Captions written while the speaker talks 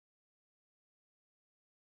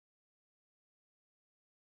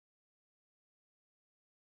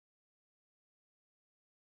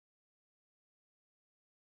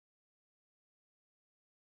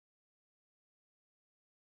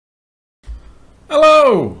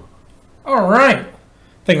Whoa! Alright.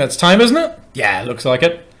 Think that's time, isn't it? Yeah, looks like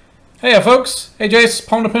it. Hey folks. Hey Jace,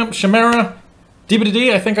 Palm the Pimp, Chimera,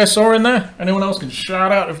 DBD, I think I saw in there. Anyone else can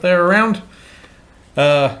shout out if they're around.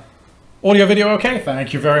 Audio video okay?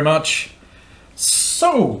 Thank you very much.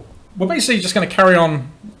 So, we're basically just going to carry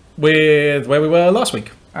on with where we were last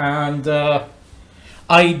week. And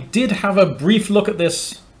I did have a brief look at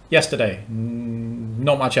this yesterday.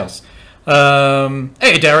 Not much else.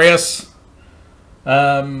 Hey Darius.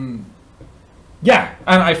 Yeah,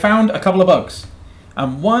 and I found a couple of bugs.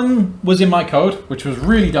 And one was in my code, which was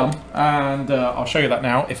really dumb. And I'll show you that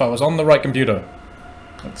now if I was on the right computer.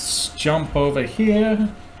 Let's jump over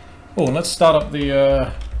here. Oh, let's start up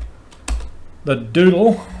the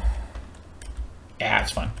doodle. Yeah,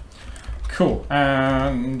 it's fine. Cool.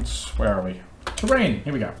 And where are we? Terrain.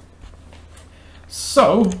 Here we go.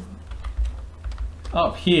 So,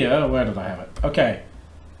 up here, where did I have it? Okay.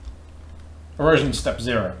 Erosion step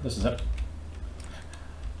 0. This is it.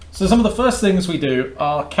 So some of the first things we do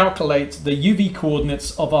are calculate the UV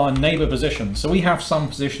coordinates of our neighbor position. So we have some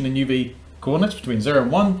position in UV coordinates between 0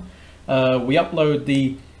 and 1. We upload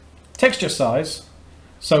the texture size,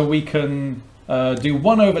 so we can do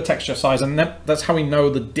 1 over texture size, and that's how we know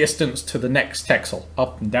the distance to the next texel,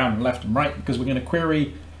 up and down and left and right, because we're going to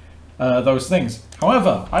query those things.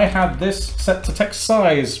 However, I had this set to text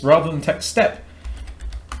size rather than text step,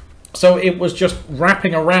 so it was just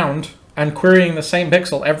wrapping around and querying the same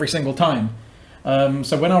pixel every single time.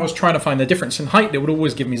 So when I was trying to find the difference in height, it would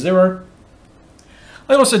always give me 0.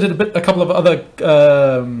 I also did a couple of other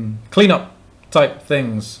cleanup type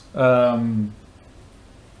things. Yeah,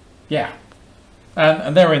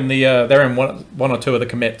 and they're in the they're in one or two of the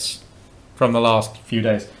commits from the last few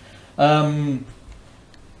days. But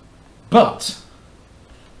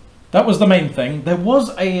that was the main thing. There was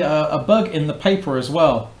a bug in the paper as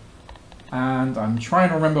well. And I'm trying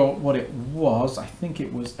to remember what it was. I think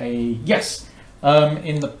it was a... Yes!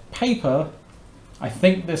 In the paper, I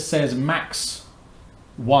think this says max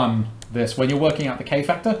 1, this. When you're working out the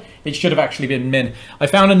K-factor, it should have actually been min. I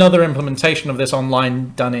found another implementation of this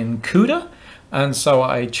online done in CUDA, and so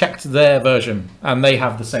I checked their version, and they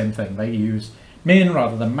have the same thing. They use min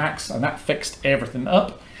rather than max, and that fixed everything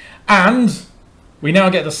up. And we now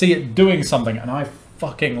get to see it doing something, and I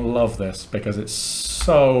fucking love this, because it's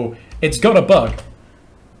so... It's got a bug,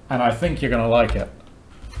 and I think you're gonna like it.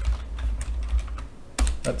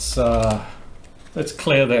 Let's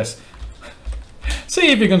clear this.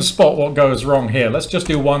 See if you can spot what goes wrong here. Let's just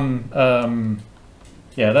do one.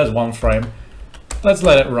 Yeah, there's one frame. Let's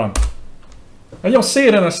let it run, and you'll see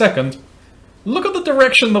it in a second. Look at the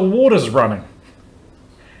direction the water's running.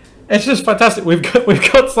 It's just fantastic. We've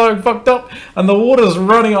got something fucked up, and the water's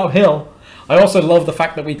running uphill. I also love the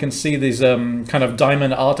fact that we can see these kind of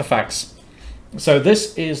diamond artifacts. So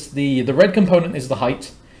this is the red component is the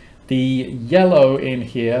height. The yellow in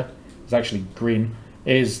here is actually green.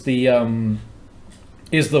 Is the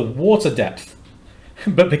water depth.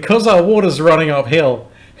 But because our water's running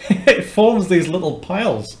uphill, it forms these little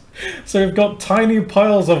piles. So we've got tiny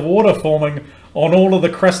piles of water forming on all of the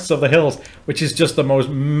crests of the hills, which is just the most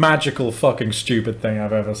magical fucking stupid thing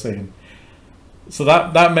I've ever seen. So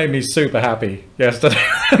that made me super happy yesterday.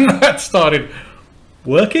 And that started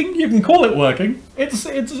working. You can call it working. It's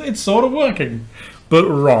sort of working, but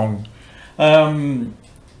wrong.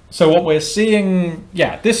 So what we're seeing,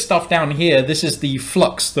 yeah, this stuff down here, this is the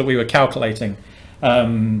flux that we were calculating.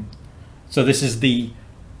 So this is the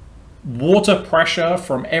water pressure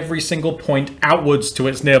from every single point outwards to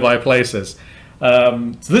its nearby places.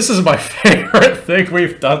 So this is my favorite thing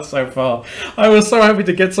we've done so far. I was so happy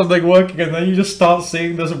to get something working, and then you just start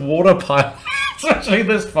seeing this water pile. Especially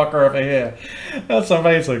this fucker over here. That's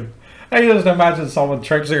amazing. I can just imagine someone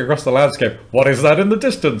traipsing across the landscape. What is that in the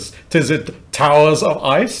distance? Is it towers of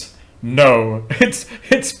ice? No, it's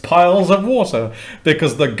piles of water,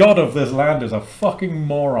 because the god of this land is a fucking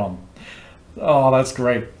moron. Oh, that's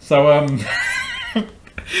great. So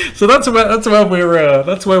so that's where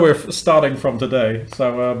we're starting from today.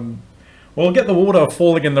 So we'll get the water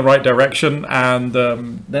falling in the right direction, and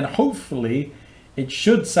then hopefully it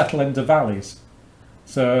should settle into valleys.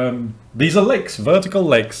 So these are lakes, vertical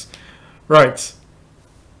lakes, right?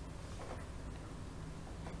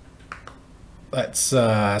 Let's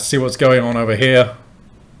see what's going on over here.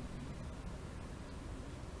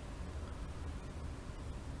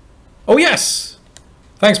 Oh yes.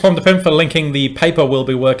 Thanks, Pom the Pimp, for linking the paper we'll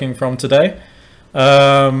be working from today.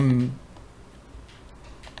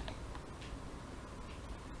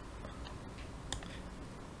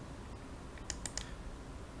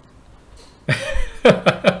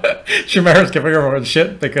 Chimera's giving everyone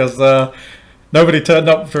shit because Nobody turned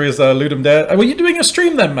up for his Ludum Dare. Were you doing a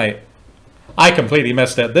stream then, mate? I completely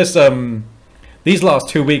missed it. These last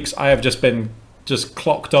 2 weeks, I have just been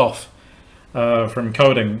clocked off from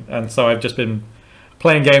coding, and so I've just been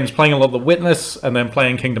playing games, playing a lot of The Witness, and then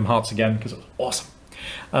playing Kingdom Hearts again because it was awesome.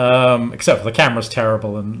 Except for the camera's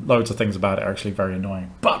terrible, and loads of things about it are actually very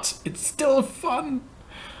annoying. But it's still fun.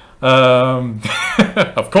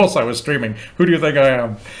 Of course I was streaming. Who do you think I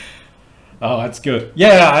am? Oh, that's good.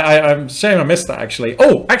 Yeah, I'm shame I missed that, actually.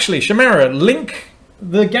 Oh, actually, Chimera, link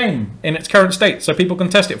the game in its current state so people can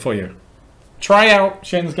test it for you. Try out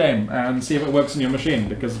Shin's game and see if it works on your machine,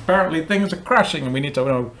 because apparently things are crashing and we need to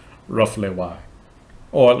know roughly why.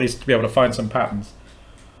 Or at least to be able to find some patterns.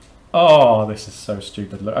 Oh, this is so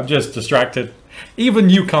stupid. Look, I'm just distracted. Even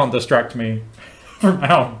you can't distract me from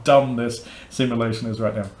how dumb this simulation is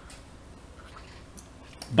right now.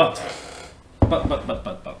 But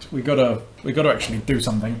we gotta actually do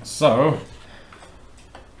something. So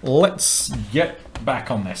let's get back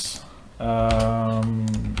on this.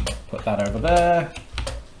 Put that over there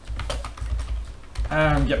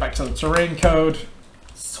and get back to the terrain code.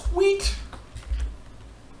 Sweet.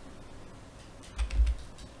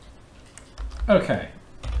 Okay,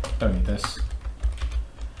 don't need this.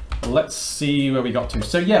 Let's see where we got to.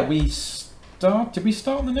 So yeah, did we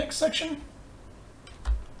start in the next section?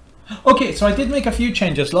 Okay, so I did make a few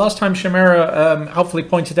changes. Last time Chimera helpfully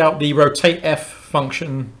pointed out the rotate F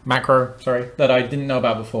function macro, that I didn't know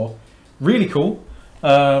about before. Really cool.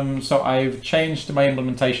 So I've changed my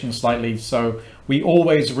implementation slightly. So we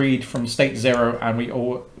always read from state 0 and we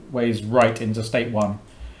always write into state 1.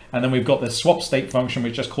 And then we've got this swap state function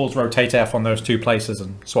which just calls rotate F on those two places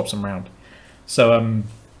and swaps them around. So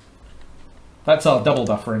that's our double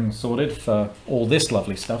buffering sorted for all this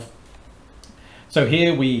lovely stuff. So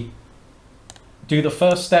here we do the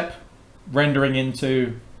first step, rendering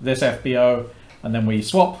into this FBO, and then we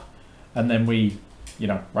swap, and then we,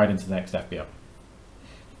 write into the next FBO.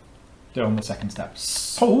 Do it on the second step.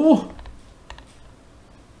 So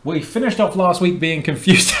we finished off last week being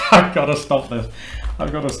confused. I've got to stop this.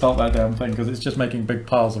 I've got to stop that damn thing because it's just making big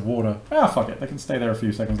piles of water. Ah, fuck it. They can stay there a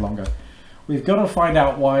few seconds longer. We've got to find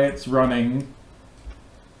out why it's running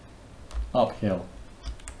uphill.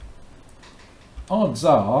 Odds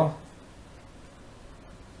are...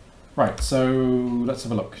 Right, so let's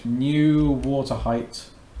have a look. New water height.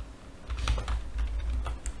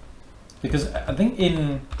 Because I think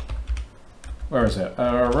in... Where is it?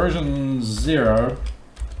 Erosion 0.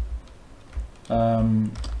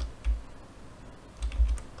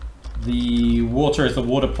 The water is the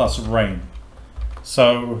water plus rain.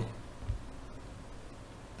 So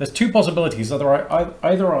there's two possibilities.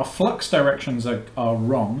 Either our flux directions are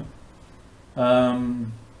wrong,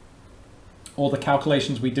 or the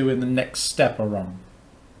calculations we do in the next step are wrong.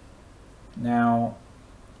 Now,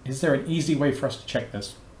 is there an easy way for us to check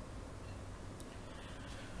this?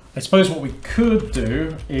 I suppose what we could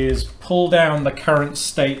do is pull down the current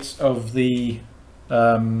state of the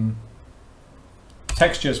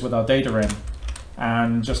textures with our data in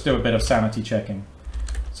and just do a bit of sanity checking.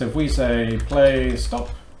 So if we say play stop,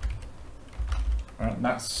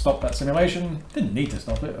 that's stopped that simulation. Didn't need to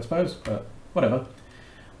stop it, I suppose, but whatever.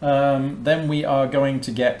 Then we are going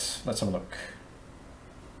to get, let's have a look.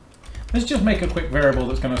 Let's just make a quick variable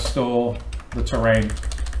that's going to store the terrain.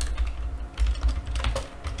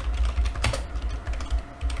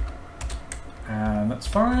 And that's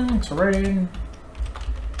fine, terrain.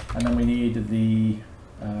 And then we need the,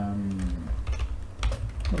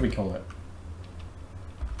 what do we call it?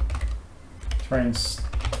 Terrain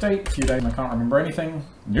state, few days, I can't remember anything.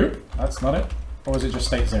 Nope, that's not it. Or is it just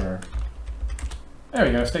state 0? There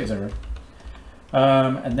we go, state 0.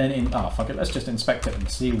 And then in, fuck it, let's just inspect it and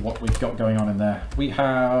see what we've got going on in there. We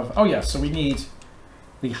have, oh yeah, so we need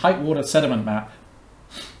the height water sediment map.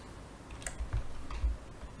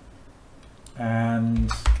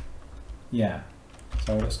 And yeah,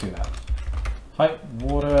 so let's do that. Height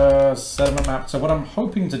water sediment map. So what I'm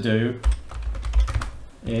hoping to do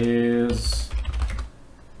is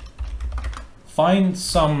find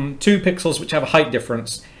some 2 pixels which have a height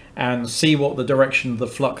difference and see what the direction of the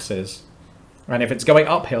flux is. And if it's going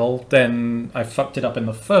uphill, then I fucked it up in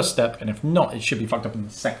the first step, and if not, it should be fucked up in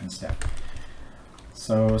the second step.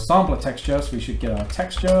 So sample a texture, so we should get our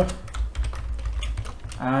texture.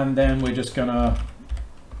 And then we're just gonna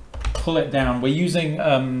pull it down. We're using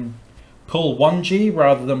pull 1G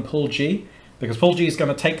rather than pull G, because pull G is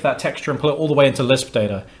gonna take that texture and pull it all the way into Lisp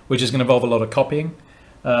data, which is gonna involve a lot of copying.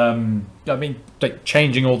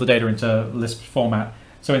 Changing all the data into Lisp format.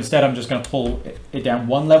 So instead I'm just gonna pull it down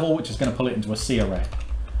 1 level, which is gonna pull it into a C array.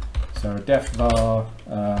 So def var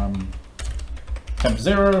temp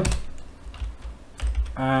 0.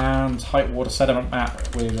 And height water sediment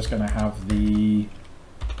map, we're just going to have the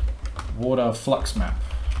water flux map.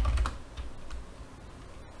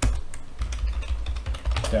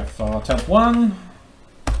 Depth temp 1.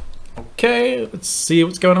 Okay, let's see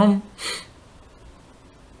what's going on.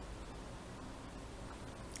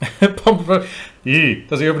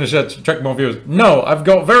 Does he open a shirt to attract more viewers? No, I've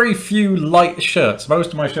got very few light shirts.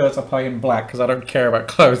 Most of my shirts are plain black because I don't care about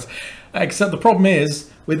clothes. Except the problem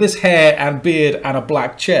is, with this hair and beard and a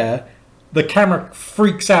black chair, the camera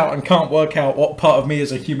freaks out and can't work out what part of me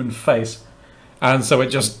is a human face. And so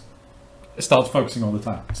it starts focusing all the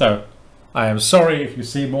time. So, I am sorry if you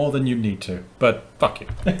see more than you need to, but fuck you.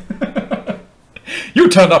 You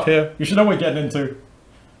turned up here. You should know what we're getting into.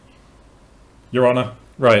 Your Honor.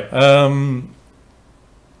 Right.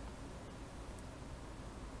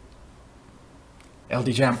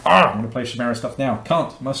 LD Jam. I'm going to play Chimera stuff now.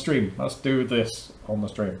 Can't. Must stream. Must do this on the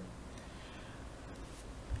stream.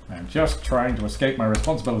 I'm just trying to escape my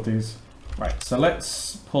responsibilities. Right. So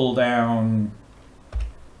let's pull down...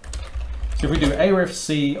 So if we do arif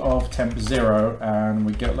C of temp 0 and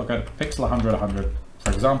we look at pixel 100, 100,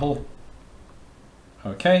 for example.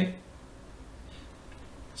 Okay.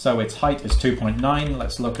 So its height is 2.9.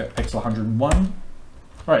 Let's look at pixel 101.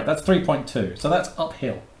 Right, that's 3.2. So that's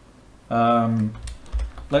uphill.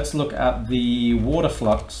 Let's look at the water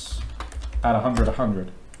flux at 100,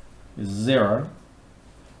 100 is 0,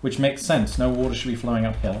 which makes sense. No water should be flowing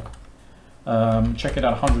uphill. Check it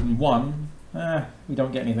out, 101. We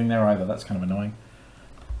don't get anything there either. That's kind of annoying.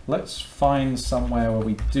 Let's find somewhere where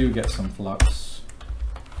we do get some flux.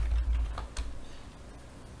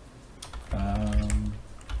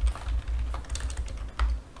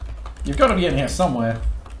 You've got to be in here somewhere.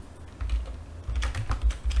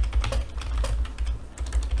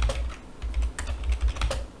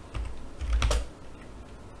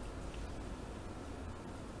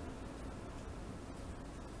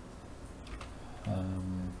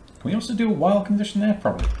 Can we also do a while condition there?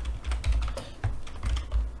 Probably.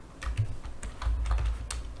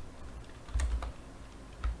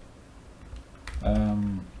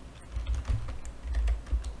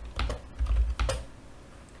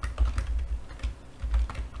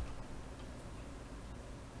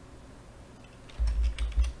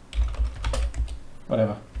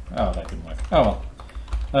 Whatever. Oh, that didn't work. Oh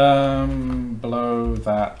well. Below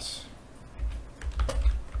that.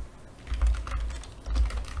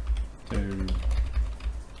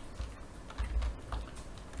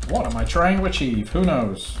 What am I trying to achieve? Who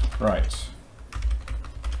knows? Right.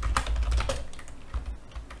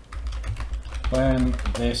 When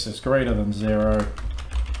this is greater than 0,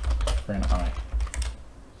 print I.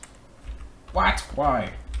 What?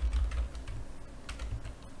 Why?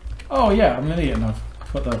 Oh yeah, I'm an idiot enough to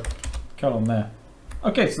put the column there.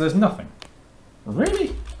 Okay, so there's nothing.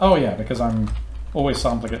 Really? Oh yeah, because I'm always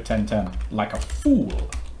sampling at 1010, like a fool.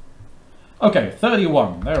 Okay,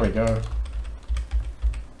 31, there we go.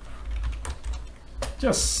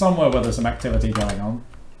 Just somewhere where there's some activity going on.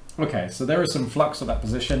 Okay, so there is some flux at that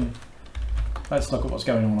position. Let's look at what's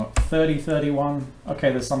going on at 30, 31. Okay,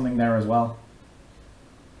 there's something there as well.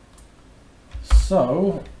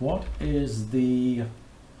 So, what is the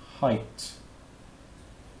height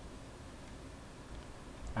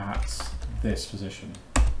at this position?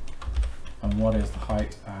 And what is the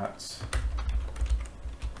height at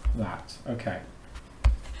that? Okay.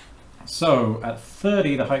 So at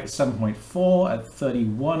 30 the height is 7.4, at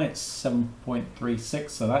 31 it's 7.36,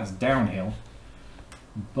 so that's downhill.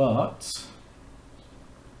 But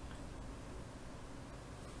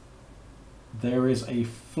there is a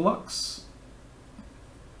flux,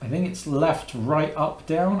 I think it's left, right, up,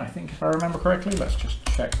 down, I think if I remember correctly. Let's just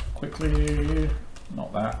check quickly.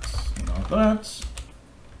 Not that, not that.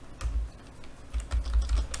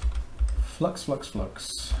 Flux, flux,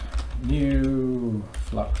 flux. New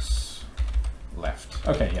flux. Left.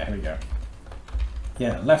 Okay, yeah, here we go.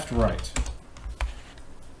 Yeah, left, right.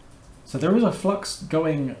 So there is a flux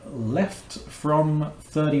going left from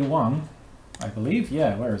 31, I believe.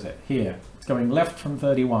 Yeah, where is it? Here. It's going left from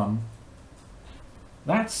 31.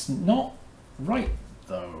 That's not right,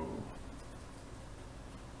 though.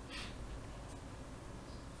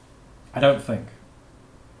 I don't think.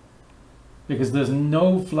 Because there's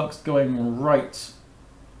no flux going right.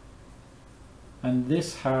 And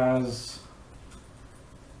this has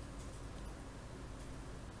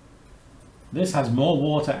more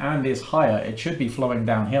water and is higher. It should be flowing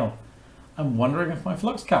downhill. I'm wondering if my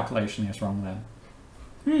flux calculation is wrong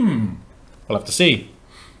then. We'll have to see.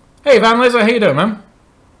 Hey Van Laser, how you doing, man?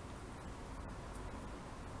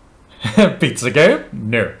 Pizza game?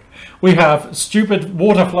 No. We have stupid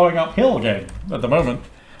water flowing uphill again at the moment.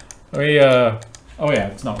 Oh yeah,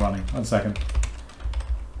 it's not running. 1 second.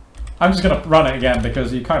 I'm just going to run it again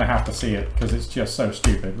because you kind of have to see it because it's just so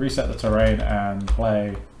stupid. Reset the terrain and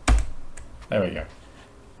play. There we go.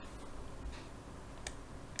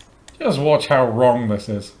 Just watch how wrong this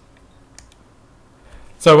is.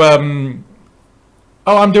 So,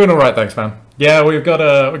 oh, I'm doing all right, thanks, man. Yeah, we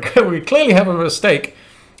clearly have a mistake.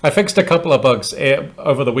 I fixed a couple of bugs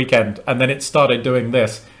over the weekend, and then it started doing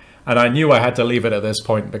this. And I knew I had to leave it at this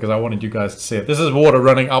point because I wanted you guys to see it. This is water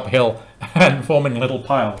running uphill and forming little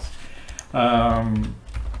piles.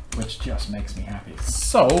 Which just makes me happy.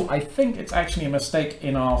 So I think it's actually a mistake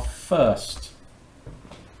in our first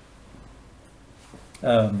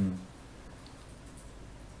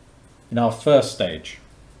stage,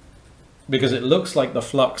 because it looks like the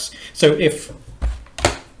flux. So if,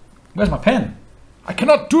 where's my pen? I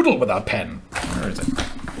cannot doodle without pen. Where is it?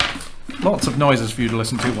 Lots of noises for you to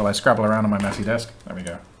listen to while I scrabble around on my messy desk. There we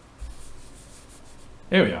go.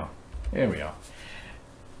 Here we are. Here we are.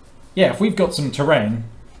 Yeah, if we've got some terrain,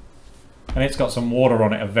 and it's got some water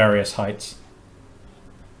on it of various heights,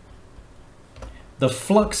 the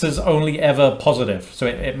flux is only ever positive. So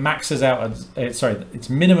it maxes out at, sorry, its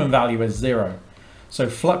minimum value is 0. So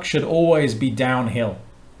flux should always be downhill,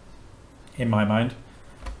 in my mind.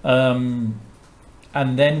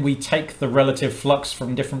 And then we take the relative flux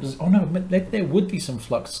from different... Oh no, there would be some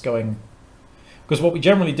flux going... Because what we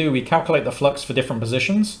generally do, we calculate the flux for different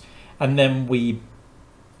positions, and then we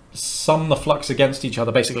sum the flux against each other,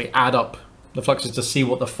 basically add up the fluxes to see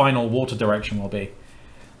what the final water direction will be.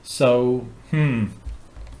 So,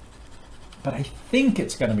 but I think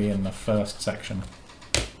it's going to be in the first section.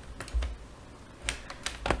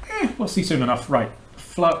 We'll see soon enough. Right,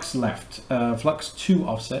 flux left, flux to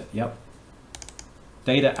offset, yep.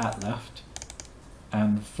 Data at left,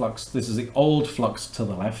 and flux, this is the old flux to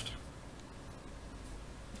the left.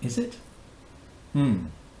 Is it?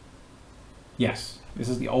 Yes, this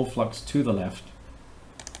is the old flux to the left,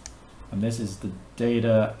 and this is the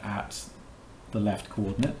data at the left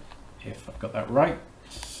coordinate, if I've got that right.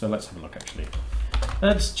 So let's have a look actually.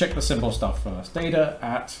 Let's check the simple stuff first. Data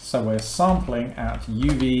at, so we're sampling at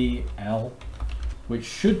UVL, which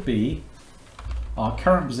should be our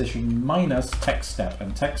current position minus text step,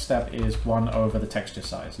 and text step is 1 over the texture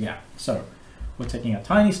size. Yeah, so we're taking a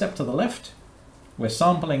tiny step to the left, we're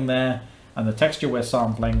sampling there, and the texture we're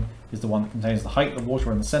sampling is the one that contains the height, the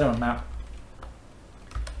water, and the sediment map.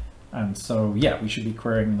 And so, yeah, we should be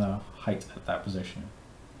querying the height at that position.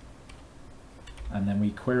 And then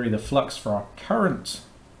we query the flux for our current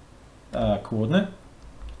coordinate.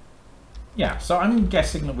 Yeah, so I'm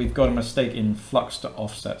guessing that we've got a mistake in flux to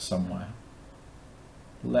offset somewhere.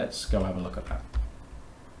 Let's go have a look at that.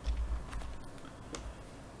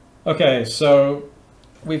 Okay, so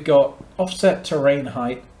we've got offset terrain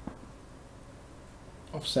height,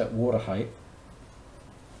 offset water height.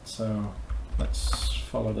 So let's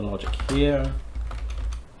follow the logic here.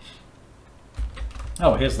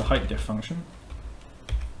 Oh, here's the height diff function.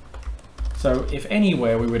 So if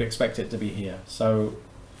anywhere, we would expect it to be here. So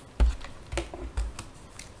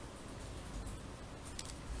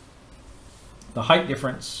the height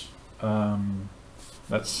difference,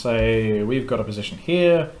 let's say we've got a position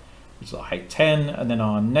here, which is at height 10, and then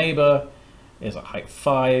our neighbor is at height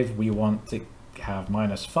 5. We want to have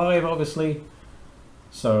 -5, obviously.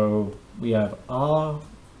 So we have our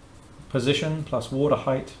position plus water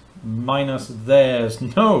height minus theirs.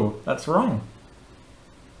 No, that's wrong.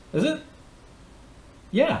 Is it?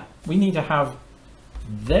 Yeah, we need to have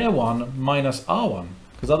their one minus our one,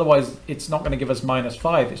 because otherwise it's not going to give us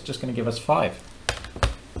 -5, it's just going to give us 5.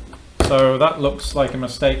 So that looks like a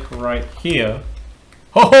mistake right here.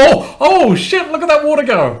 Oh shit, look at that water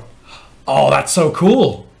go. Oh, that's so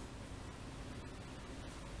cool.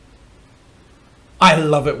 I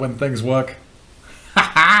love it when things work.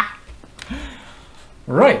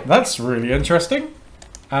 Right, that's really interesting.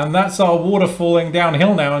 And that's our water falling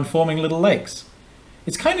downhill now and forming little lakes.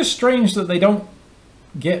 It's kind of strange that they don't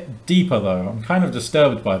get deeper though. I'm kind of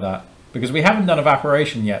disturbed by that, because we haven't done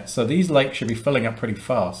evaporation yet, so these lakes should be filling up pretty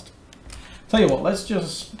fast. Tell you what, let's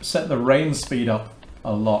just set the rain speed up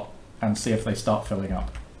a lot and see if they start filling up.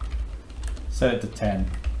 Set it to 10.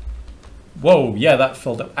 Whoa, yeah, that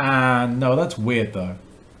filled up. And no, that's weird though,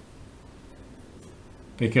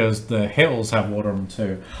 because the hills have water on them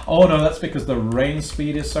too. Oh no, that's because the rain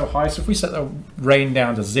speed is so high. So if we set the rain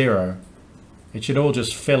down to 0, it should all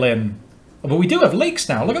just fill in. Oh, but we do have lakes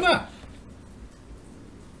now, look at that.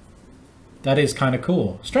 That is kind of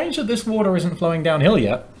cool. Strange that this water isn't flowing downhill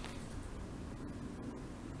yet.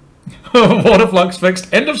 Water flux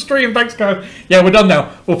fixed. End of stream. Thanks, guys. Yeah, we're done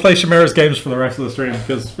now. We'll play Chimera's games for the rest of the stream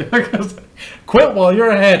because quit while you're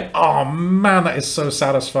ahead. Oh man, that is so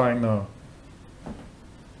satisfying though.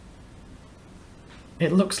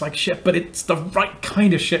 It looks like shit, but it's the right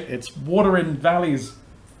kind of shit. It's water in valleys.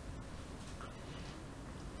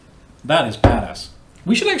 That is badass.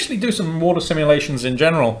 We should actually do some water simulations in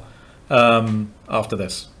general after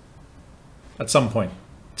this. At some point.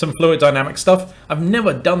 Some fluid dynamic stuff. I've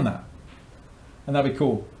never done that. And that'd be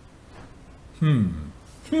cool.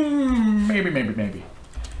 Maybe.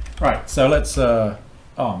 Right, so let's... oh,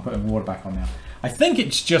 I'm putting water back on now. I think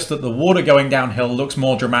it's just that the water going downhill looks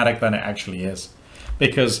more dramatic than it actually is.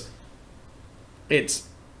 Because it's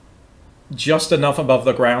just enough above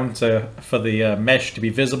the ground for the mesh to be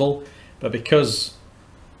visible. But because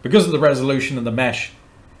of the resolution of the mesh,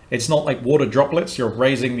 it's not like water droplets. You're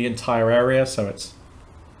raising the entire area, so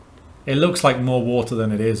it looks like more water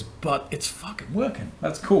than it is, but it's fucking working.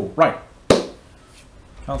 That's cool. Right.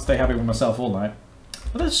 Can't stay happy with myself all night.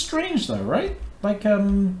 But that's strange though, right? Like,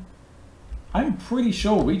 I'm pretty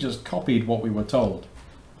sure we just copied what we were told.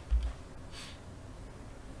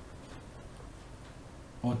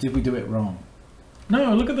 Or did we do it wrong?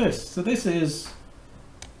 No, look at this. So this is...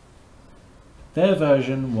 Their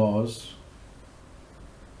version was...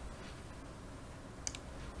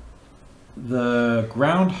 the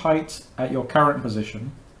ground height at your current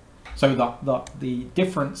position. So the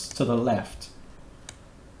difference to the left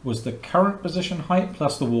was the current position height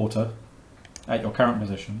plus the water at your current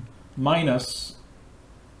position minus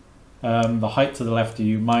the height to the left of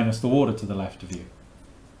you minus the water to the left of you.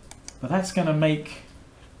 But that's going to make...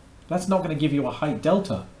 That's not going to give you a height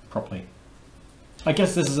delta properly. I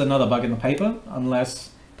guess this is another bug in the paper,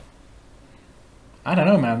 unless... I don't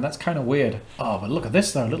know, man. That's kind of weird. Oh, but look at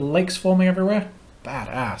this, though. Little lakes forming everywhere.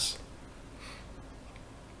 Badass.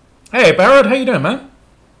 Hey, Barrett. How you doing, man?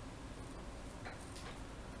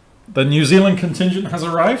 The New Zealand contingent has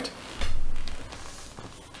arrived.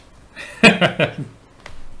 It's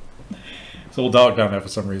all dark down there for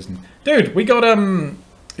some reason. Dude, we got,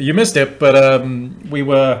 you missed it, but, we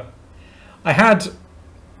were... I had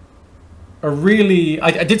a really...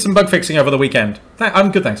 I did some bug fixing over the weekend.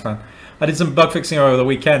 I'm good, thanks, man. I did some bug fixing over the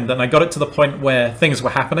weekend, and I got it to the point where things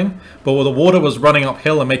were happening, but the water was running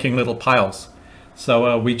uphill and making little piles.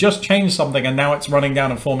 So we just changed something, and now it's running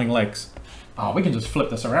down and forming lakes. Oh, we can just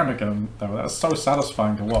flip this around again, though. That's so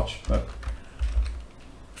satisfying to watch. But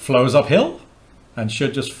flows uphill and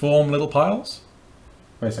should just form little piles.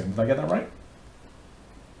 Wait a second, did I get that right?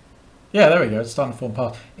 Yeah, there we go. It's starting to form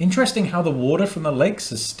piles. Interesting how the water from the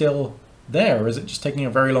lakes is still there, or is it just taking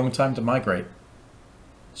a very long time to migrate?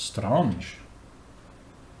 Strange.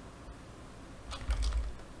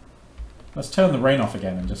 Let's turn the rain off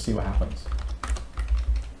again and just see what happens.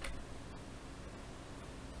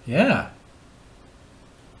 Yeah.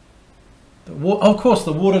 Oh, of course,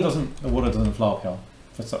 the water doesn't flow uphill.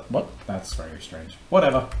 What? That's very strange.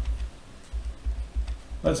 Whatever.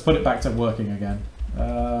 Let's put it back to working again.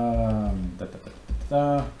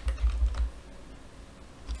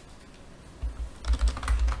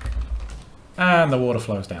 And the water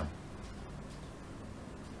flows down.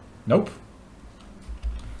 Nope.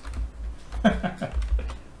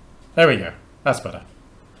 There we go. That's better.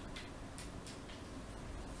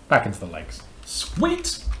 Back into the lakes.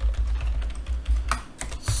 Sweet!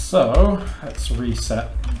 So, let's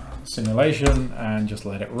reset simulation and just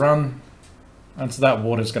let it run. And so that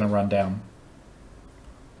water's going to run down.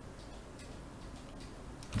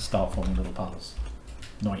 And start forming little puddles.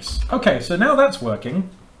 Nice. Okay, so now that's working.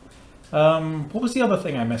 What was the other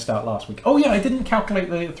thing I missed out last week? Oh yeah, I didn't calculate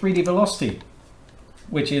the 3D velocity,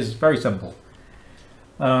 which is very simple.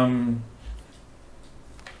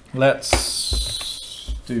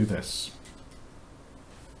 Let's do this.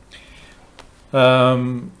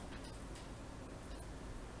 Well,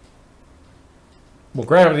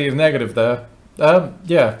 gravity is negative there.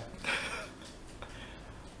 Yeah.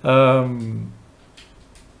 No,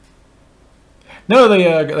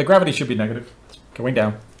 the gravity should be negative. It's going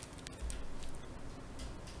down.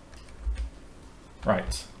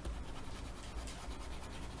 Right.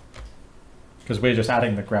 Because we're just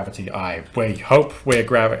adding the gravity. We hope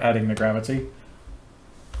we're adding the gravity.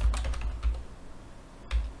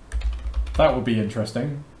 That would be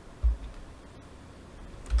interesting.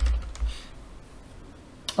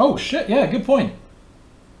 Oh shit, yeah, good point.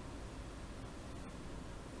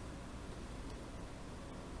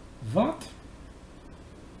 What?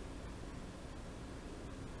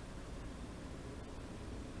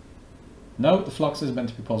 No, the flux is meant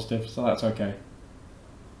to be positive, so that's okay.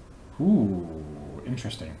 Ooh,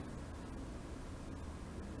 interesting.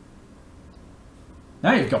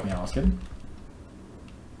 Now you've got me asking.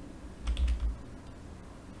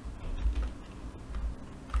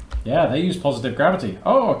 Yeah, they use positive gravity.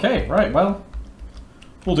 Oh, okay, right, well,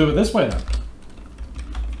 we'll do it this way then.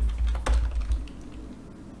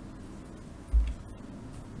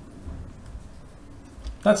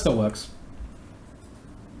 That still works.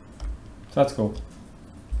 So that's cool.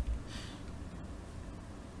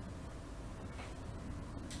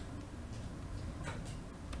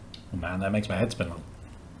 Oh man, that makes my head spin.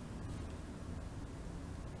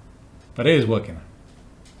 But it is working.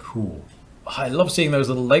 Cool. Oh, I love seeing those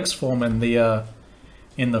little legs form in the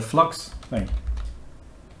flux thing.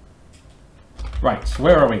 Right,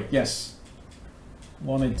 where are we? Yes.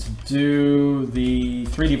 Wanted to do the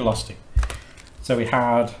 3D velocity. So we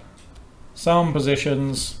had some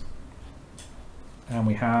positions, and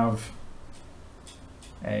we have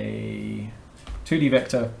a 2D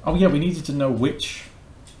vector. Oh yeah, we needed to know which.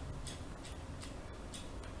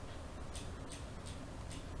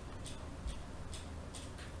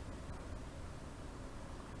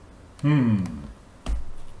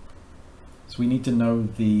 So we need to know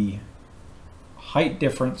the height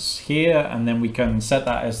difference here, and then we can set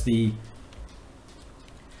that as the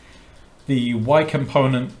y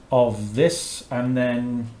component of this, and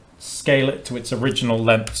then scale it to its original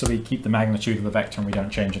length so we keep the magnitude of the vector and we don't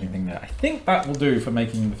change anything there. I think that will do for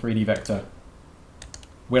making the 3D vector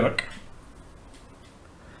work.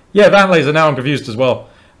 Yeah, van laser, now I'm confused as well.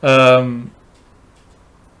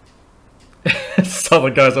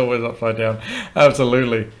 Southern guy's always upside down.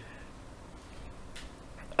 Absolutely.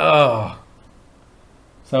 Oh.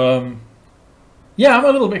 So, yeah, I'm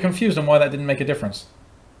a little bit confused on why that didn't make a difference.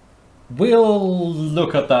 We'll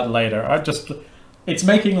look at that later. It's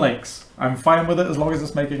making links. I'm fine with it as long as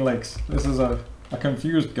it's making links. This is a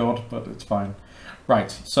confused god, but it's fine.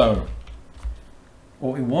 Right, so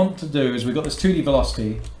what we want to do is we've got this 2D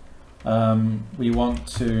velocity. We want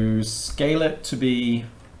to scale it to be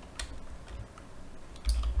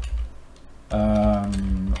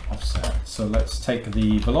offset. So let's take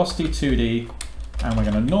the velocity 2D and we're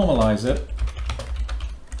going to normalize it.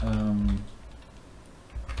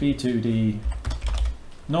 B2D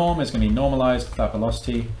norm is going to be normalized to that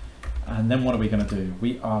velocity, and then what are we going to do?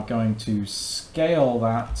 We are going to scale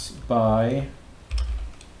that by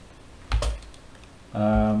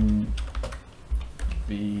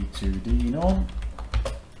B2D norm.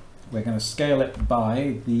 We're going to scale it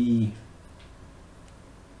by the...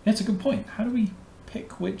 It's a good point. How do we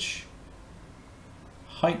pick which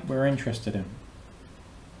height we're interested in?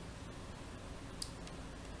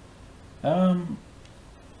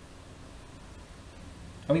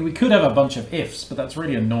 I mean, we could have a bunch of ifs, but that's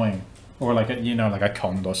really annoying. Or like a, you know, like a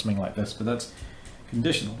cond or something like this, but that's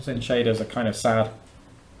conditionals in shaders are kind of sad.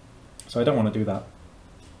 So I don't want to do that.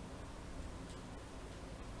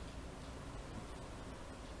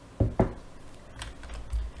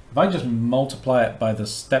 If I just multiply it by the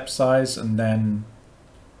step size and then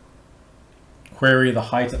query the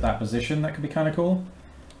height at that position, that could be kind of cool.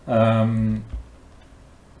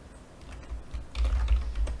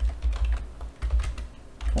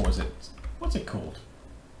 What was it? What's it called?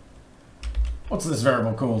 What's this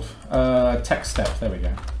variable called? Text step, there we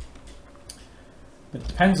go. It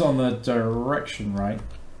depends on the direction, right?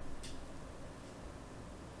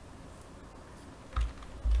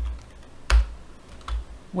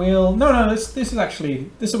 Well, no, this is actually,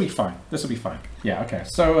 this will be fine. This will be fine. Yeah, okay.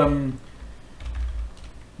 So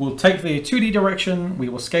we'll take the 2D direction, we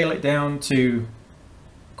will scale it down to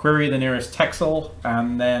query the nearest texel,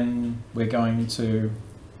 and then we're going to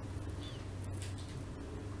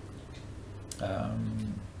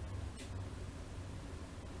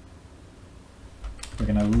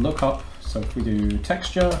look up, so if we do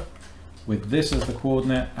texture with this as the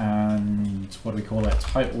coordinate and what do we call it,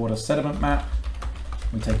 tight water sediment map,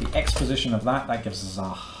 we take the x position of that, that gives us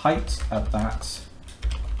our height at that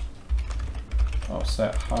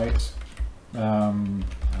offset height, and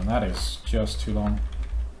that is just too long.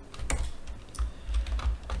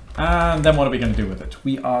 And then what are we going to do with it?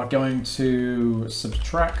 We are going to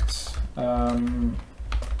subtract our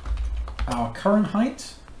current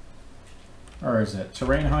height, or is it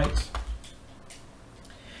terrain height?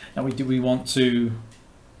 And we want to,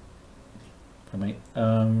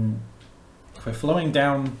 if we're flowing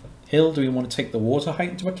downhill, do we want to take the water height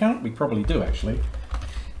into account? We probably do, actually.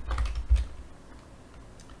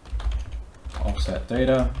 Offset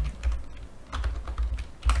data.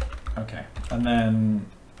 Okay, and then,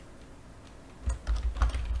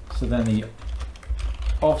 so then the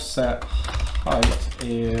offset height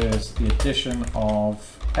is the addition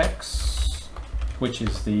of x, which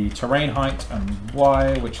is the terrain height, and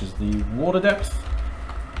y, which is the water depth.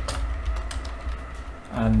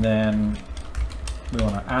 And then we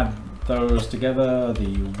want to add those together,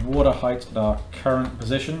 the water height at our current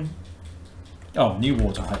position. Oh, new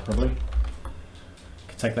water height probably.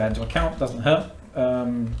 Can take that into account, doesn't hurt. Oh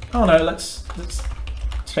no, let's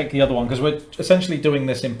take the other one, because we're essentially doing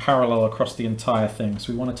this in parallel across the entire thing.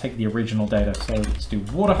 So we want to take the original data. So let's do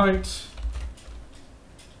water height.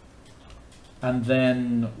 And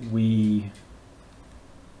then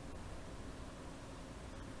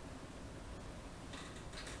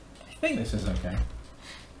I think this is okay.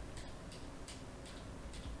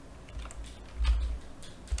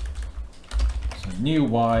 So new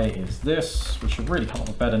Y is this. We should really come up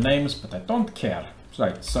with better names, but I don't care.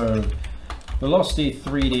 Right, so velocity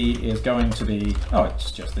 3D is going to be, oh,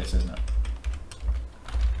 it's just this, isn't it?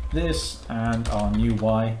 This and our new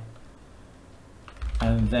Y.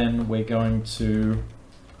 And then we're going to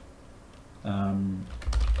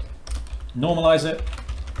normalize it.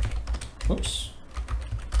 Whoops.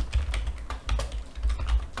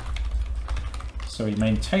 So we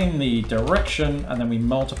maintain the direction and then we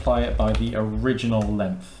multiply it by the original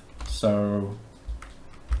length. So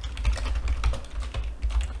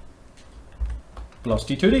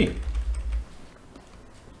velocity 2D.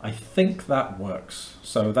 I think that works.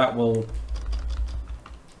 So that will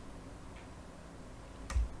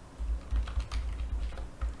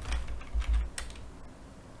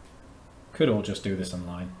could all just do this in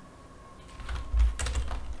line.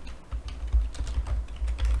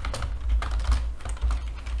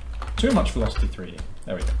 Too much velocity 3D.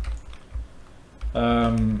 There we go.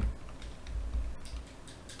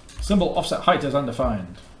 Symbol offset height is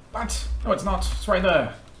undefined. What? No, it's not. It's right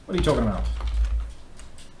there. What are you talking about?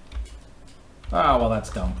 Ah, well, that's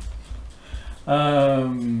dumb.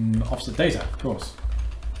 Offset data, of course.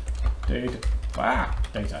 Data. Ah,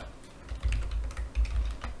 data.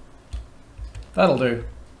 That'll do.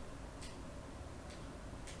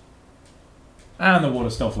 And the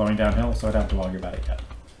water's still flowing downhill, so I don't have to argue about it yet.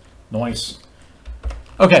 Nice.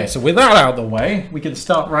 Okay, so with that out of the way, we can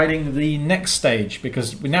start writing the next stage,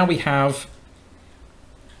 because now we have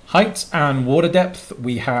height and water depth,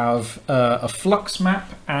 we have a flux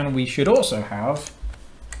map, and we should also have,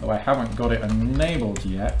 though I haven't got it enabled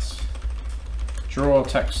yet, draw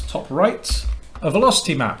text top right, a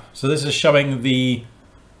velocity map. So this is showing the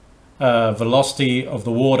velocity of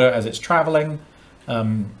the water as it's traveling.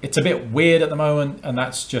 It's a bit weird at the moment, and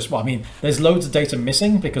that's just, well, I mean, there's loads of data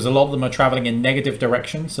missing because a lot of them are traveling in negative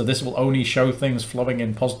directions, so this will only show things flowing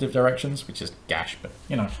in positive directions, which is gash, but,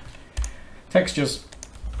 you know, textures.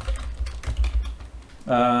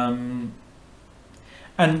 And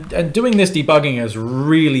doing this debugging has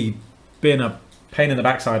really been a pain in the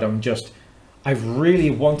backside. I've really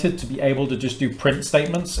wanted to be able to just do print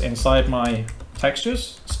statements inside my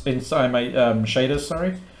textures, inside my shaders,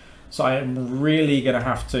 sorry. So I'm really going to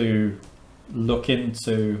have to look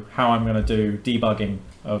into how I'm going to do debugging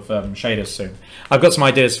of shaders soon. I've got some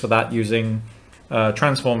ideas for that using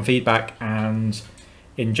transform feedback and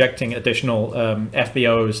injecting additional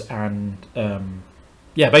FBOs and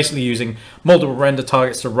yeah, basically using multiple render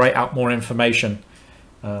targets to write out more information.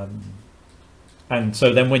 And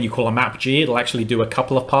so then when you call a map G, it'll actually do a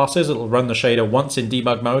couple of passes. It'll run the shader once in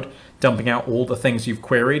debug mode, dumping out all the things you've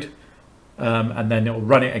queried. And then it'll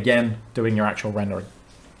run it again, doing your actual rendering.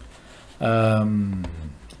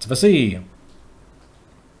 Let's see.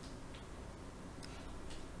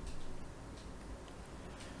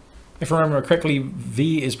 If I remember correctly,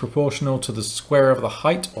 V is proportional to the square of the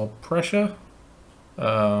height or pressure.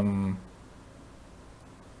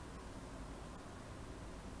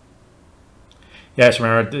 Yes,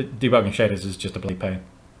 remember, debugging shaders is just a bloody pain.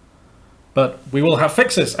 But we will have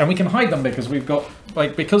fixes, and we can hide them because we've got,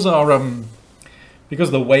 like, because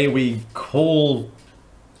the way we call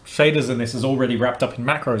shaders in this is already wrapped up in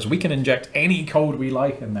macros, we can inject any code we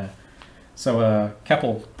like in there. So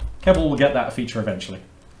Keppel will get that feature eventually.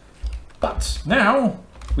 But now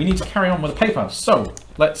we need to carry on with the paper. So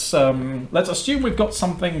let's assume we've got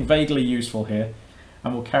something vaguely useful here,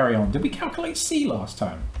 and we'll carry on. Did we calculate C last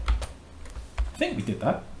time? I think we did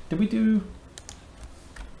that. Did we do?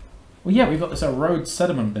 Well, yeah, we've got this erode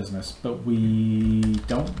sediment business, but we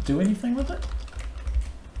don't do anything with it.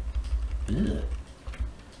 Ugh.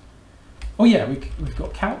 Oh yeah, we've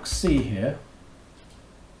got calc C here,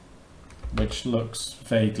 which looks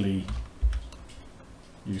vaguely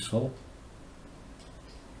useful.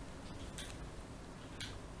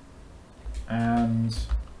 And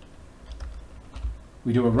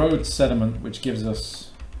we do erode sediment, which gives us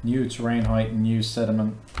new terrain height and new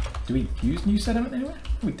sediment. Do we use new sediment anywhere?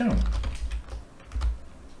 We don't.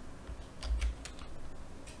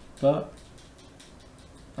 But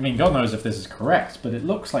I mean, God knows if this is correct, but it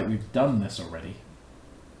looks like we've done this already.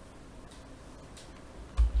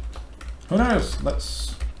 Who knows?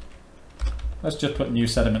 Let's just put new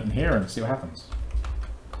sediment in here and see what happens.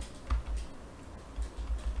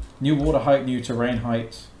 New water height, new terrain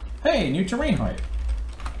height. Hey, new terrain height.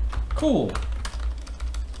 Cool.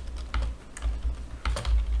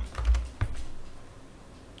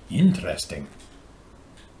 Interesting.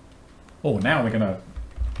 Oh, now we're gonna...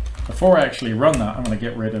 Before I actually run that, I'm gonna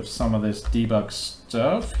get rid of some of this debug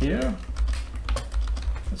stuff here.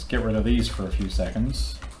 Let's get rid of these for a few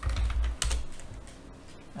seconds.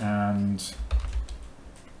 And...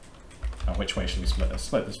 Oh, which way should we split this?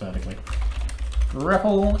 Split this vertically.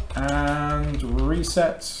 Grapple and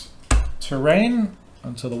reset terrain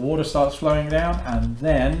until the water starts flowing down, and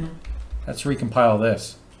then let's recompile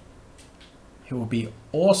this. It will be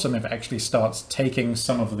awesome if it actually starts taking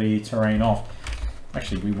some of the terrain off.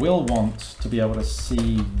 Actually, we will want to be able to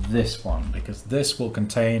see this one, because this will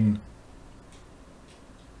contain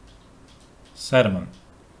sediment.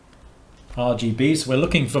 RGB, so we're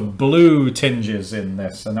looking for blue tinges in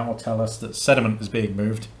this, and that will tell us that sediment is being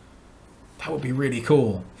moved. That would be really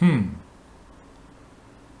cool.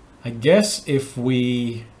 I guess if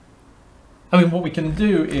we... I mean, what we can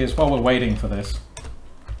do is, while we're waiting for this,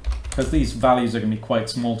 because these values are going to be quite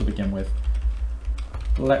small to begin with,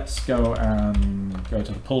 let's go and go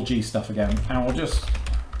to the pull G stuff again, and we'll just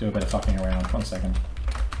do a bit of fucking around. 1 second.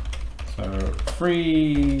 So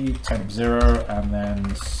free temp 0, and then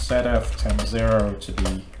setf temp 0 to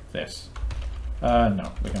be this.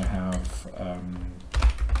 No, we're going to have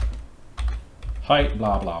height,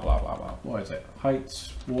 blah, blah, blah, blah, blah. What is it?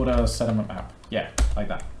 Height, water, sediment map. Yeah, like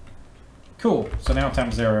that. Cool. So now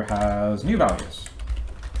temp 0 has new values.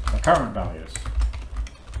 The current values.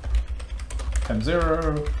 Temp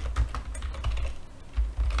 0,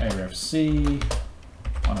 area of C,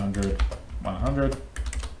 100, 100.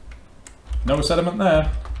 No sediment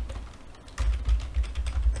there.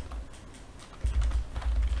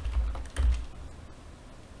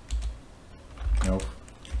 Nope.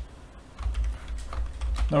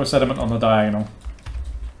 No sediment on the diagonal.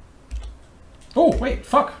 Oh, wait,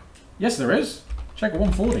 fuck. Yes, there is. Check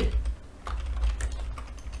 140.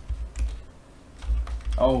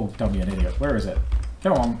 Oh, don't be an idiot. Where is it?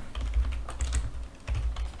 Come on.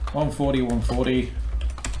 140, 140.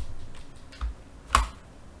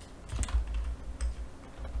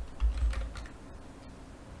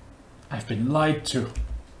 I've been lied to.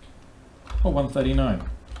 Oh, 139.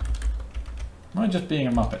 Am I just being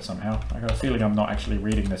a muppet somehow? I got a feeling I'm not actually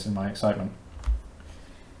reading this in my excitement.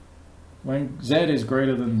 When Z is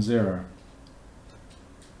greater than 0.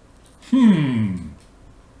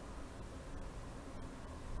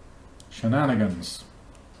 Shenanigans.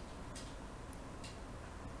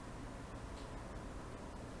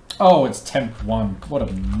 Oh, it's temp 1. What a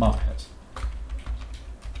muppet.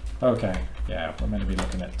 Okay, yeah, we're meant to be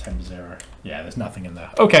looking at temp 0. Yeah, there's nothing in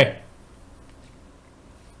there. Okay.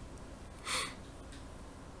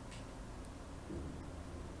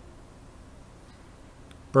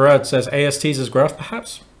 Barad says ASTs as graph,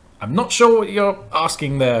 perhaps? I'm not sure what you're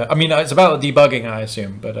asking there. I mean, it's about debugging, I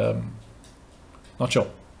assume, but not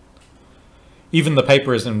sure. Even the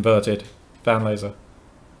paper is inverted. Fan laser.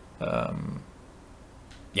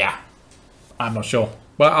 Yeah, I'm not sure.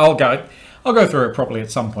 Well, I'll go through it properly at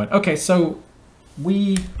some point. Okay, so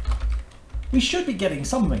we should be getting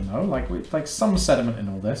something though, like some sediment in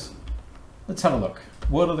all this. Let's have a look.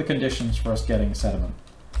 What are the conditions for us getting sediment?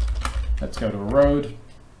 Let's go to a road.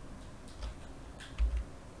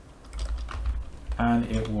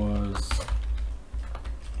 And it was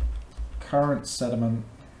current sediment.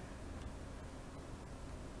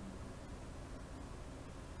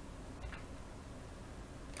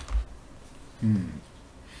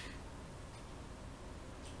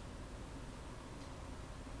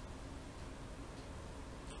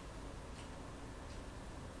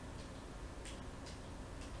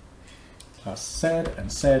 Plus sed,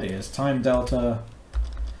 and sed is time delta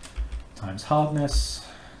times hardness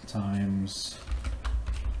times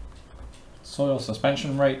soil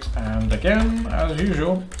suspension rate, and again, as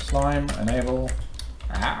usual, slime enable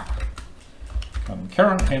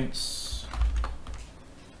concurrent hints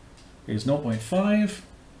is 0.5.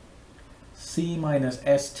 C minus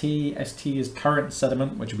ST. ST is current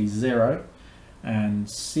sediment, which will be 0. And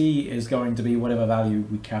C is going to be whatever value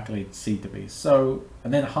we calculate C to be. So,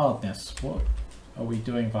 and then hardness. What are we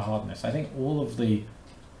doing for hardness? I think all of the...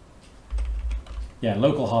 Yeah,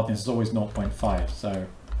 local hardness is always 0.5. So,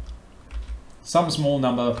 some small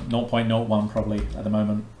number, 0.01 probably at the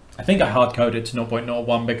moment. I think I hard-coded to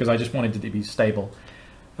 0.01 because I just wanted it to be stable.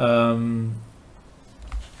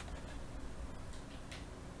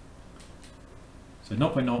 So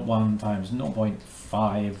 0.01 times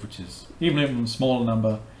 0.5, which is even a smaller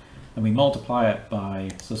number, and we multiply it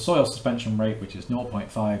by the soil suspension rate, which is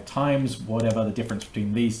 0.5 times whatever the difference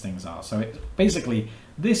between these things are. So basically,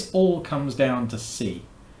 this all comes down to C.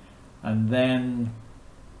 And then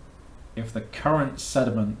if the current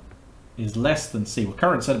sediment is less than C, well,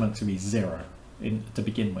 current sediment to be 0 to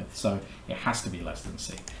begin with, so it has to be less than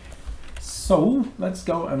C. So let's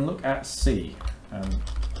go and look at C and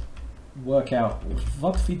work out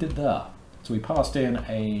what we did there. So we passed in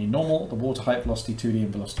a normal, the water height, velocity 2D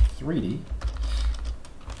and velocity 3D.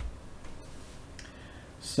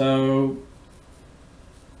 So,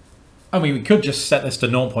 I mean, we could just set this to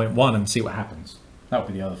 0.1 and see what happens. That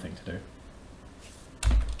would be the other thing to do.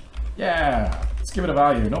 Yeah, let's give it a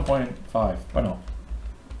value, 0.5, why not?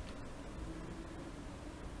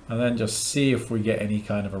 And then just see if we get any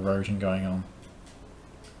kind of erosion going on.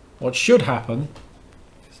 What should happen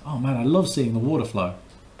is, oh man, I love seeing the water flow.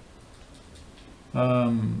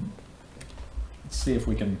 Let's see if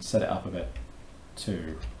we can set it up a bit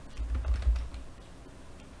too.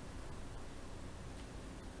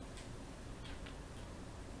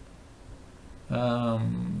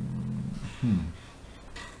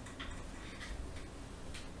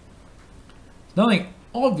 Nothing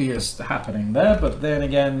obvious happening there, but then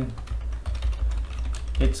again,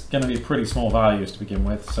 it's going to be pretty small values to begin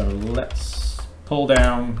with. So let's pull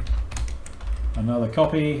down another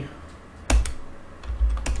copy.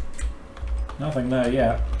 Nothing there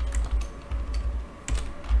yet.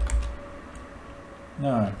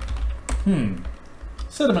 No.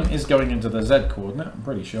 Sediment is going into the Z coordinate, I'm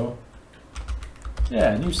pretty sure.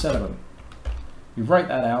 Yeah, new sediment. We write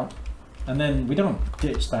that out, and then we don't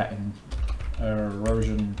ditch that in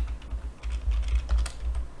erosion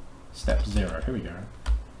step 0. Here we go.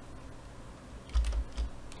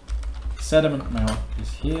 Sediment amount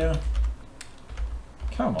is here.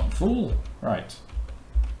 Come on, fool. Right.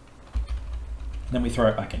 Then we throw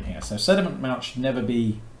it back in here. So sediment amount should never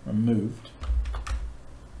be removed.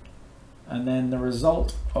 And then the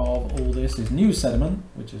result of all this is new sediment,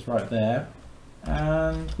 which is right there.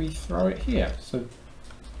 And we throw it here. So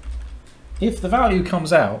if the value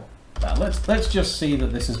comes out, well, let's just see that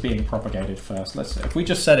this is being propagated first. If we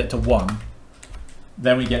just set it to 1,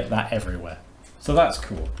 then we get that everywhere. So that's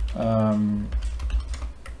cool. And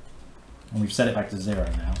we've set it back to 0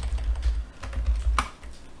 now.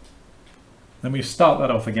 Then we start that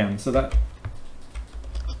off again, so that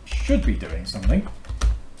should be doing something.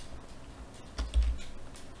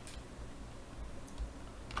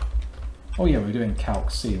 Oh yeah, we're doing calc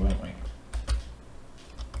C, weren't we?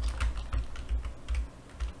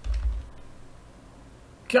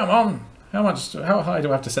 Come on! How high do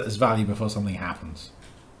I have to set this value before something happens?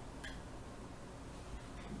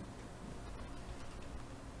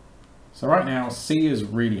 So right now, C is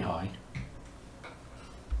really high.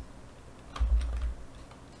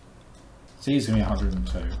 C is going to be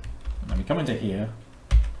 102. And then we come into here.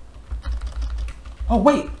 Oh,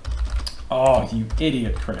 wait! Oh, you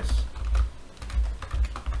idiot, Chris.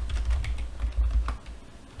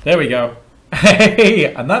 There we go.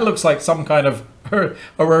 Hey! And that looks like some kind of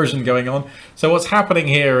erosion going on. So what's happening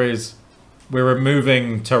here is we're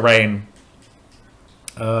removing terrain.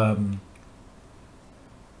 Not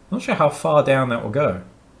sure how far down that will go.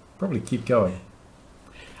 Probably keep going.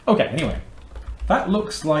 Okay, anyway. That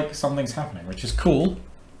looks like something's happening, which is cool.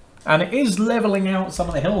 And it is leveling out some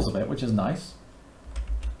of the hills a bit, which is nice.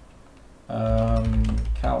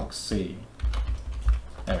 Calc C.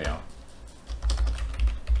 There we are.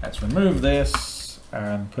 Let's remove this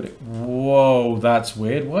and put it... Whoa, that's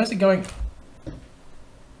weird. Why is it going...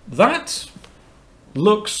 That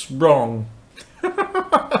looks wrong.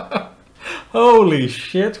 Holy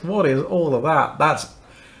shit, what is all of that? That's...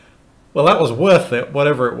 Well, that was worth it,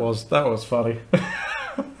 whatever it was. That was funny.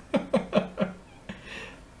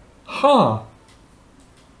 Huh.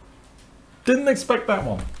 Didn't expect that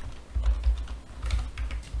one.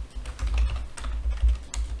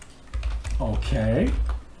 Okay.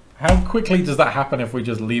 How quickly does that happen if we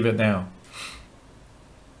just leave it now?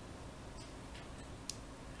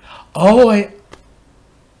 Oh, I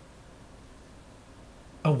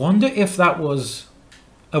wonder if that was...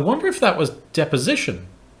 I wonder if that was deposition.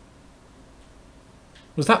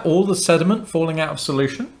 Was that all the sediment falling out of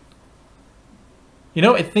solution? You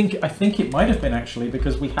know, I think it might have been actually,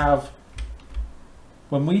 because we have...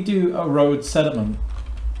 When we do erode sediment,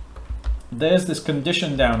 there's this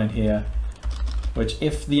condition down in here, which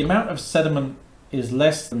if the amount of sediment is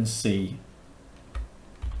less than C,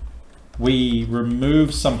 we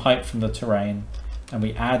remove some height from the terrain and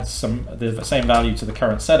we add the same value to the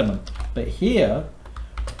current sediment. But here,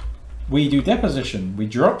 we do deposition. We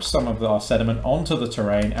drop some of our sediment onto the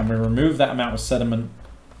terrain and we remove that amount of sediment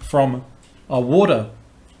from our water.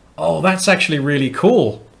 Oh, that's actually really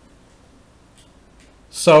cool.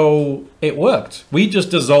 So it worked. We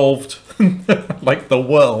just dissolved like the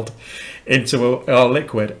world into our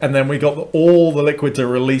liquid, and then we got all the liquid to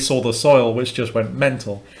release all the soil, which just went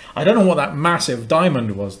mental. I don't know what that massive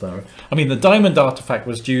diamond was though. I mean, the diamond artifact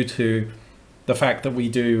was due to the fact that we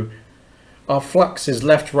do our flux is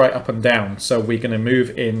left, right, up and down, so we're going to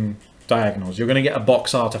move in diagonals. You're going to get a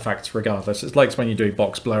box artifact regardless. It's like when you do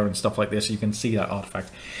box blur and stuff like this, you can see that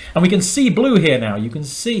artifact. And we can see blue here now. You can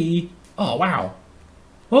see, oh wow.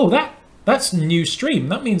 Oh, that's new stream.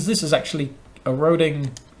 That means this is actually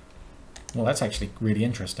eroding. Well, that's actually really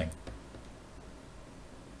interesting.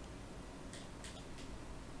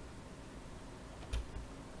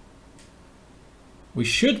 We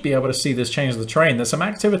should be able to see this change the terrain. There's some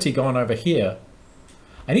activity going over here.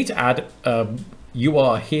 I need to add you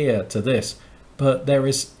are here to this, but there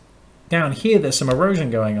is down here, there's some erosion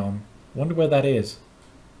going on. Wonder where that is.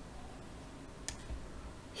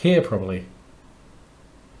 Here probably.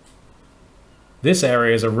 This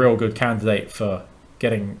area is a real good candidate for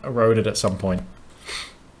getting eroded at some point.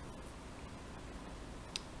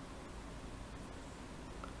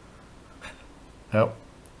 Oh.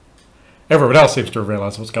 Everyone else seems to have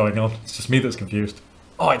realised what's going on. It's just me that's confused.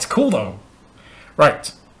 Oh, it's cool though.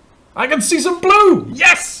 Right. I can see some blue!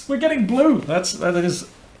 Yes! We're getting blue! That's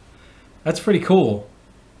pretty cool.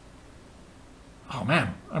 Oh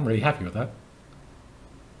man, I'm really happy with that.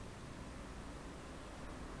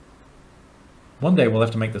 One day we'll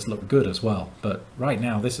have to make this look good as well, but right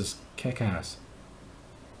now this is kick-ass.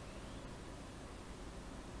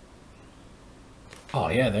 Oh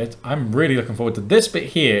yeah, I'm really looking forward to this bit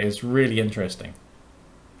here. Is really interesting.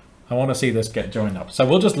 I want to see this get joined up. So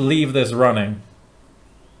we'll just leave this running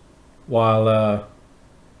while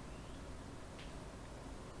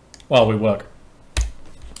we work.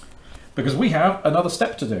 Because we have another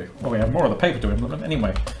step to do. Well, we have more of the paper to implement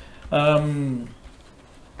anyway.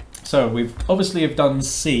 So we've obviously have done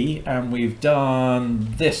C and we've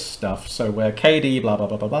done this stuff. So we're KD blah blah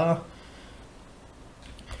blah blah blah.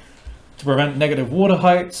 To prevent negative water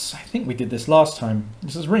heights, I think we did this last time.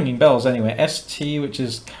 This is ringing bells anyway. ST, which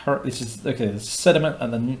is okay. The sediment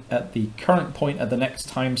at the current point at the next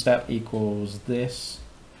time step equals this.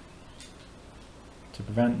 To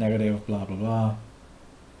prevent negative blah blah blah.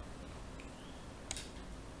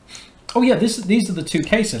 Oh yeah, these are the two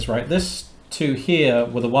cases, right? This two here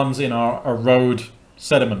were the ones in our erode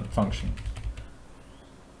sediment function.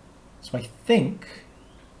 So I think.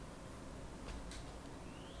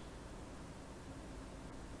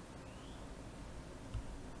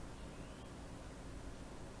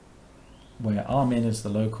 Where Rmin is the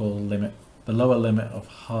local limit, the lower limit of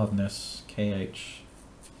hardness, KH,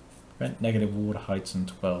 prevent negative water heights,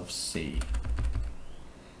 and 12C.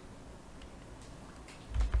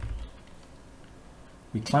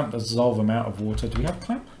 We clamp the dissolve amount of water. Do we have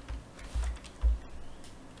clamp?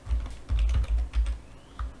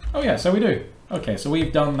 Oh yeah, so we do. Okay, so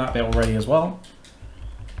we've done that bit already as well.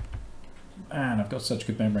 Man, I've got such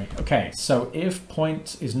good memory. Okay, so if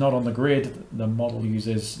point is not on the grid, the model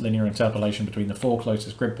uses linear interpolation between the 4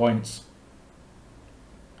 closest grid points.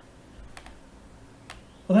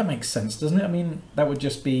 Well, that makes sense, doesn't it? I mean, that would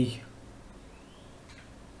just be...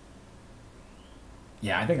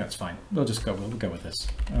 Yeah, I think that's fine. We'll go with this.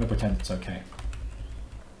 I'm going to pretend it's okay.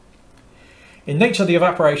 In nature, the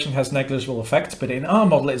evaporation has negligible effect, but in our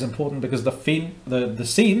model, it's important because the scene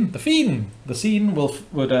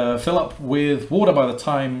would fill up with water by the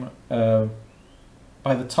time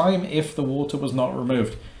if the water was not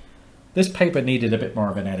removed. This paper needed a bit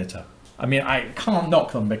more of an editor. I mean, I can't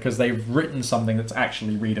knock them because they've written something that's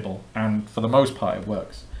actually readable, and for the most part, it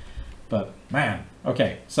works. But man,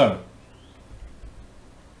 okay, so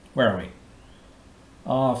where are we?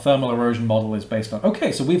 Our thermal erosion model is based on...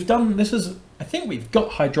 Okay, so we've done... This is... I think we've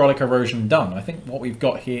got hydraulic erosion done. I think what we've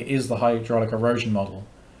got here is the hydraulic erosion model.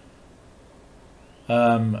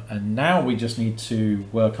 And now we just need to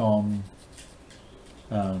work on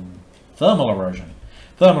thermal erosion.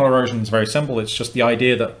 Thermal erosion is very simple. It's just the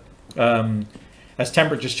idea that as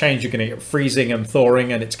temperatures change, you're going to get freezing and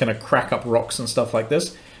thawing, and it's going to crack up rocks and stuff like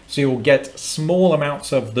this. So you'll get small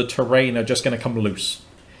amounts of the terrain are just going to come loose.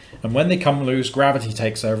 And when they come loose, gravity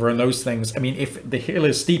takes over, and those things, I mean, if the hill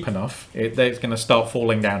is steep enough, they're going to start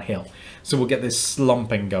falling downhill. So we'll get this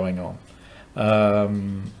slumping going on.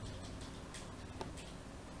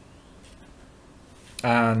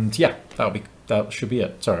 And yeah, that should be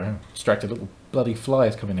it. Sorry, I'm distracted. Little bloody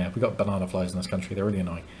flies coming out. We've got banana flies in this country. They're really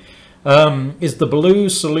annoying. Is the blue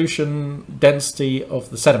solution density of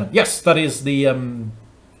the sediment? Yes, that is the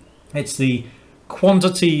it's the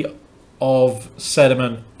quantity of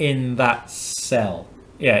sediment in that cell.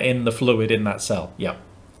 Yeah, in the fluid in that cell. Yeah.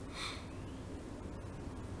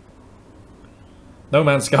 No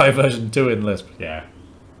Man's Sky version 2 in Lisp. Yeah.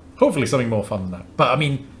 Hopefully something more fun than that. But I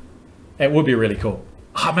mean, it would be really cool.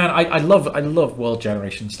 Oh man, I love world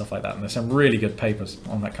generation stuff like that, and there's some really good papers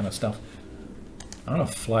on that kind of stuff. I'm gonna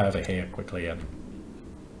fly over here quickly and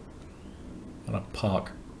I'm gonna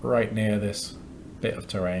park right near this bit of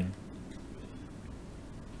terrain.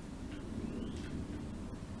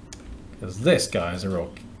 Because this, guys,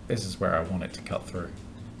 this is where I want it to cut through.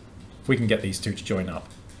 If we can get these two to join up.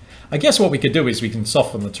 I guess what we could do is we can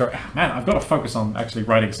soften the terrain. Man, I've got to focus on actually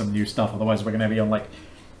writing some new stuff, otherwise we're going to be on like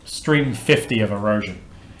stream 50 of Erosion.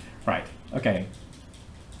 Right, okay.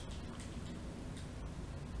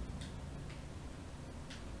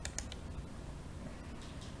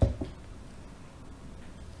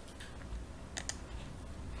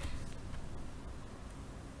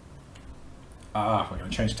 We're going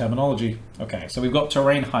to change terminology. Okay, so we've got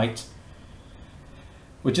terrain height,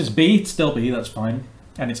 which is B, still B, that's fine.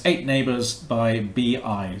 And it's 8 neighbors by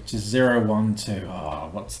BI, which is 0, 1, 2.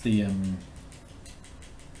 What's the...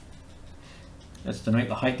 estimate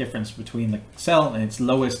the height difference between the cell and its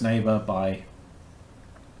lowest neighbor by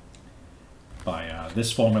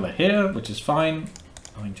this formula here, which is fine.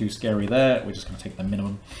 Nothing too scary there. We're just going to take the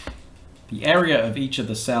minimum. The area of each of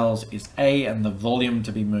the cells is A, and the volume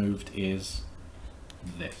to be moved is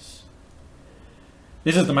this.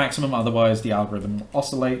 This is the maximum, otherwise the algorithm will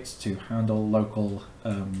oscillate to handle local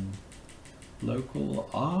R?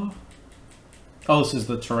 Oh, this is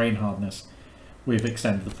the terrain hardness. We've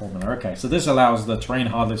extended the formula. Okay, so this allows the terrain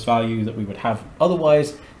hardness value that we would have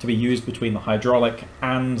otherwise to be used between the hydraulic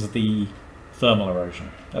and the thermal erosion.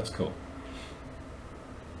 That's cool.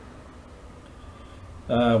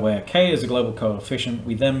 Where K is a global coefficient,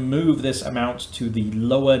 we then move this amount to the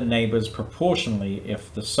lower neighbors proportionally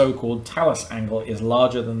if the so-called talus angle is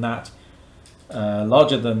larger than that,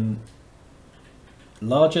 larger than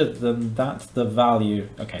the value.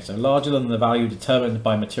 Okay, so larger than the value determined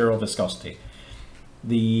by material viscosity.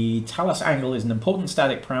 The talus angle is an important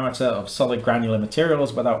static parameter of solid granular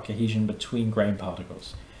materials without cohesion between grain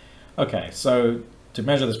particles. Okay, so to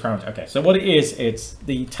measure this parameter, okay, so what it is, it's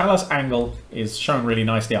the talus angle is shown really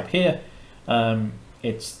nicely up here.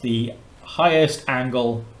 It's the highest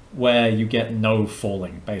angle where you get no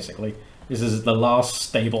falling, basically. This is the last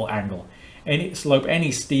stable angle. Any slope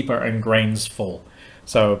any steeper and grains fall.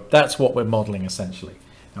 So that's what we're modeling essentially.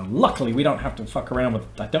 Now luckily we don't have to fuck around with,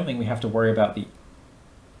 I don't think we have to worry about the,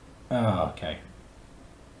 okay.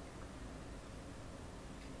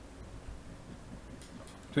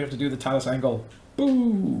 Do we have to do the talus angle?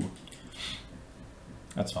 Boo!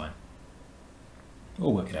 That's fine.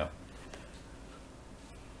 We'll work it out.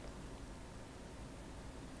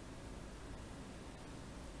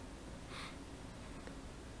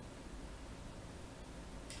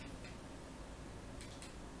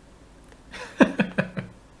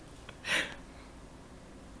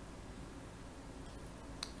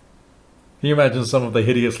 Can you imagine some of the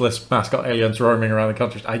hideous Lisp mascot aliens roaming around the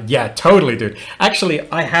country? Yeah, totally, dude. Actually,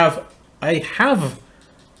 I have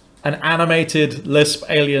an animated Lisp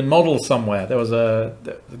alien model somewhere. There was a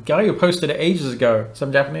guy who posted it ages ago.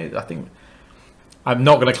 Some Japanese, I think. I'm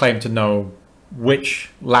not going to claim to know which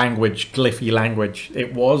language, glyphy language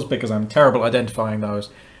it was because I'm terrible at identifying those.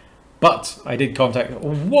 But I did contact.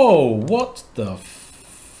 Whoa! What the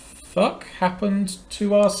fuck happened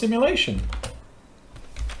to our simulation?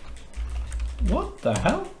 What the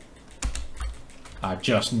hell? I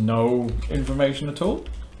just no information at all.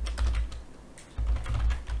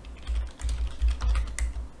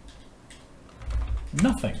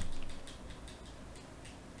 Nothing.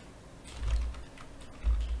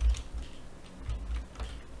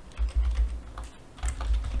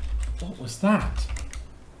 What was that?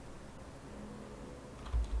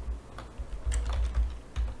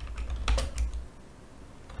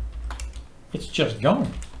 It's just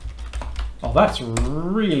gone. Oh, that's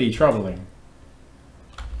really troubling.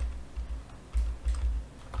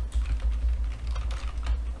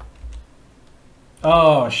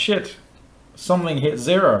 Oh, shit. Something hit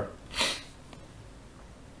 0.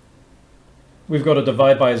 We've got to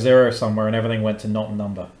divide by 0 somewhere and everything went to not a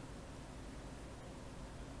number.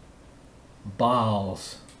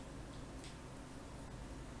 Balls.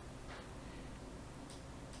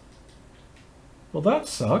 Well, that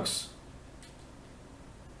sucks.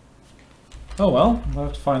 Oh well, we'll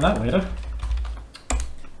have to find that later.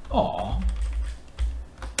 Aww.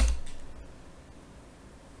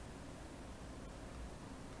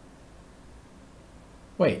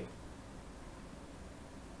 Wait.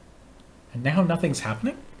 And now nothing's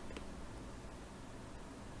happening?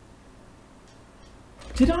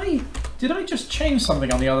 Did I just change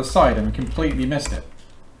something on the other side and completely missed it?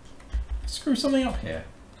 Screw something up here.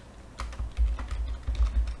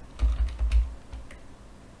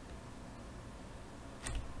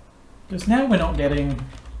 Because now we're not getting...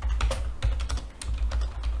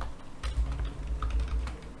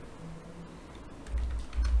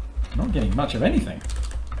 Not getting much of anything.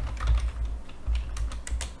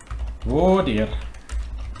 Oh dear.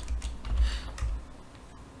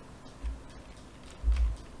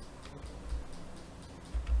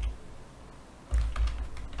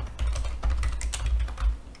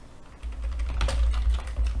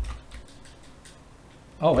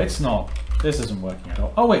 Oh, it's not. This isn't working at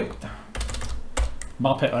all. Oh, wait.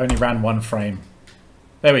 Muppet only ran 1 frame.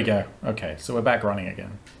 There we go. Okay, so we're back running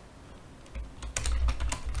again.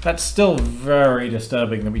 That's still very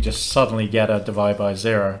disturbing that we just suddenly get a divide by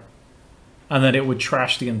 0. And then it would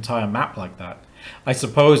trash the entire map like that. I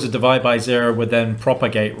suppose a divide by 0 would then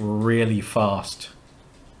propagate really fast.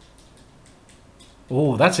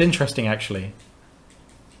 Oh, that's interesting, actually.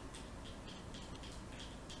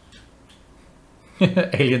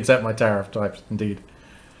 Alien set my tariff types, indeed.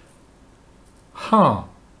 Huh.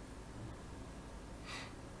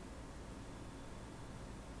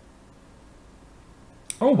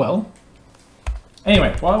 Oh well.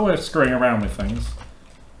 Anyway, while we're screwing around with things,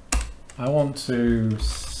 I want to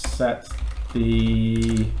set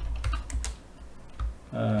the...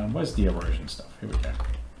 where's the erosion stuff? Here we go.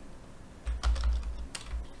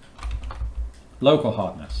 Local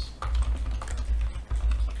hardness.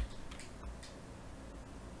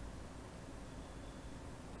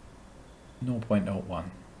 .01.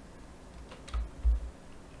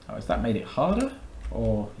 Oh, has that made it harder?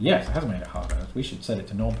 Or, yes, it has made it harder. We should set it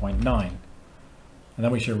to 0.9. And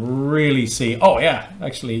then we should really see... Oh, yeah,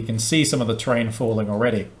 actually, you can see some of the terrain falling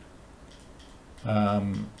already.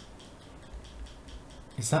 Was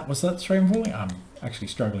that terrain falling? I'm actually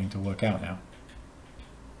struggling to work out now.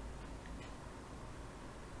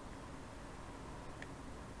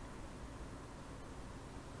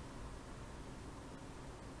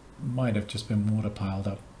 Might have just been water piled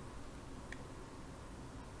up.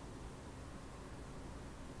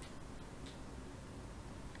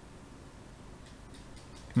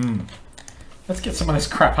 Let's get some of this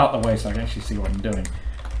crap out of the way so I can actually see what I'm doing.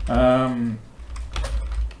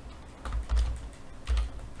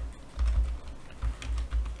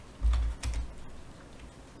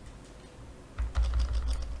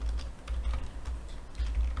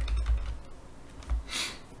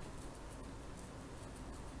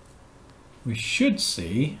 We should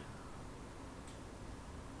see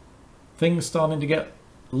things starting to get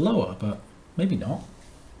lower, but maybe not.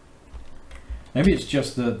 Maybe it's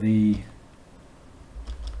just that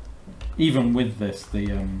even with this,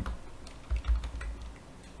 it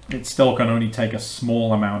still can only take a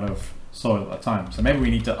small amount of soil at a time. So maybe we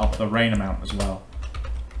need to up the rain amount as well.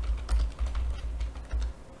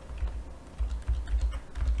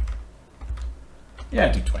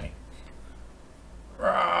 Yeah, do 20.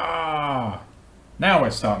 Now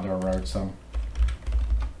we're starting to erode some.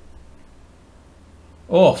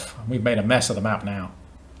 Oof, we've made a mess of the map now.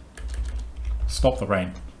 Stop the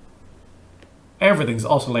rain. Everything's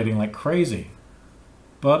oscillating like crazy,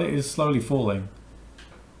 but it is slowly falling.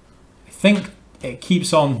 I think it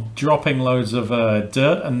keeps on dropping loads of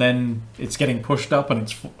dirt, and then it's getting pushed up, and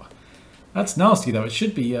it's... That's nasty, though. It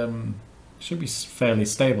should be fairly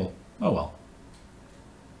stable. Oh well.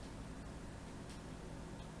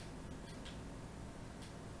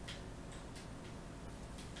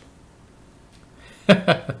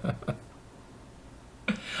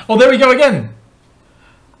 Oh, there we go again.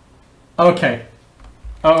 Okay.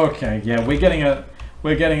 Okay, yeah, we're getting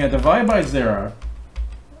a divide by 0.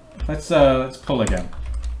 Let's pull again.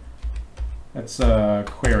 Let's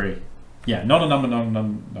query. Yeah, not a number, not a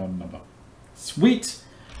number. Sweet.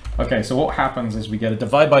 Okay, so what happens is we get a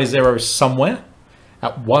divide by 0 somewhere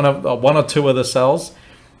at one or two of the cells,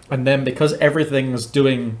 and then because everything's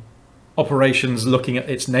doing operations looking at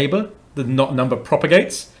its neighbor, the number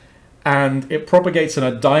propagates, and it propagates in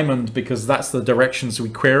a diamond because that's the directions we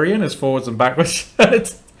query in, as forwards and backwards.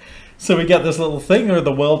 So we get this little thing where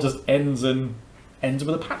the world just ends with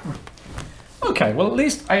a pattern. Okay, well at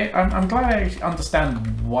least I'm glad I actually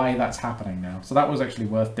understand why that's happening now. So that was actually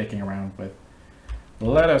worth dicking around with.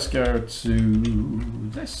 Let us go to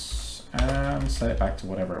this and set it back to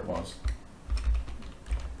whatever it was.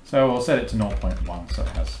 So we'll set it to 0.1 so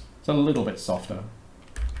it's a little bit softer.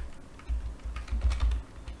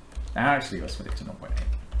 Actually, let's put it to 0.8.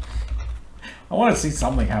 I want to see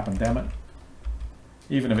something happen, damn it.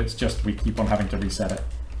 Even if it's just we keep on having to reset it.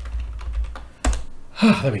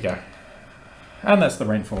 There we go. And that's the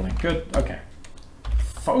rain falling. Good. Okay.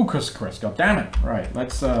 Focus, Chris. God damn it. Right.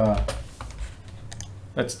 Let's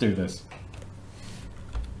do this.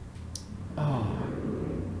 Oh.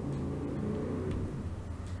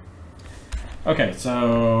 Okay,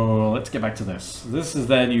 so let's get back to this. This is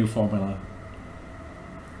their new formula,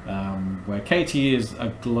 where KT is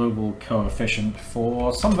a global coefficient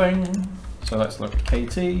for something. So let's look at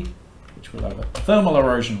KT, which will have a thermal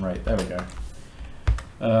erosion rate. There we go.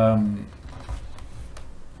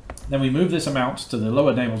 Then we move this amount to the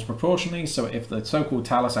lower neighbors proportionally. So if the so-called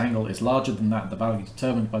talus angle is larger than that, the value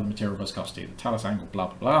determined by the material viscosity. The talus angle, blah,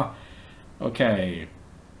 blah, blah. Okay.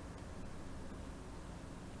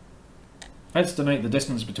 Estimate the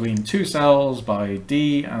distance between two cells by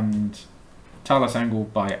D and talus angle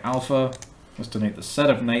by alpha. Estimate the set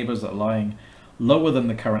of neighbors that are lying lower than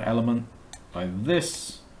the current element by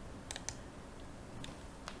this.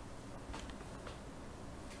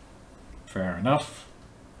 Fair enough.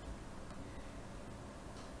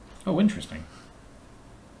 Oh, interesting.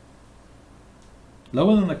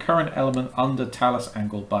 Lower than the current element under talus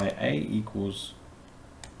angle by A equals...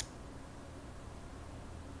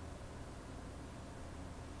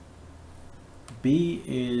 B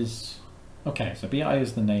is... Okay, so BI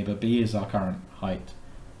is the neighbor, B is our current height.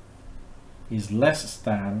 Is less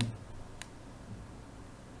than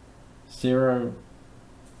 0...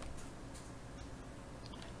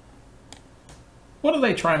 What are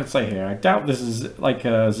they trying to say here? I doubt this is like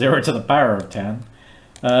a 0 to the power of 10.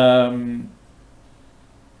 Ka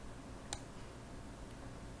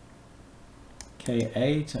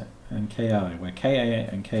and Ki, where Ka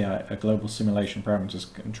and Ki are global simulation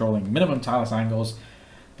parameters controlling minimum talus angles,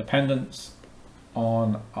 dependence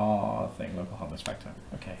on our thing, local hardness factor.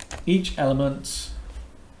 Okay. Each element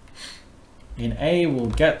in A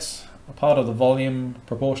will get a part of the volume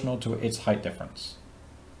proportional to its height difference.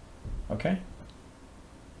 Okay?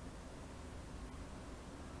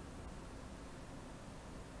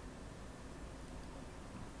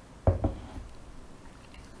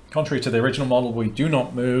 Contrary to the original model, we do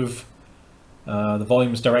not move the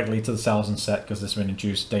volumes directly to the cells and set because this will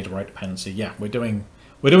induce data write dependency. Yeah, we're doing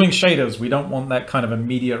shaders. We don't want that kind of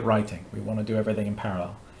immediate writing. We want to do everything in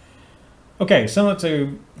parallel. Okay, similar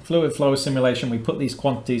to fluid flow simulation, we put these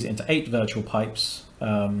quantities into 8 virtual pipes.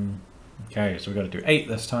 Okay, so we've got to do 8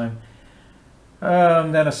 this time.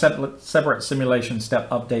 Then a separate simulation step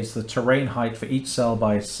updates the terrain height for each cell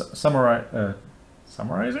by summarizing,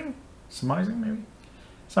 maybe?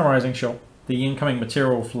 Summarizing, sure, the incoming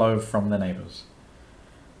material flow from the neighbors.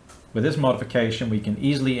 With this modification, we can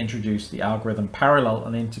easily introduce the algorithm in parallel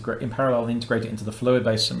and integrate it into the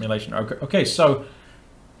fluid-based simulation. Okay, so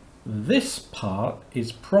this part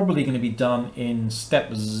is probably going to be done in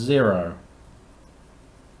step 0.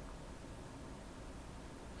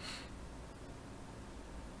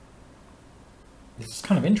 This is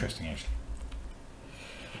kind of interesting, actually.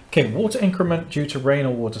 Okay, water increment due to rain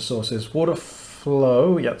or water sources. Water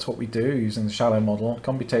flow, yeah, that's what we do using the shallow model.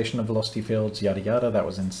 Computation of velocity fields, yada yada, that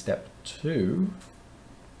was in step 2.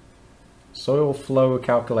 Soil flow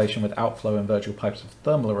calculation with outflow in virtual pipes of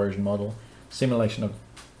thermal erosion model. Simulation of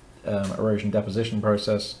erosion deposition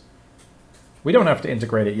process. We don't have to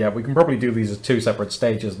integrate it yet. We can probably do these as 2 separate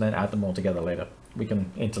stages and then add them all together later. We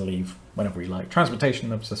can interleave whenever we like.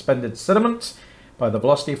 Transportation of suspended sediment by the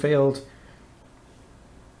velocity field.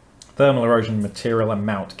 Thermal erosion material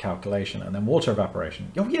amount calculation, and then water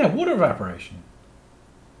evaporation. Oh yeah, water evaporation.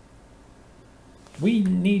 We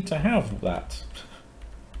need to have that.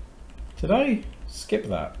 Did I skip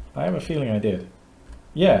that? I have a feeling I did.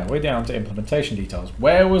 Yeah, we're down to implementation details.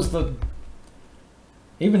 Where was the...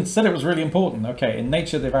 Even said it was really important. Okay, in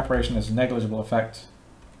nature the evaporation has a negligible effect.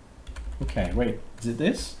 Okay, wait, is it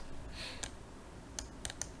this?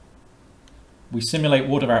 We simulate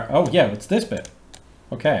water... Oh yeah, it's this bit.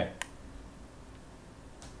 Okay.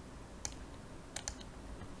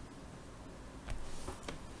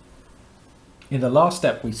 In the last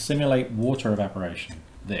step, we simulate water evaporation.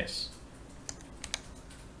 This.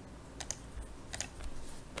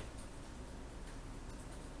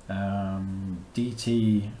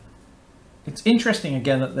 DT. It's interesting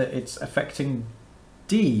again that it's affecting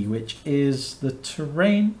D, which is the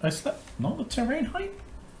terrain. Is that not the terrain height?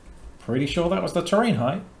 Pretty sure that was the terrain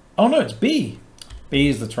height. Oh no, it's B. B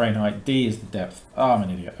is the terrain height. D is the depth. Oh, I'm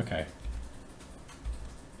an idiot. Okay.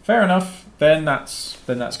 Fair enough. Then that's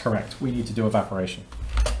correct. We need to do evaporation.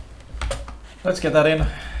 Let's get that in.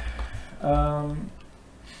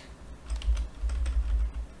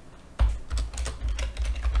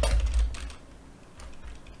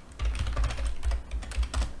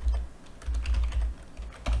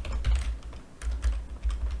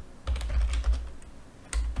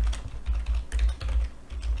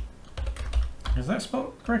 Is that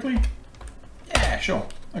spelled correctly? Yeah, sure.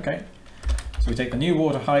 Okay. So we take the new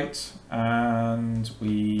water height and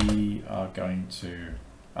we are going to...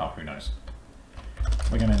 Oh, who knows?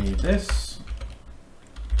 We're going to need this.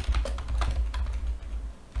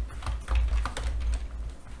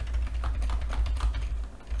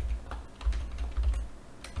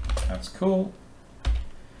 That's cool.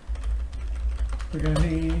 We're going to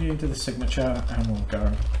need the signature and we'll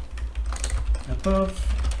go above.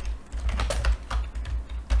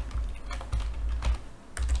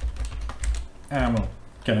 And we're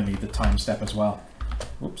going to need the time step as well.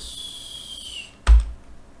 Whoops.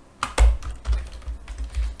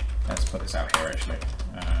 Let's put this out here actually.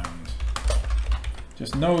 And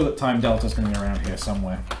just know that time delta is going to be around here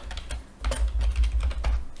somewhere.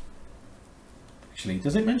 Actually,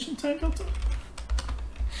 does it mention time delta?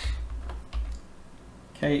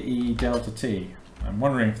 KE delta T. I'm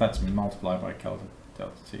wondering if that's multiplied by delta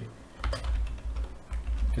T.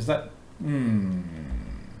 Because that...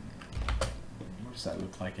 what does that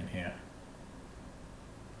look like in here?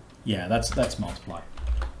 Yeah, that's multiply.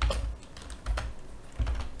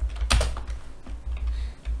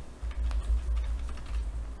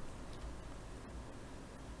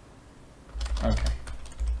 Okay.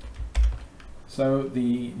 So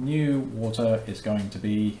the new water is going to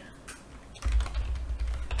be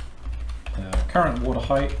the current water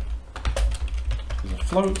height is a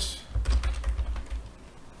float.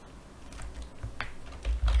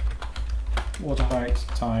 Water height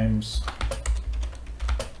times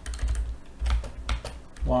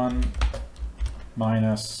 1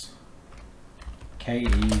 minus KE,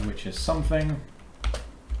 which is something.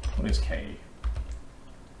 What is KE?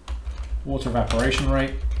 Water evaporation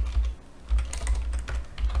rate.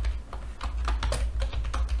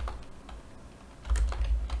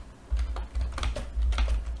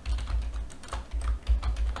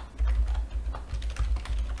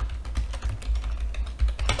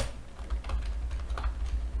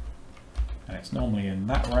 It's normally in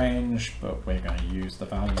that range, but we're going to use the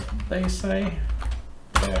value that they say,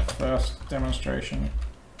 their first demonstration.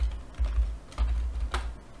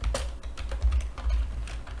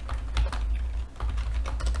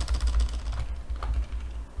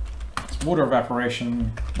 It's water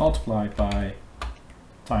evaporation multiplied by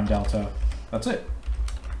time delta. That's it.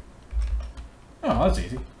 Oh, that's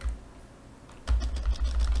easy.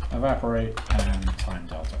 Evaporate and time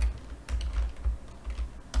delta.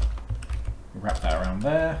 Wrap that around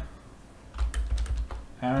there,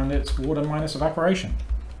 and it's water minus evaporation.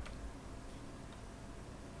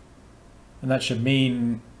 And that should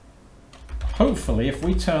mean, hopefully, if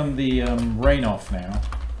we turn the rain off now,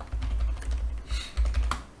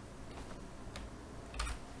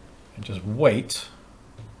 and just wait,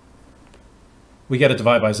 we get a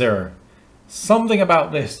divide by zero. Something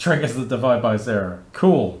about this triggers the divide by zero.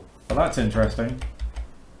 Cool. Well, that's interesting.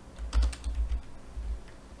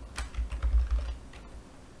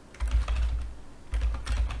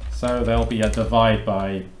 So there'll be a divide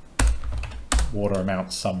by water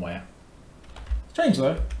amount somewhere. Strange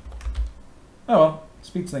though. Oh well,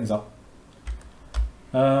 speeds things up.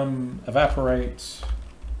 Evaporate.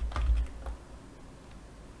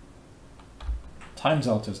 Time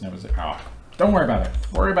delta's never zero. Ah, don't worry about it.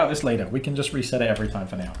 Worry about this later. We can just reset it every time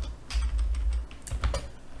for now.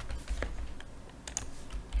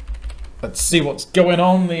 Let's see what's going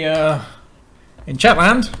on in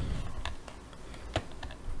Chatland.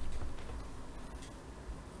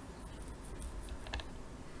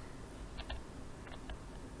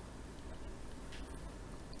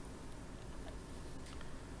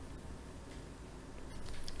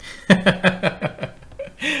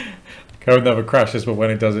 Code never crashes, but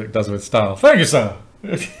when it does it with style. Thank you, sir.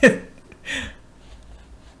 Is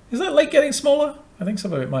that lake getting smaller? I think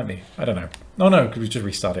some of it might be. I don't know. Oh no, because we just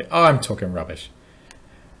restart it. Oh, I'm talking rubbish.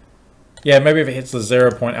 Yeah, maybe if it hits the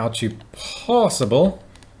 0 point altitude, possible.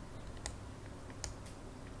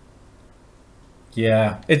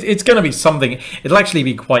 Yeah, it's going to be something. It'll actually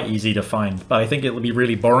be quite easy to find, but I think it'll be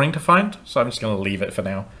really boring to find. So I'm just going to leave it for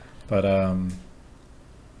now. But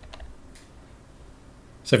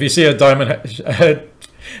so if you see a diamond-shaped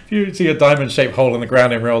hole in the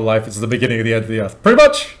ground in real life, it's the beginning of the end of the Earth. Pretty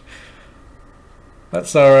much.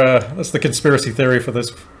 That's the conspiracy theory for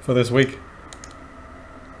this week.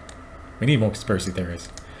 We need more conspiracy theories.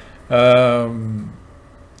 I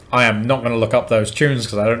am not going to look up those tunes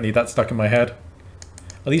because I don't need that stuck in my head.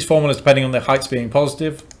 Are these formulas depending on the heights being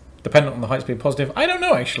positive? Dependent on the heights being positive? I don't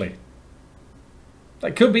know actually.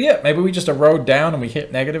 That could be it. Maybe we just erode down and we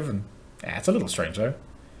hit negative, and it's a little strange though.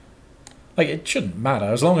 Like, it shouldn't matter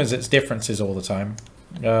as long as it's differences all the time.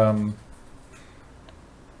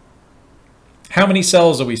 How many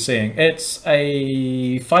cells are we seeing? It's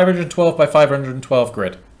a 512 by 512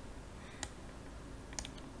 grid.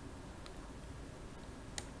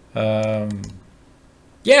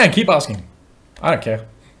 Yeah, keep asking. I don't care.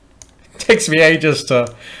 It takes me ages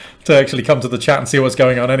to actually come to the chat and see what's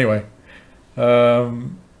going on anyway.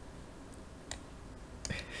 Who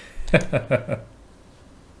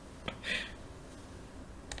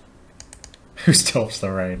stops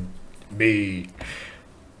the rain? Me.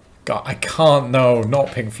 God, I can't. No,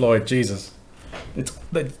 not Pink Floyd. Jesus, it's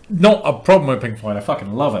not a problem with Pink Floyd. I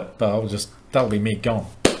fucking love it, but that'll be me gone.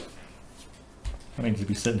 I need to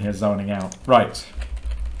be sitting here zoning out. Right.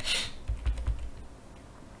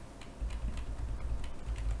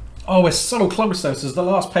 Oh, we're so close though. This is the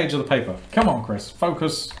last page of the paper. Come on, Chris.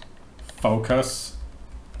 Focus. Focus.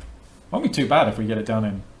 Won't be too bad if we get it done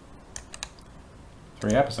in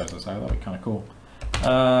 3 episodes or so. That'd be kind of cool.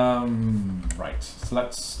 Right. So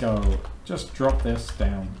let's go. Just drop this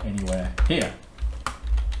down anywhere here.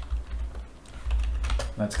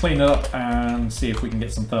 Let's clean it up and see if we can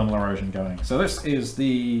get some thermal erosion going. So this is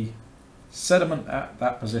the sediment at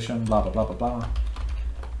that position, blah, blah, blah, blah, blah.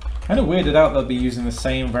 Kind of weirded out they'll be using the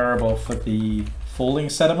same variable for the falling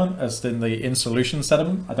sediment as in the in solution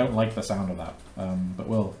sediment. I don't like the sound of that, but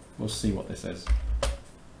we'll see what this is.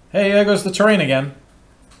 Hey, there goes the terrain again.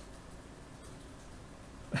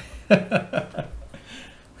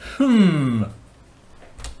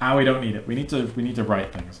 Ah, we don't need it. We need to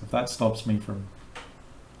write things. If that stops me from...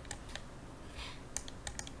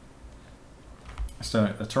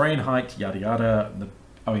 So the terrain height, yada yada.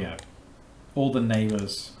 Oh yeah, all the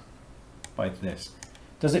neighbors by this.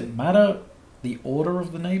 Does it matter the order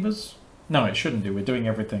of the neighbors? No, it shouldn't do. We're doing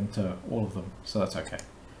everything to all of them, so that's okay.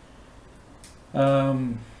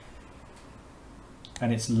 And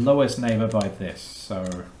it's lowest neighbor by this,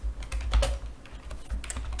 so...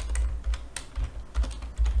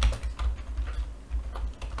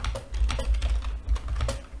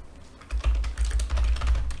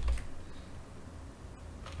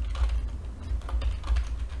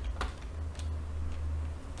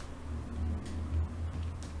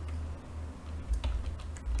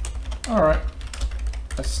 Alright,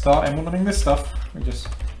 let's start implementing this stuff. We just...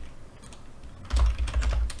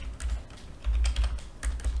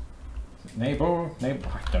 Neighbor? Neighbor?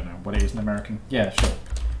 I don't know what it is in American. Yeah, sure.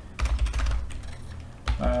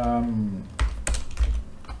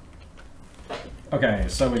 Okay,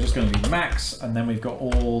 so we're just going to be max, and then we've got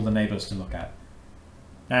all the neighbors to look at.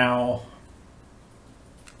 Now,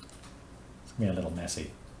 it's going to be a little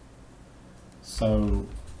messy. So...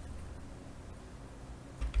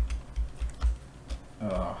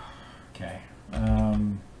 Oh, okay.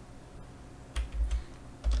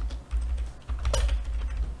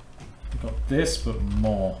 We've got this, but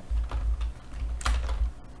more.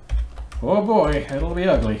 Oh boy, it'll be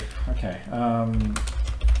ugly. Okay.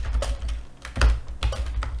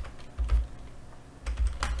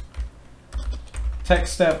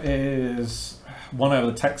 Text step is 1 over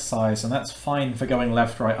the text size, and that's fine for going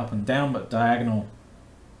left, right, up, and down, but diagonal.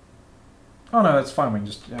 Oh no, that's fine. We can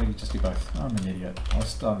just you just do both. I'm an idiot. I was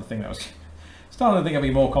starting to think it'd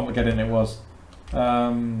be more complicated than it was.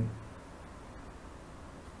 Oh,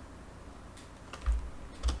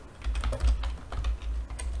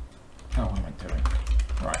 what am I doing?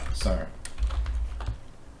 Right. So,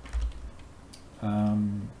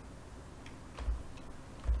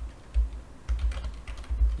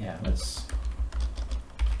 yeah. Let's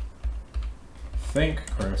think,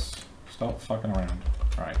 Chris. Stop fucking around.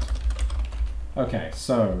 All right. Okay,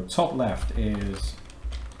 so top left is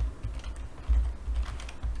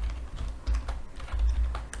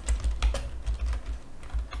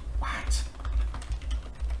what?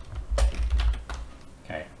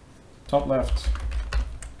 Okay, top left,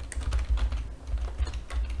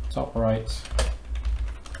 top right,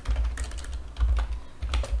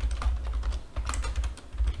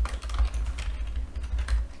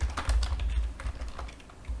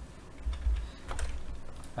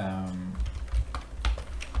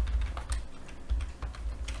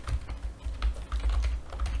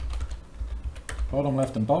 bottom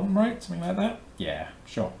left and bottom right, something like that? Yeah,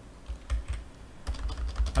 sure.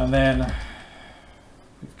 And then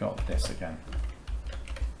we've got this again.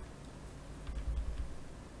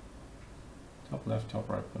 Top left, top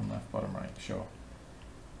right, bottom right, sure.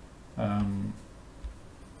 I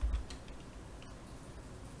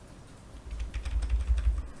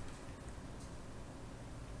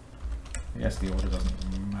guess the order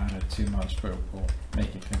doesn't matter too much, but we'll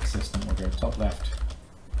make it consistent. We'll go top left.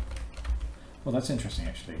 Well, that's interesting,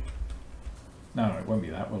 actually. No, it won't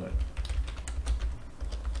be that, will it?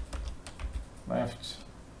 Left,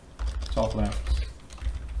 top left,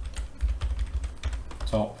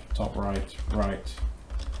 top right, right.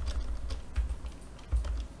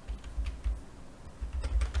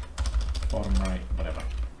 Bottom right, whatever.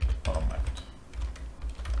 Bottom left.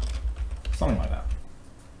 Something like that.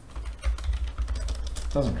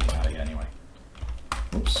 Doesn't really matter yet anyway.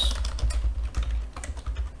 Oops.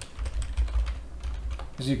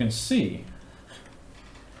 As you can see,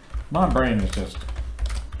 my brain has just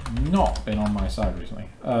not been on my side recently.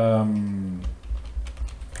 Bottom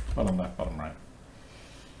left, bottom right.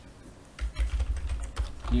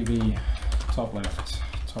 UV, top left,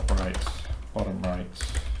 top right, bottom right,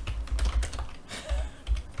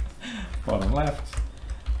 bottom left.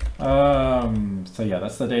 So yeah,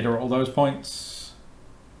 that's the data at all those points.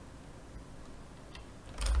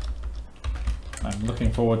 I'm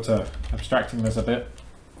looking forward to abstracting this a bit.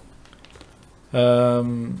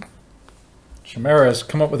 Chimera has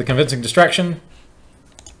come up with a convincing distraction.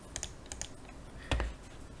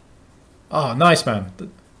 Oh, nice, man.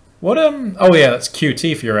 What, oh yeah, that's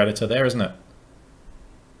Qt for your editor there, isn't it?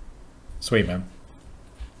 Sweet, man.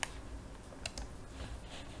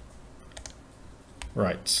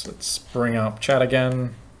 Right, let's bring up chat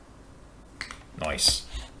again. Nice.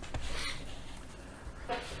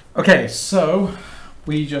 Okay, so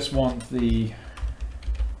we just want the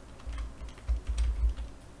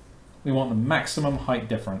maximum height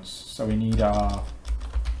difference. So we need our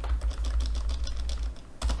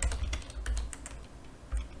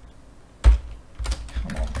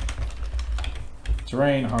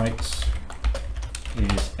terrain height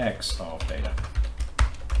is x of data.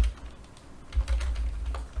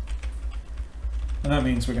 And that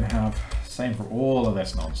means we're going to have the same for all of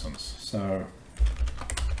this nonsense. So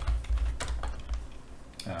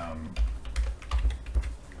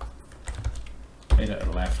data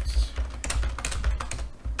at left,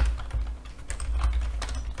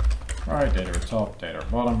 right, data at top, data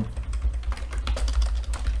at bottom.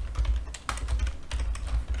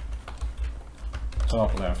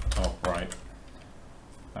 Top left, top right,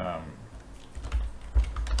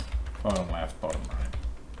 bottom left, bottom right.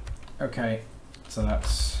 Okay, so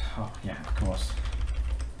that's, oh yeah, of course.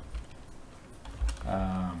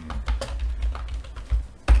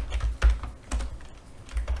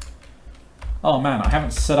 Oh man, I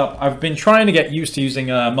haven't set up, I've been trying to get used to using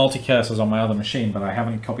multi-cursors on my other machine, but I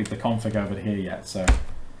haven't copied the config over here yet, so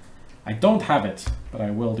I don't have it, but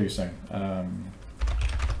I will do soon.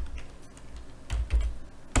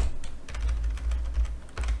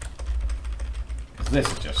 This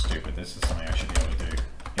is just stupid. This is something I should be able to do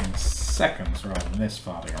in seconds rather than this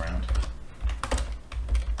farting around.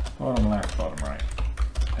 Bottom left, bottom right.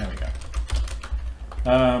 There we go.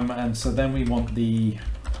 And so then we want the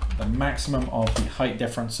maximum of the height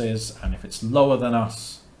differences, and if it's lower than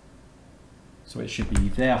us, so it should be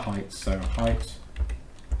their height, so height.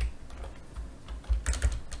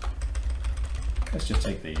 Let's just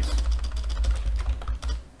take these.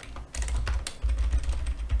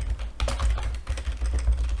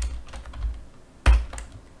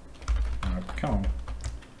 Come on.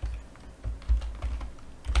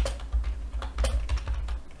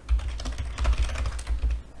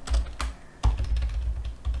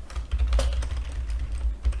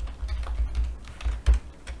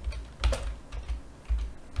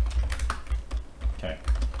 Okay.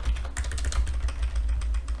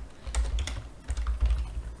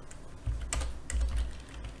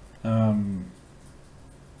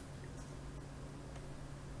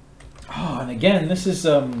 Oh, and again, this is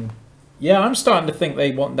yeah, I'm starting to think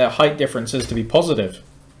they want their height differences to be positive,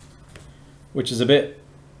 which is a bit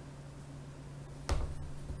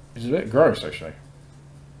gross, actually.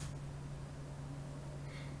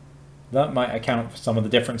 That might account for some of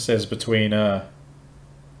the differences between the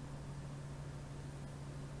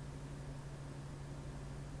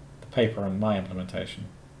paper and my implementation.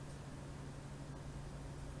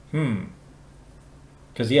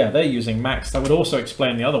 Because yeah, they're using max. That would also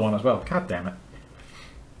explain the other one as well. God damn it.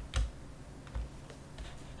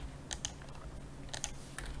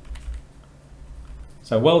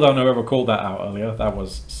 So well done whoever called that out earlier. That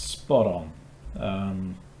was spot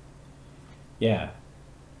on. Yeah,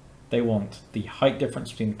 they want the height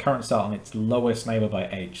difference between the current cell and its lowest neighbor by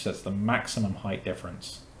h. So that's the maximum height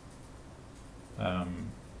difference.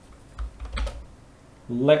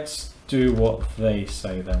 Let's do what they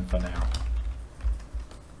say then for now.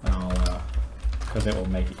 Because it will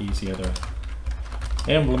make it easier to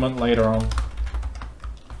implement later on.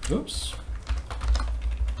 Oops.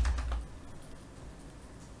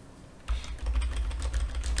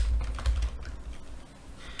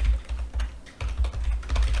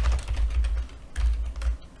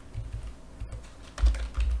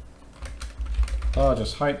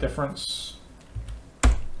 Largest height difference.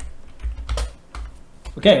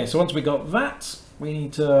 Okay, so once we got that, we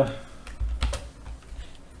need to...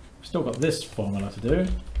 Still got this formula to do.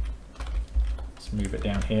 Let's move it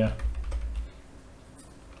down here.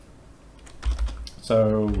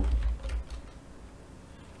 So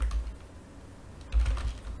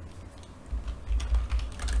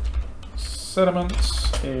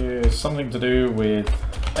sediments is something to do with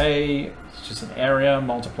A, it's just an area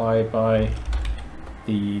multiplied by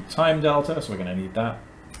the time delta, so we're going to need that.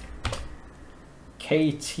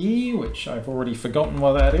 KT, which I've already forgotten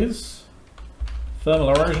what that is.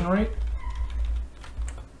 Thermal erosion rate.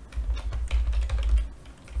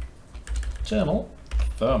 Thermal.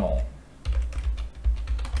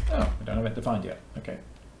 Oh, we don't have it defined yet. Okay.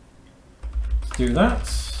 Let's do that.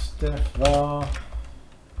 Def var.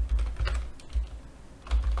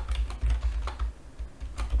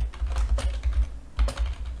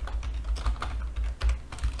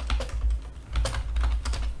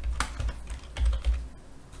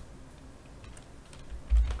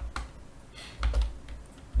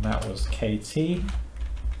 That was KT.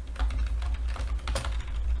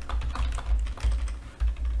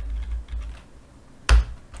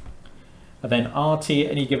 And then RT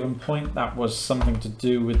at any given point, that was something to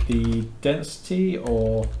do with the density,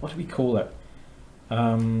 or what do we call it?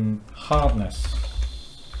 Hardness.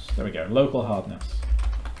 There we go, local hardness.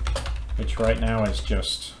 Which right now is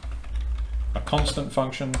just a constant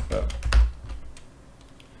function, but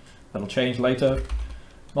that'll change later.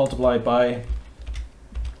 Multiplied by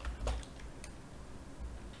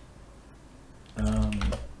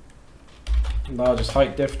largest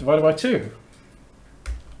height diff divided by 2.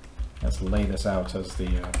 Let's lay this out as the...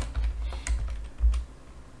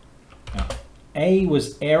 Now, A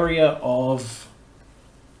was area of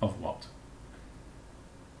what?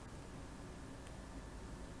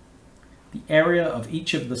 The area of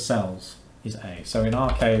each of the cells is A. So in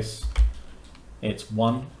our case, it's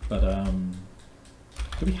 1, but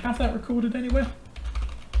do we have that recorded anywhere?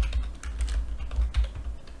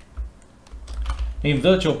 I mean,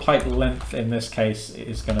 virtual pipe length in this case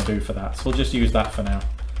is going to do for that, so we'll just use that for now.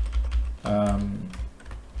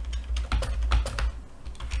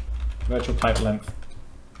 Virtual pipe length.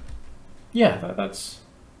 Yeah,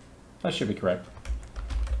 that should be correct.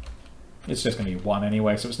 It's just going to be 1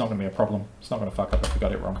 anyway, so it's not going to be a problem. It's not going to fuck up if we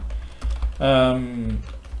got it wrong.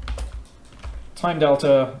 Time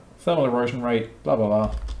delta, thermal erosion rate, blah blah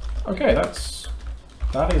blah. Okay, that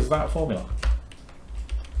is that formula.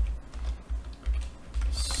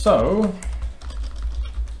 So,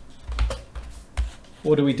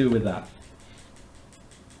 what do we do with that?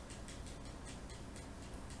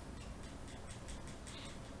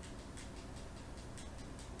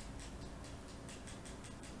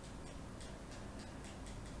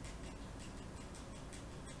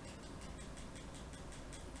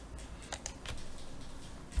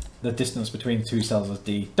 The distance between 2 cells is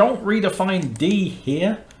D. Don't redefine D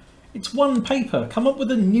here. It's one paper. Come up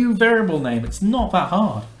with a new variable name. It's not that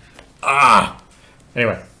hard. Ah!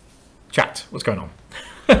 Anyway, chat. What's going on?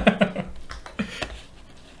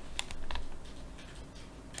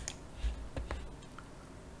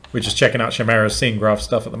 We're just checking out Chimera's scene graph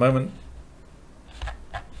stuff at the moment.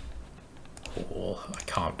 Oh, I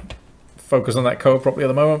can't focus on that code properly at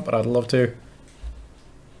the moment, but I'd love to.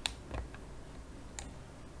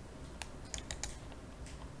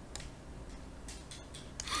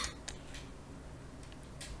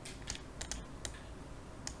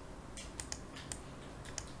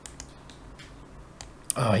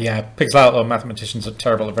 Oh yeah, pixel out mathematicians are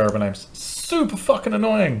terrible at variable names. Super fucking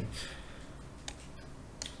annoying.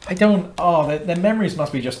 I don't. Oh, their memories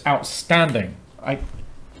must be just outstanding. I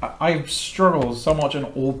struggle so much in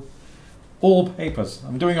all papers.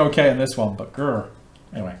 I'm doing okay in this one, but grr.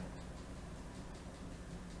 Anyway,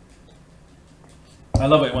 I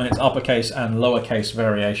love it when it's uppercase and lowercase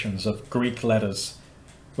variations of Greek letters.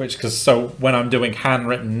 So when I'm doing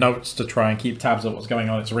handwritten notes to try and keep tabs of what's going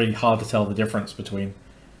on, it's really hard to tell the difference between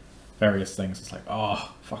various things. It's like,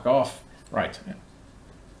 oh, fuck off. Right. Yeah.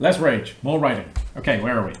 Less rage, more writing. Okay,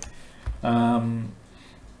 where are we?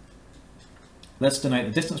 Let's denote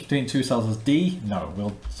the distance between 2 cells as D. No,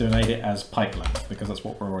 we'll denote it as pipe length because that's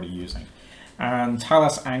what we're already using. And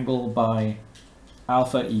Talas angle by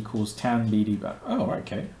alpha equals tan BD. Oh,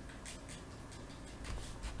 okay.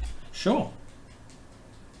 Sure.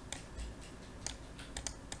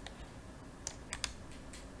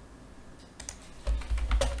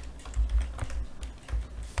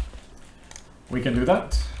 We can do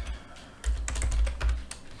that.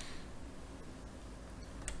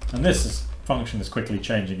 And this function is quickly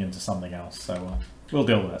changing into something else, so we'll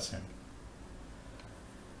deal with that soon.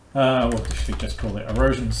 We'll just call it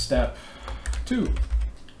erosion step 2.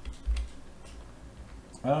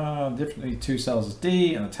 Definitely 2 cells is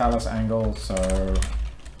D and a talus angle, so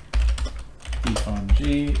define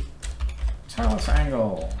G talus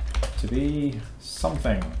angle to be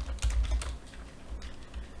something.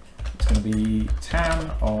 It's going to be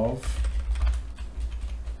tan of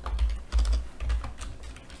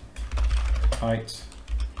height,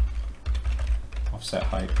 offset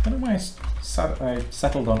height. I don't know why I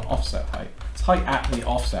settled on offset height. It's height at the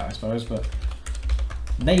offset, I suppose, but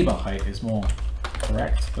neighbor height is more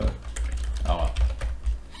correct, but oh well.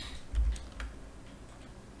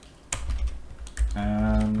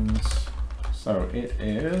 And so it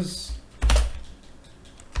is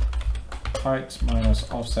height minus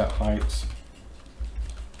offset height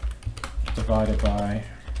divided by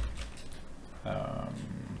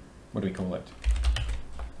what do we call it?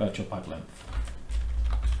 Virtual pipe length.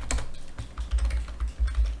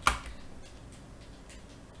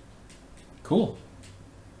 Cool.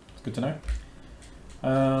 It's good to know.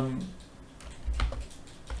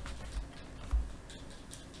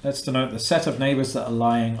 Let's denote the set of neighbors that are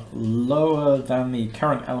lying lower than the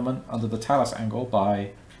current element under the talus angle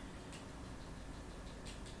by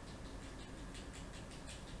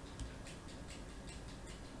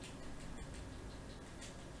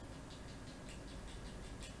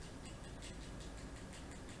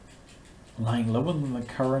lying lower than the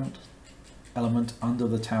current element under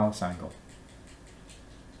the talus angle.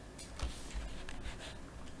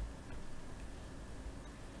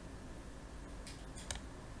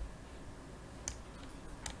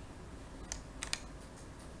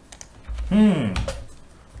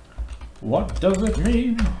 What does it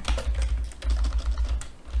mean?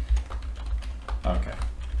 Okay.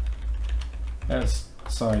 Let's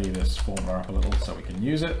tidy this formula up a little so we can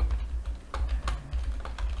use it.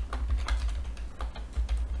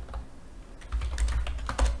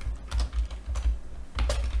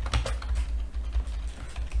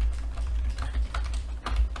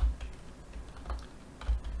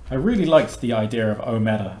 I really liked the idea of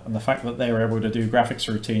OMeta and the fact that they were able to do graphics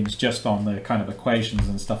routines just on the kind of equations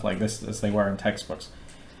and stuff like this as they were in textbooks.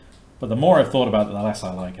 But the more I've thought about it, the less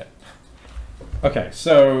I like it. Okay,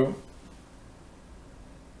 so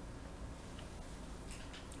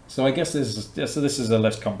I guess this is a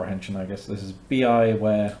list comprehension. I guess this is BI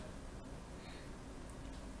where.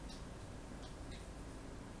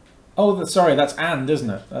 Oh, sorry, that's and, isn't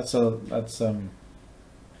it? That's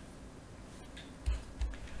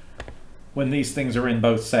when these things are in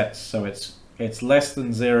both sets, so it's less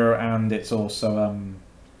than 0 and it's also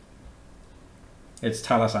its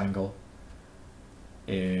talus angle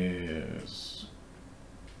is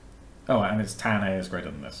and its tan A is greater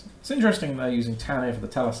than this. It's interesting they're using tan A for the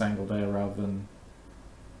talus angle there rather than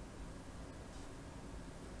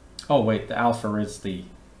wait, the alpha is the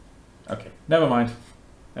never mind.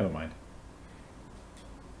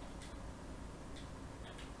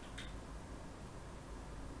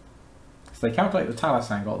 They calculate the talus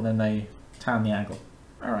angle and then they tan the angle.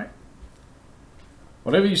 All right.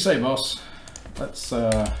 Whatever you say, boss. Let's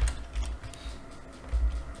So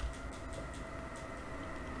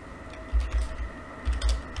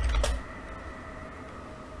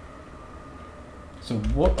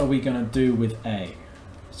what are we going to do with A?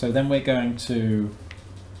 So then we're going to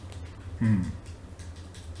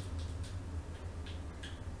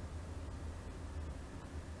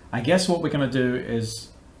I guess what we're going to do is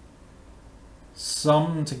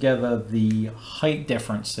sum together the height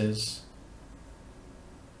differences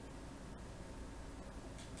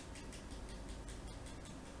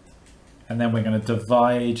and then we're going to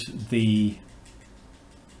divide the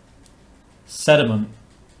sediment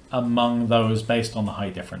among those based on the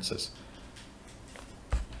height differences.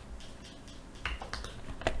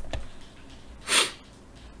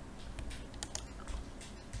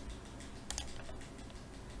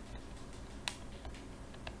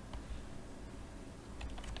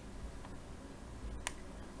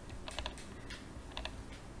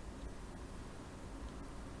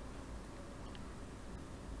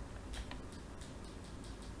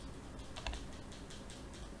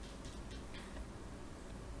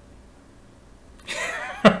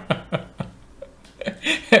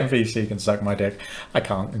 MVC can suck my dick. I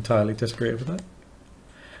can't entirely disagree with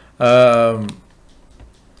that.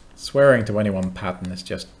 Swearing to anyone pattern is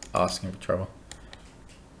just asking for trouble.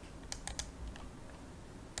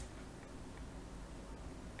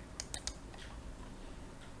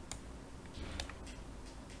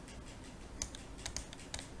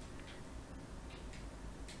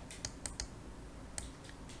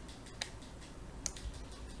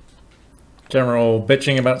 General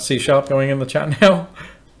bitching about C# going in the chat now.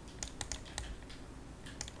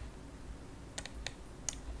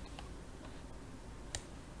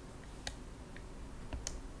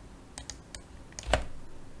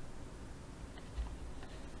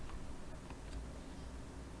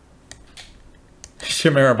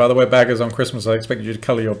 Chimera, by the way, baggers, on Christmas, I expected you to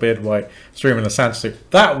colour your beard white, streaming the Santa suit.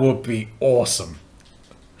 That would be awesome.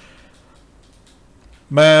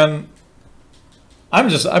 Man,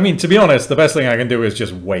 I mean, to be honest, the best thing I can do is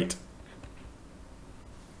just wait.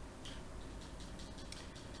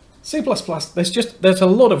 C++, there's a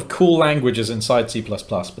lot of cool languages inside C++,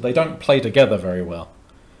 but they don't play together very well.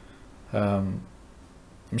 I'm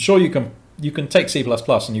sure you can take C++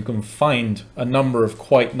 and you can find a number of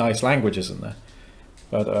quite nice languages in there.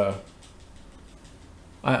 But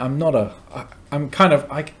I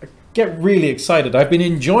get really excited. I've been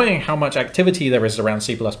enjoying how much activity there is around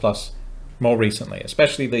C++ more recently,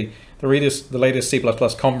 especially the latest C++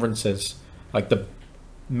 conferences, like the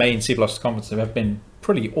main C++ conferences have been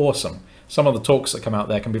pretty awesome. Some of the talks that come out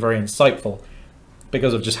there can be very insightful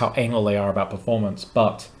because of just how anal they are about performance,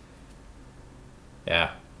 but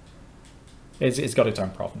yeah, it's got its own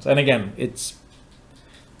problems. And again, its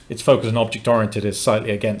focus on object-oriented is slightly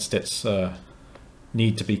against its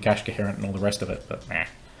need to be cache coherent and all the rest of it, but meh.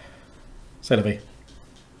 So to be.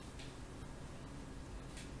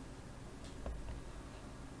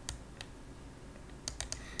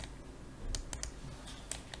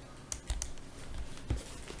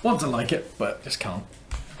 Want to like it, but just can't.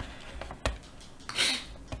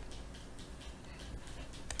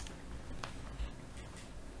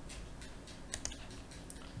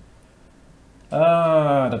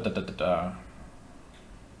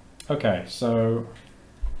 Okay, so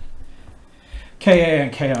KA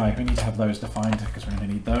and KI, we need to have those defined because we're going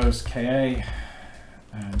to need those, KA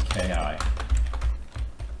and KI.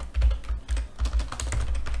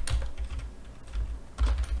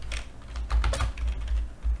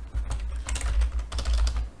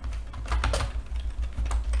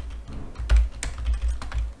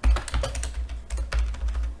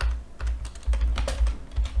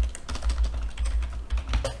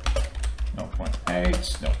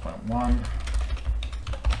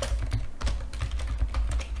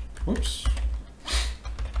 Whoops.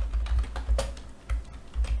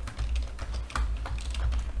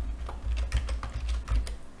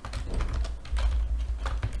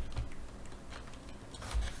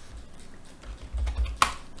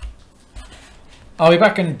 I'll be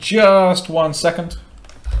back in just 1 second.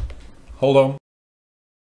 Hold on.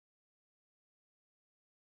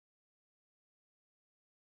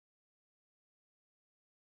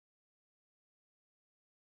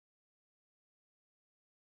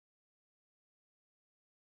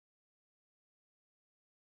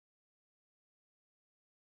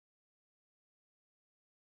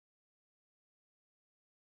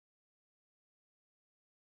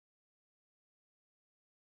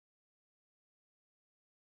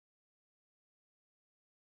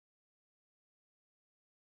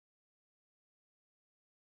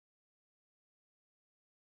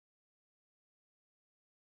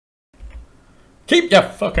 Keep your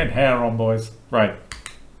fucking hair on, boys. Right.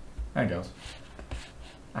 And girls.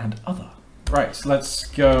 And other. Right, so let's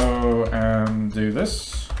go and do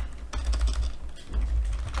this.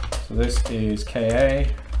 So this is KA.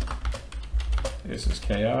 This is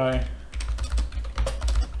KI.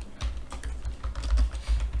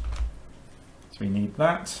 So we need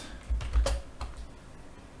that.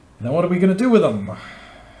 And then what are we going to do with them?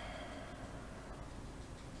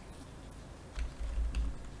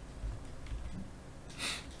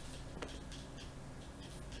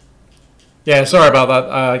 Yeah, sorry about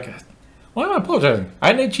that. Why am I apologizing? I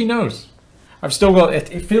had an itchy nose. I've still got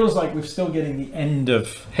it. It feels like we're still getting the end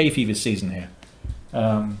of hay fever season here.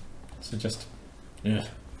 So just, yeah,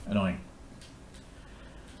 annoying.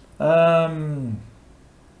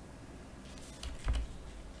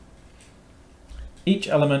 Each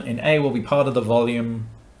element in A will be part of the volume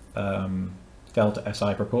delta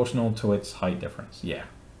SI proportional to its height difference. Yeah.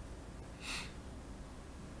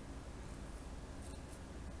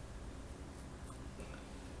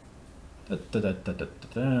 Okay,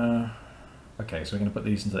 so we're going to put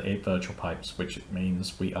these into 8 virtual pipes, which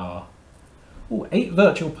means we are... Oh, 8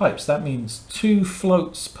 virtual pipes. That means 2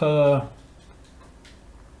 floats per...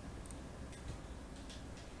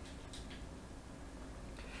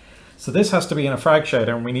 So this has to be in a frag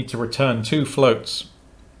shader, and we need to return 2 floats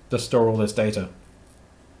to store all this data.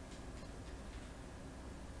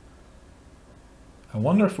 I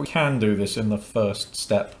wonder if we can do this in the first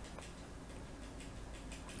step.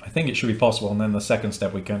 I think it should be possible, and then the second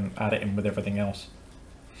step we can add it in with everything else.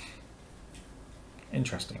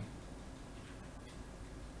 Interesting.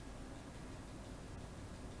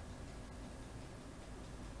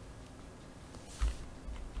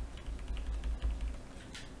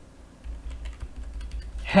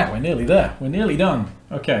 Yeah, we're nearly there. We're nearly done.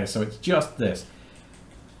 Okay, so it's just this.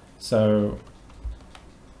 So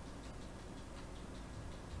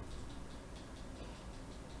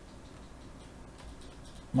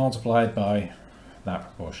multiplied by that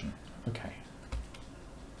proportion. Okay.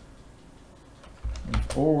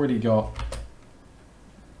 We've already got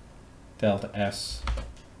delta S.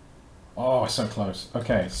 Oh, so close.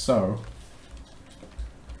 Okay, so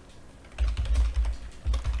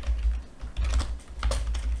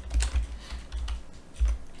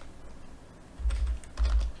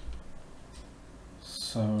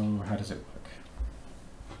how does it work?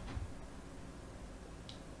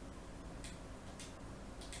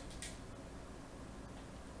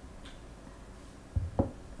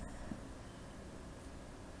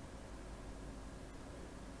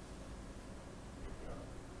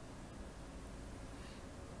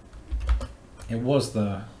 It was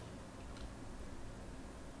the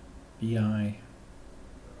BI,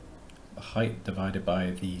 the height divided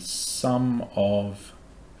by the sum of,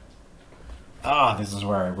 this is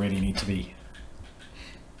where I really need to be.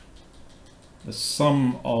 The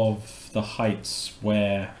sum of the heights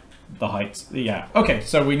where the heights, yeah. Okay,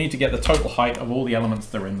 so we need to get the total height of all the elements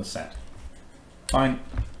that are in the set. Fine.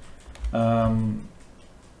 Yeah,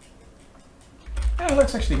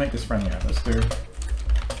 let's actually make this friendlier. Let's do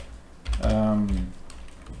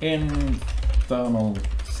in thermal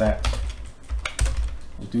set,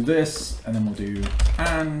 we'll do this, and then we'll do,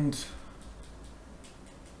 and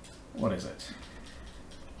what is it?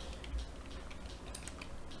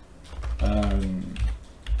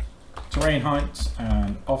 Terrain height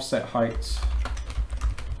and offset height.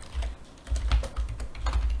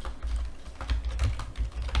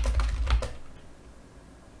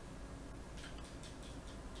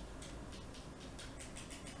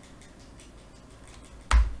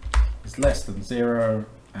 Is less than 0,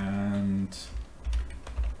 and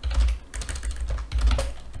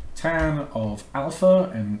tan of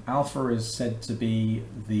alpha, and alpha is said to be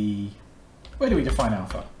the, where do we define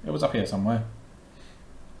alpha? It was up here somewhere.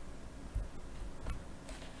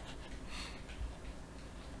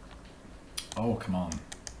 Oh, come on.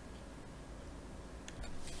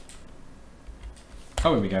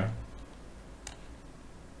 Oh, here we go.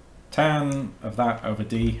 Tan of that over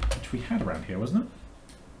D, which we had around here, wasn't it?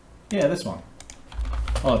 Yeah, this one.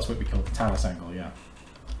 Oh, that's what we call the talus angle, yeah.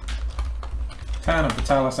 Tan of the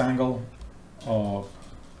talus angle of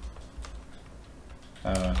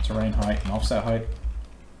terrain height and offset height.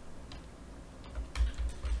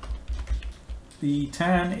 The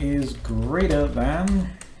tan is greater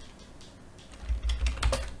than,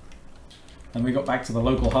 and we got back to the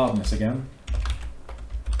local hardness again,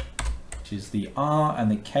 which is the R and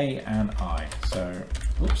the K and I. So,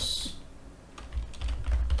 oops.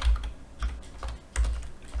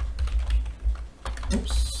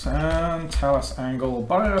 Oops, and talus angle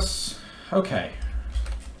bias. Okay.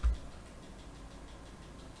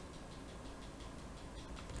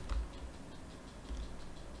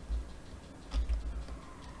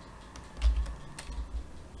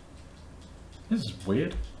 This is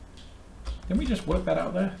weird. Didn't we just work that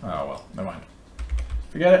out there? Oh well, never mind.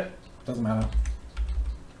 Forget it. Doesn't matter.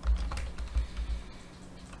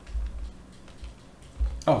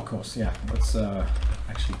 Oh, of course, yeah. Let's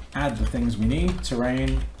actually add the things we need.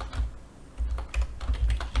 Terrain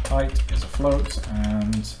height is a float,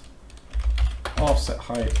 and offset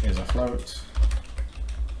height is a float.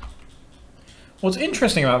 What's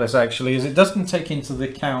interesting about this actually is it doesn't take into the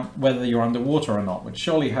account whether you're underwater or not, which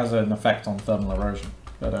surely has an effect on thermal erosion,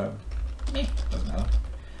 but doesn't matter.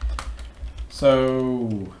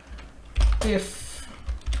 So if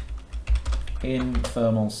in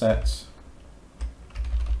thermal sets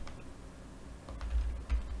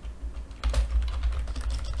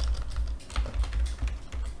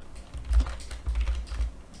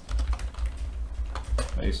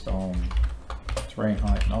based on terrain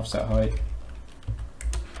height and offset height,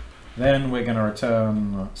 then we're going to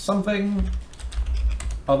return something,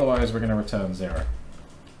 otherwise we're going to return 0,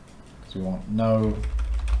 because we want no.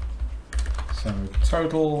 So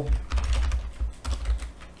total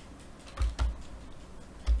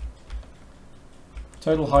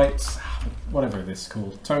heights, whatever this is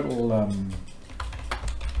called, total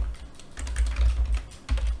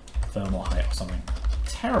thermal height or something.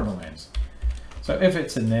 Terrible names. So if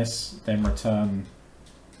it's in this, then return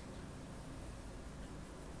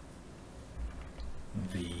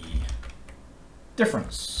the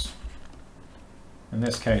difference. In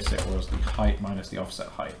this case, it was the height minus the offset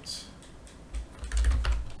height.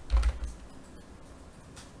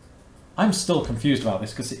 I'm still confused about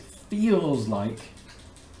this because it feels like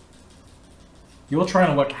you're trying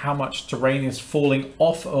to work how much terrain is falling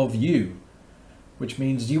off of you, which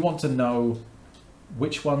means you want to know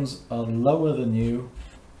which ones are lower than you,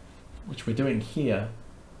 which we're doing here,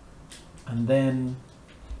 and then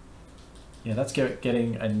Yeah, that's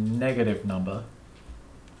getting a negative number.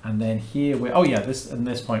 And then here we're, oh yeah, this at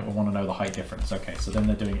this point we want to know the height difference. Okay, so then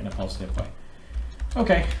they're doing it in a positive way.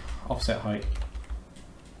 Okay, offset height.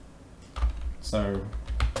 So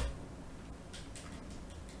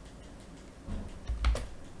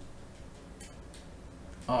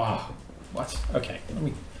what? Okay, let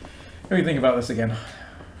me think about this again.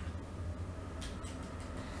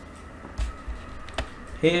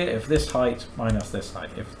 Here, if this height minus this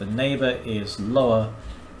height, if the neighbor is lower,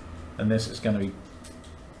 then this is going to be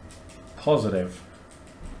positive.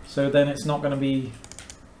 So then it's not going to be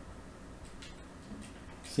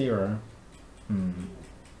 0.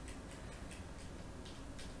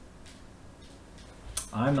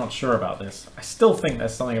 I'm not sure about this. I still think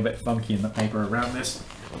there's something a bit funky in the paper around this,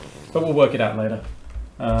 but we'll work it out later.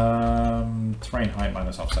 Terrain height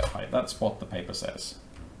minus offset height. That's what the paper says.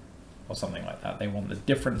 Or something like that. They want the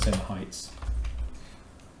difference in the heights.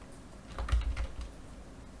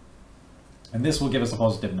 And this will give us a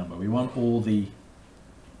positive number. We want all the...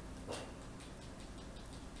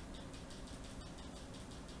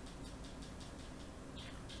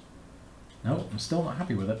 No, I'm still not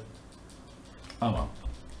happy with it. Oh well.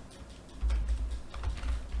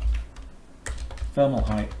 Thermal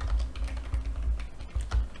height.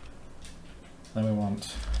 Then we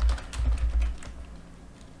want...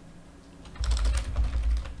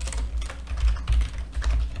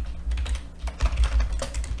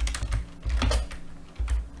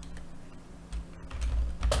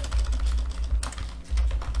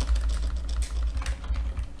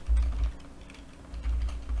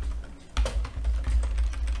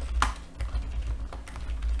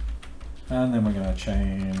 And then we're going to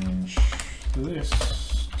change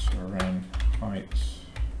this terrain height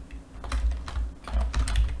count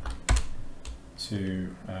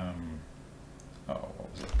to, what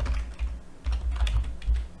was it?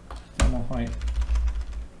 Thermal height.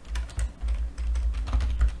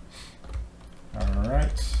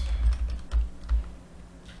 Alright.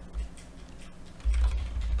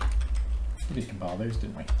 We did compile those,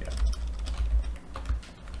 didn't we? Yeah.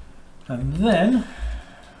 And then...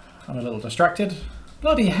 I'm a little distracted.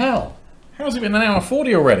 Bloody hell! How's it been an hour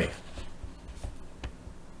 40 already?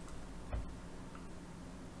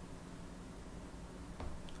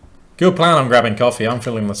 Good plan on grabbing coffee. I'm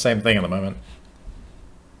feeling the same thing at the moment.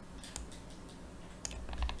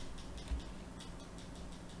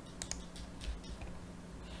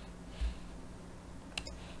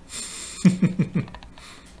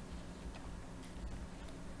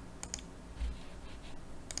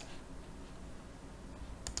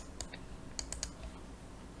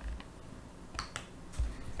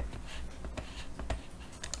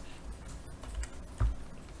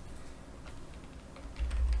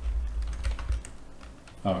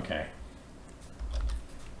 Okay.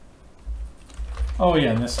 Oh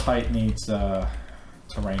yeah, and this height needs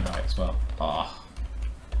terrain height as well. Ah.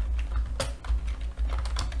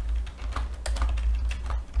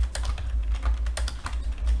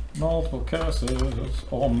 Multiple cursors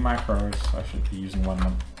or macros. I should be using one of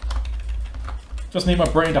them. Just need my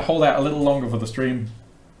brain to hold out a little longer for the stream.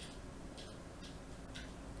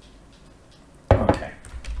 Okay.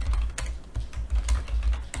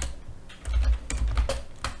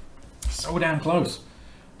 So damn close.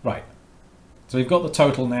 Right. So we've got the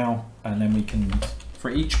total now, and then we can, for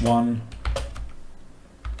each one,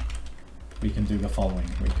 we can do the following.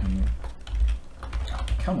 We can, oh,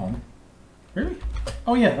 come on. Really?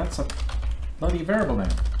 Oh yeah, that's a bloody variable name.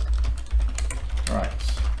 Right.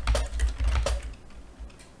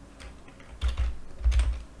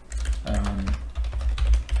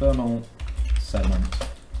 Thermal sediment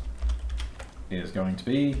is going to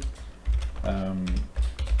be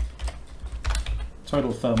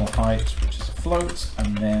total thermal height, which is a float,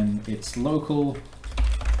 and then its local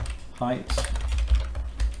height,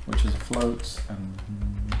 which is a float, and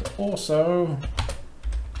also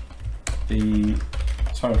the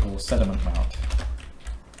total sediment amount.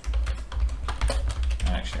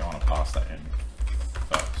 Actually, I want to pass that in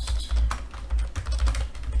first.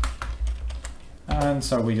 And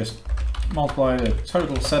so we just multiply the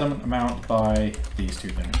total sediment amount by these two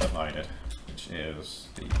things divided, which is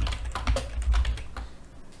the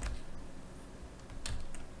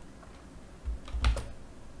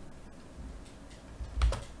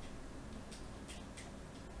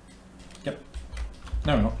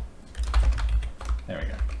no, not. There we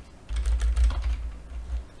go.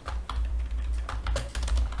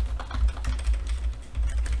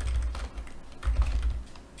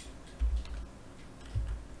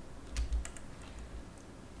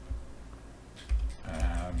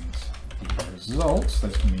 And the result,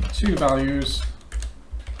 there's going to be two values.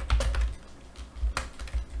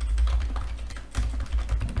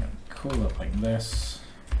 will look like this.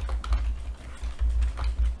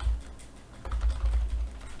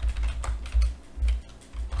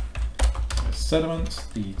 The sediment,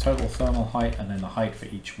 the total thermal height, and then the height for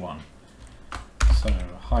each one. So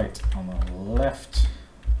height on the left,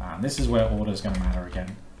 and this is where order is going to matter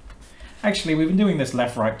again. Actually, we've been doing this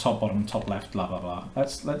left, right, top, bottom, top, left, blah, blah, blah.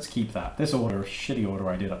 Let's keep that. This order, shitty order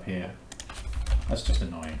I did up here, that's just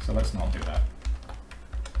annoying, so let's not do that.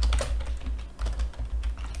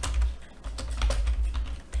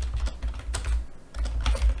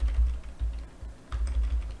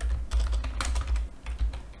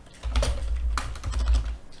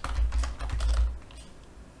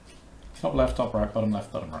 Top left, top right, bottom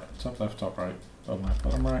left, bottom right. Top left, top right, bottom left,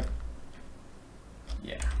 bottom right.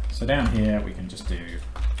 Yeah. So down here we can just do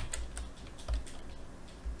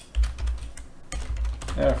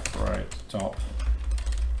left, right, top,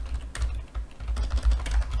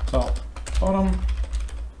 top, bottom,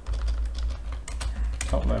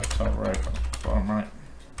 top left, top right, bottom right.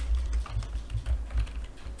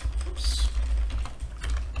 Oops.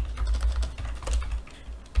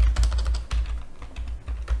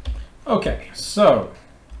 Okay, so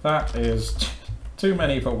that is too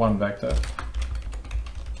many for one vector.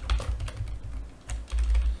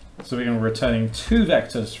 So we're going to be returning 2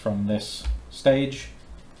 vectors from this stage,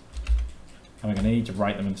 and we're going to need to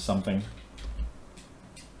write them into something.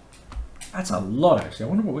 That's a lot, actually. I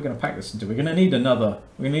wonder what we're going to pack this into. We're going to need another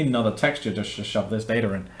texture just to shove this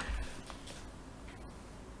data in.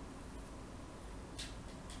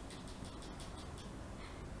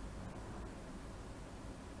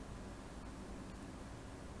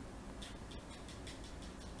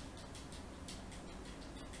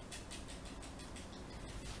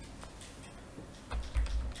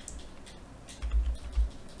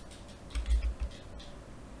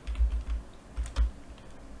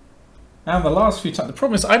 And the last few times, the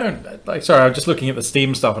problem is I don't, like, sorry, I was just looking at the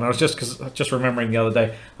Steam stuff, and I was just remembering the other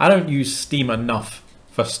day, I don't use Steam enough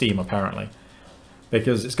for Steam, apparently.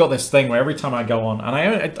 Because it's got this thing where every time I go on,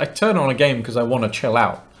 and I turn on a game because I want to chill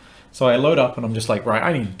out. So I load up and I'm just like, right,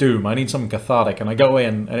 I need Doom, I need something cathartic, and I go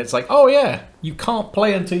in, and it's like, oh yeah, you can't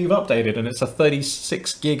play until you've updated, and it's a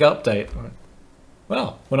 36 gig update.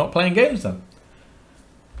 Well, we're not playing games then.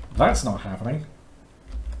 That's not happening.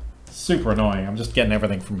 Super annoying. I'm just getting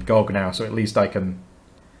everything from GOG now, so at least I can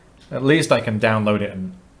download it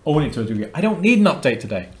and own it to a degree. I don't need an update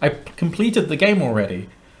today. I completed the game already.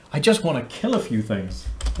 I just want to kill a few things.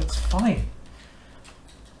 That's fine.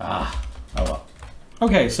 Oh well.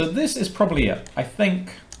 Okay, so this is probably it. I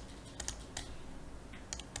think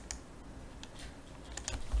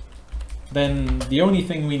then the only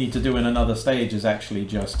thing we need to do in another stage is actually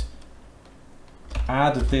just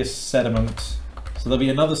add this sediment. So there'll be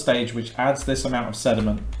another stage which adds this amount of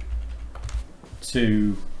sediment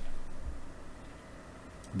to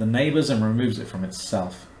the neighbors and removes it from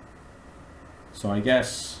itself. So I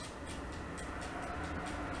guess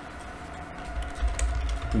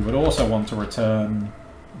we would also want to return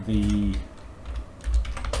the,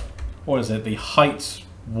 what is it, the height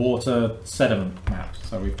water sediment map.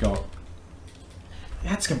 So we've got,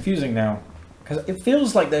 that's confusing now, because it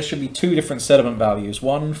feels like there should be 2 different sediment values,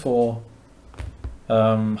 one for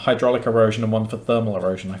hydraulic erosion and one for thermal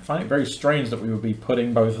erosion. I find it very strange that we would be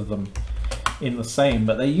putting both of them in the same,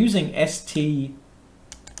 but they're using ST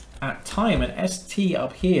at time, and ST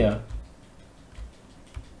up here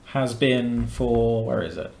has been for, where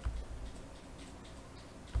is it?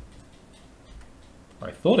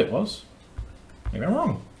 I thought it was. Maybe I'm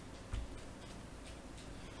wrong.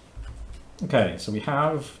 Okay, so we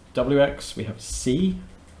have WX, we have C,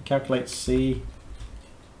 we calculate C.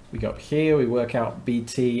 We go up here, we work out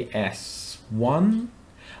BTS1.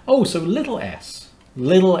 Oh, so little s.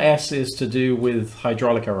 Little s is to do with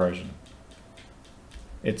hydraulic erosion,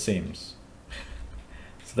 it seems.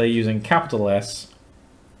 So they're using capital S.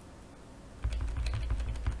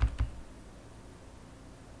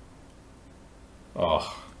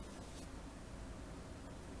 Oh,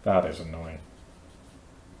 that is annoying.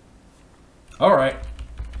 All right.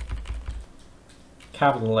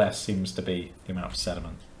 Capital S seems to be the amount of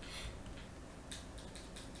sediment.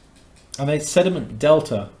 And they sediment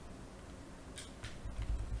delta.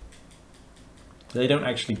 They don't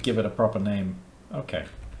actually give it a proper name. Okay.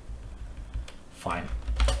 Fine.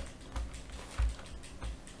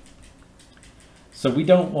 So we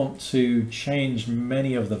don't want to change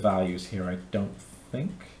many of the values here, I don't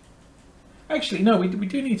think. Actually, no, we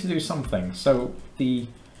do need to do something. So the,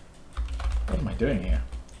 what am I doing here?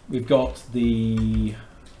 We've got the,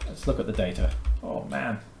 let's look at the data. Oh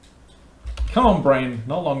man. Come on, brain.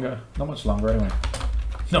 Not longer. Not much longer, anyway.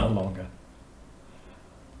 No longer.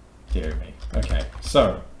 Dear me. Okay,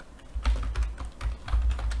 so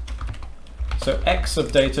X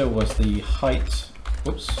of data was the height.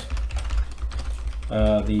 Whoops.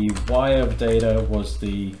 The Y of data was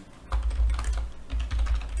the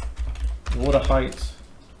water height.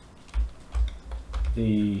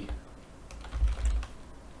 The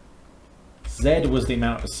Z was the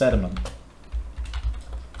amount of sediment.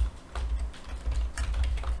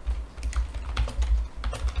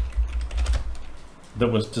 That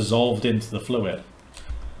was dissolved into the fluid.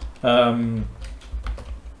 Yeah.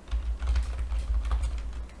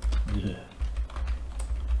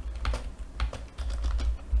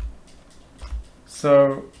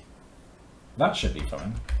 So that should be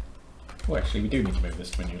fine. Oh, actually, we do need to move this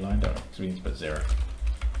to a new line, don't we? Because we need to put 0.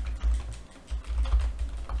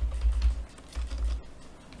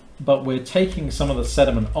 But we're taking some of the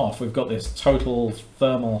sediment off. We've got this total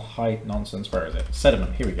thermal height nonsense. Where is it?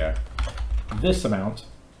 Sediment. Here we go. This amount.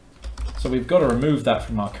 So we've got to remove that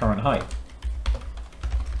from our current height.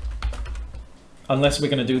 Unless we're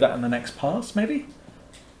going to do that in the next pass, maybe?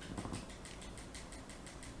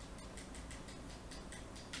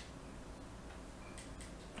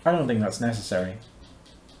 I don't think that's necessary.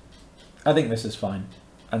 I think this is fine.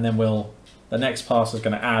 And then the next pass is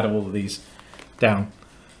going to add all of these down.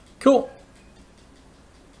 Cool.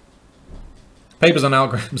 Papers on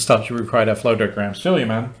algorithm stuff you require to have flow diagrams. Feel you,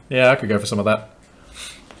 man. Yeah, I could go for some of that.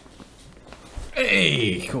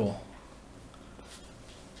 Hey, cool.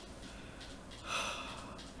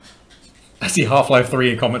 I see Half-Life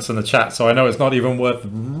 3 comments in the chat, so I know it's not even worth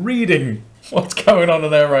reading what's going on in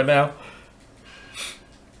there right now.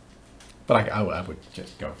 But I would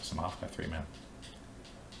just go for some Half-Life 3, man.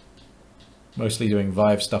 Mostly doing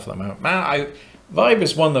Vive stuff at the moment. Man, Vive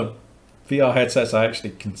is one of the VR headsets I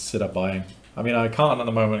actually consider buying. I mean, I can't at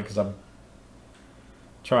the moment because I'm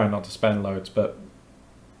trying not to spend loads, but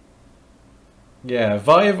yeah,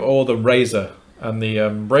 Vive or the Razer. And the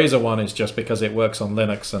Razer one is just because it works on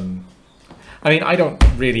Linux. And I mean, I don't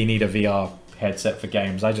really need a VR headset for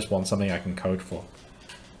games. I just want something I can code for.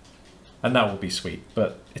 And that will be sweet,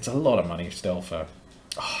 but it's a lot of money still for...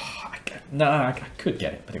 Oh, I could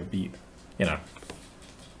get it, but it would be, you know...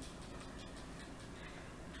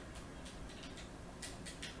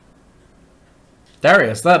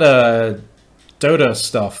 Darius, that Dota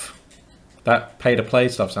stuff, that pay-to-play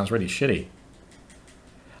stuff sounds really shitty.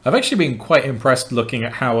 I've actually been quite impressed looking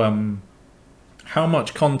at how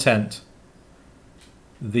much content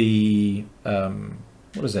the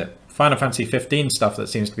what is it? Final Fantasy 15 stuff that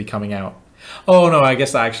seems to be coming out. Oh no, I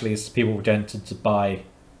guess that actually is people tended to buy.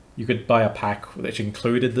 You could buy a pack which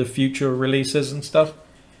included the future releases and stuff.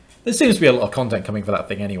 There seems to be a lot of content coming for that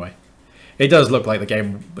thing anyway. It does look like the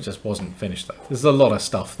game just wasn't finished though. There's a lot of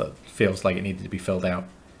stuff that feels like it needed to be filled out.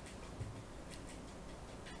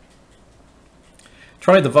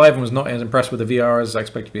 Tried the Vive and was not as impressed with the VR as I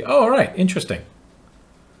expected to be. Oh, alright, interesting.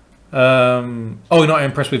 Oh, not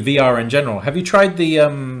impressed with VR in general. Have you tried the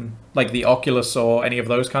like the Oculus or any of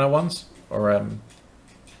those kind of ones? Or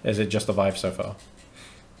is it just the Vive so far?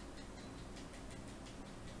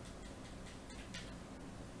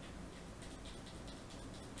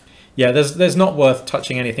 Yeah, there's not worth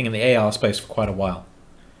touching anything in the AR space for quite a while.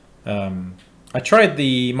 I tried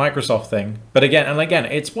the Microsoft thing, but again,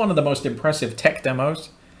 it's one of the most impressive tech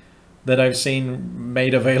demos that I've seen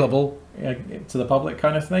made available to the public,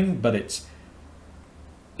 kind of thing. But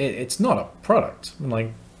it's not a product.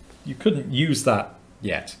 Like, you couldn't use that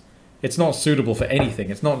yet. It's not suitable for anything.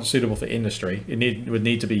 It's not suitable for industry. It would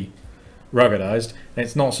need to be ruggedized, and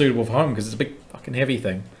it's not suitable for home because it's a big fucking heavy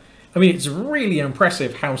thing. I mean, it's really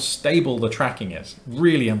impressive how stable the tracking is.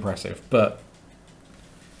 Really impressive, but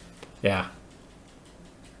yeah.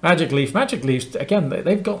 Magic Leaf, again,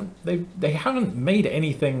 they haven't made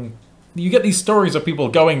anything. You get these stories of people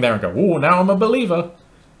going there and go, "Oh, now I'm a believer,"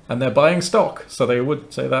 and they're buying stock, so they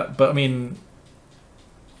would say that. But I mean,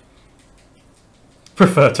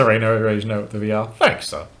 prefer Terrain Erosion over the VR. Thanks,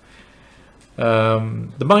 sir.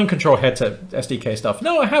 The mind control headset SDK stuff.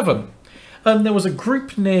 No, I haven't. There was a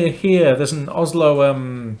group near here. There's an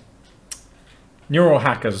Oslo neural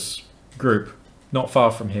hackers group not far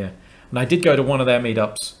from here. And I did go to one of their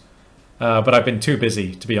meetups, but I've been too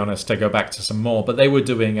busy, to be honest, to go back to some more. But they were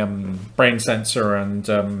doing brain sensor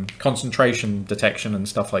and concentration detection and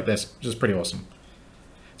stuff like this, which is pretty awesome.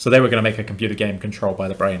 So they were going to make a computer game controlled by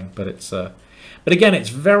the brain, but it's, but again, it's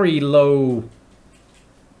very low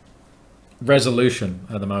resolution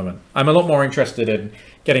at the moment. I'm a lot more interested in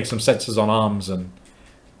getting some sensors on arms and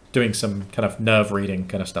doing some kind of nerve reading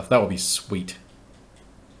kind of stuff. That would be sweet.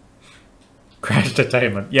 Crash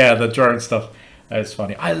Entertainment. Yeah, the drone stuff. That is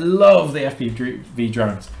funny. I love the FPV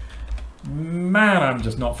drones. Man, I'm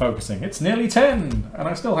just not focusing. It's nearly 10, and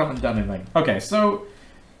I still haven't done anything. Okay, so...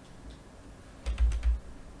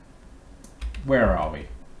 where are we?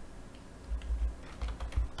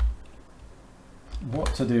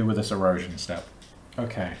 What to do with this erosion step?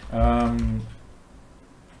 Okay, well,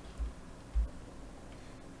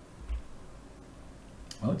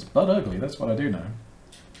 it's butt ugly, that's what I do know.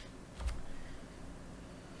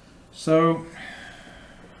 So,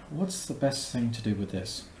 what's the best thing to do with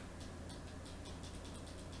this?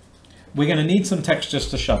 We're going to need some textures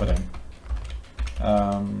to shove it in.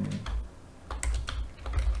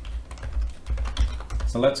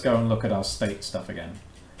 So let's go and look at our state stuff again.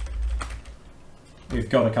 We've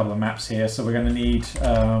got a couple of maps here, so we're going to need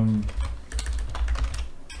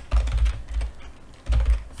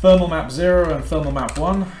thermal map 0 and thermal map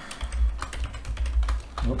 1.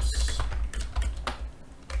 Oops.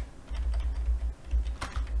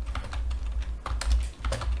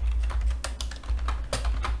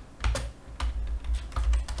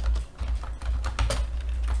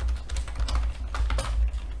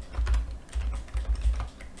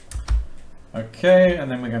 Okay,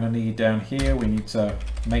 and then we're going to need down here, we need to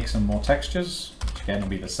make some more textures, which again will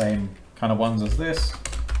be the same kind of ones as this.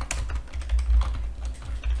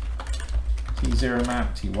 T0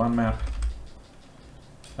 map, T1 map.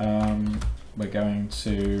 We're going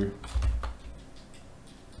to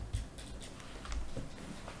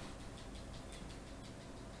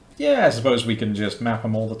I suppose we can just map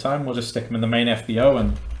them all the time. We'll just stick them in the main FBO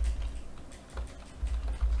and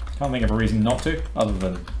can't think of a reason not to, other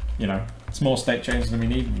than, you know, it's more state changes than we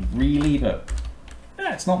need, really, but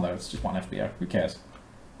it's not though, it's just one FBO, who cares?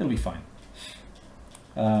 It'll be fine.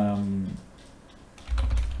 T0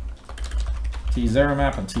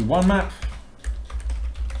 map and T1 map.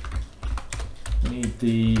 We need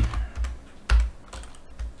the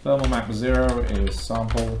thermal map 0 is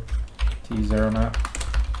sample T0 map,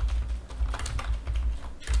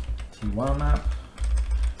 T1 map.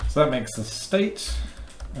 So that makes the state,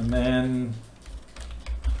 and then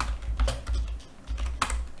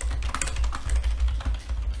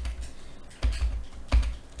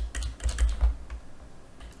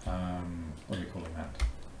what are we calling that?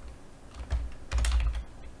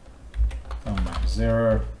 Thermal map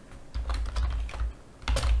 0.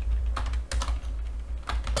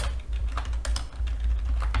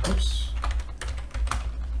 Oops.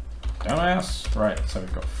 Dumbass. Right, so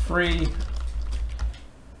we've got free.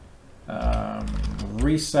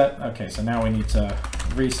 Reset. Okay, so now we need to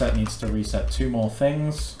reset, needs to reset 2 more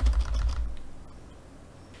things.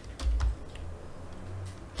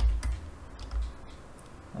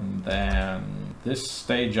 And then this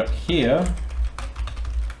stage up here.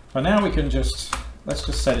 For now we can just, let's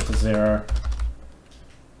just set it to 0.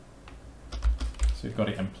 So we've got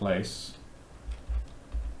it in place.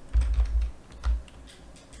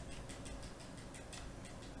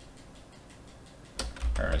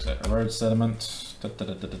 Where is it? Erode sediment.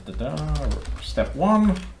 Step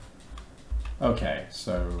 1. Okay,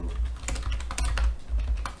 so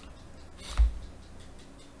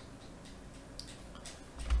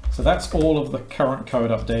that's all of the current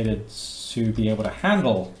code updated to be able to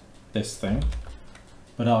handle this thing.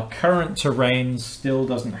 But our current terrain still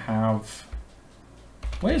doesn't have...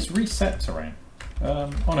 Where's reset terrain?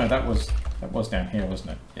 Oh no, that was down here,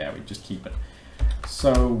 wasn't it? Yeah, we just keep it.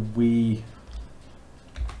 So we...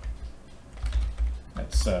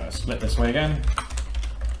 Let's split this way again.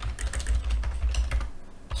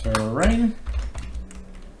 Terrain.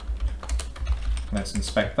 Let's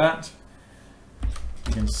inspect that.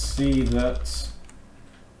 You can see that...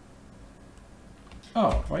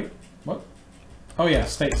 Oh, wait, what? Oh yeah,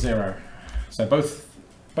 state 0. So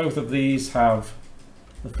both of these have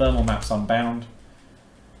the thermal maps unbound.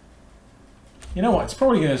 You know what, it's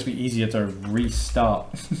probably going to be easier to restart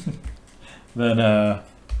than...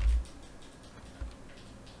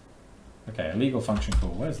 Okay, illegal function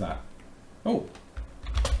call, where's that? Oh!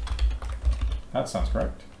 That sounds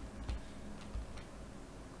correct.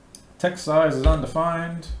 Text size is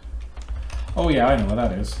undefined. Oh yeah, I know what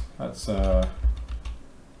that is. That's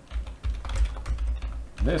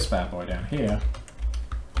this bad boy down here.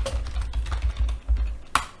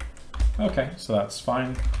 Okay, so that's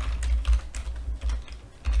fine.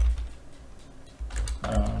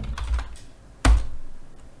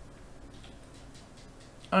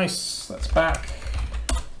 Nice, that's back.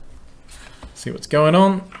 See what's going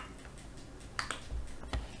on.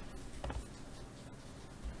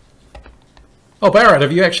 Oh, Barrett,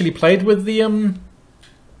 have you actually played with the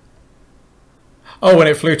Oh, when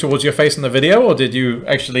it flew towards your face in the video, or did you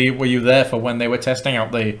actually, were you there for when they were testing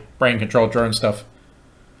out the brain control drone stuff?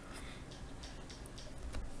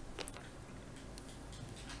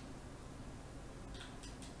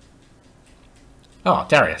 Oh,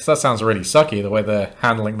 Darius, that sounds really sucky, the way they're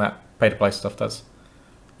handling that pay-to-play stuff does.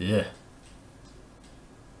 Yeah.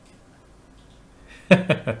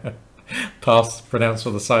 Pass pronounced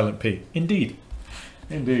with a silent P. Indeed.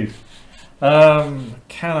 Indeed. Can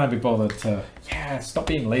I be bothered to... Yeah, stop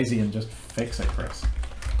being lazy and just fix it, Chris.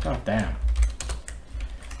 God damn.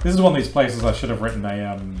 This is one of these places I should have written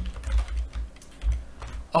a...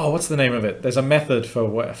 Oh, what's the name of it? There's a method for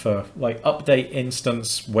like update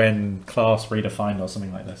instance when class redefined or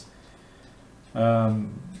something like this.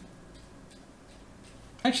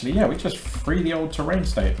 Actually, yeah, we just free the old terrain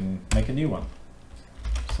state and make a new one.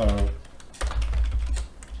 So,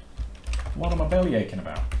 what am I belly aching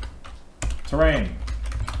about? Terrain.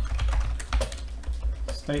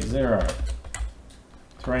 State 0.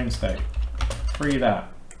 Terrain state. Free that.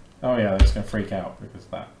 Oh yeah, they're just going to freak out because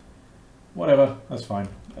of that. Whatever, that's fine.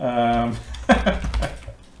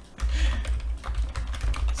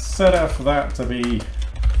 Set up for that to be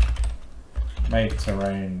make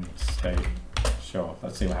terrain state. Sure,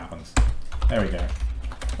 let's see what happens. There we go.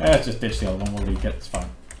 Let's just ditch the other one, we'll get this fine.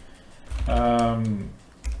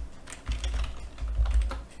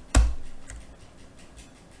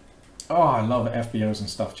 Oh, I love FBOs and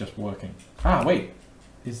stuff just working. Ah, wait.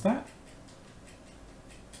 Is that?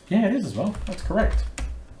 Yeah, it is as well. That's correct.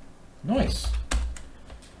 Nice.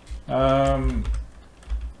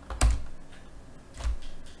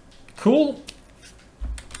 Cool.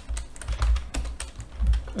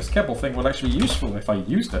 This Keppel thing would actually be useful if I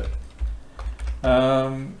used it.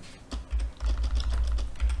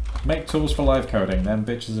 Make tools for live coding, then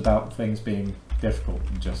bitches about things being difficult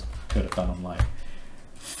and just could have done online.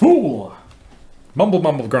 Fool! Mumble,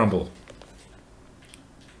 mumble, grumble.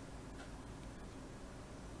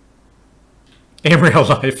 In real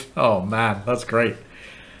life. Oh man, that's great.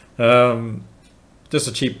 Just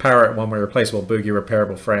a cheap parrot, one-way replaceable boogie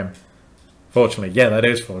repairable frame. Fortunately, yeah, that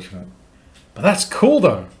is fortunate. But that's cool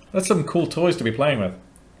though. That's some cool toys to be playing with.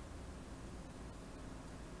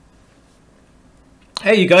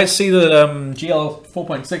 Hey, you guys see that GL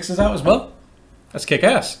 4.6 is out as well? That's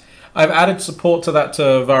kick-ass. I've added support to that to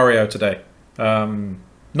Vario today.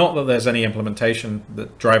 Not that there's any implementation, the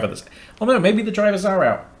driver that's... Oh no, maybe the drivers are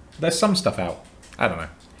out. There's some stuff out. I don't know.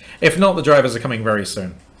 If not, the drivers are coming very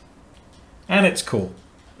soon. And it's cool.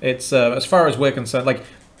 It's, as far as we're concerned, like,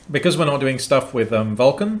 because we're not doing stuff with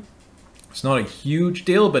Vulkan, it's not a huge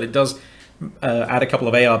deal, but it does add a couple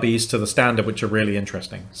of ARBs to the standard, which are really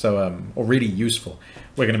interesting. So, or really useful.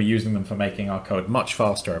 We're going to be using them for making our code much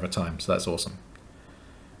faster over time, so that's awesome.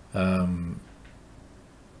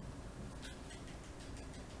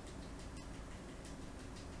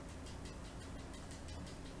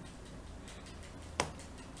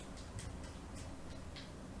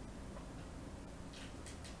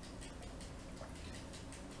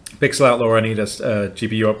 Pixel Outlaw, I need a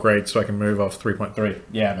GPU upgrade so I can move off 3.3.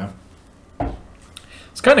 Yeah, man.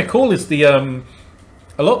 It's kind of cool is the a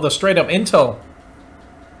lot of the straight up Intel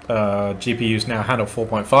GPUs now handle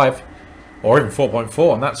 4.5 or even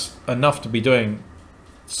 4.4, and that's enough to be doing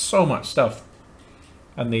so much stuff.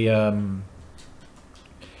 And the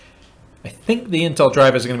I think the Intel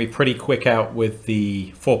drivers are going to be pretty quick out with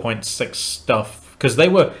the 4.6 stuff, because they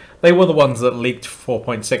were the ones that leaked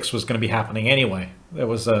 4.6 was going to be happening anyway. There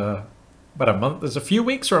was about a month, there's a few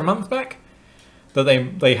weeks or a month back that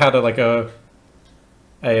they had a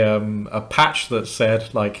patch that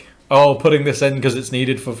said like, oh, putting this in because it's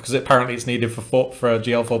needed for, because apparently it's needed for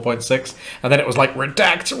GL 4.6, and then it was like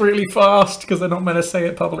redact really fast because they're not meant to say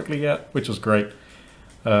it publicly yet, which was great.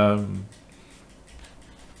 Yeah.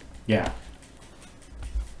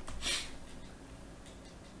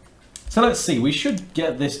 So let's see, we should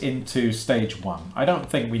get this into stage 1. I don't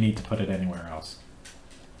think we need to put it anywhere else.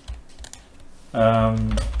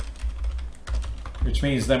 Which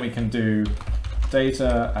means then we can do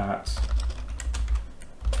data at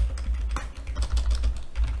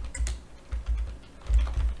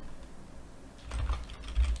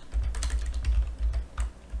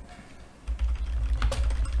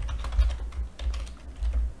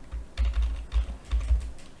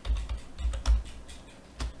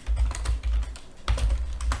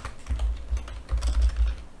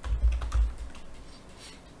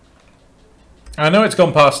I know it's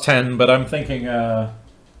gone past 10, but I'm thinking of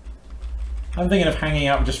hanging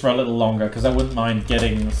out just for a little longer, because I wouldn't mind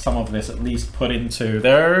getting some of this at least put into...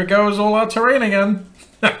 There goes all our terrain again!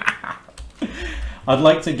 I'd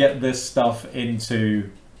like to get this stuff into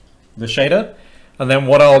the shader, and then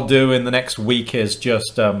what I'll do in the next week is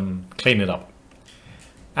just clean it up.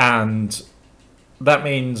 And that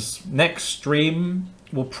means next stream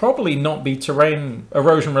will probably not be terrain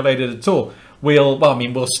erosion related at all. well, I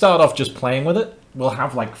mean, we'll start off just playing with it. We'll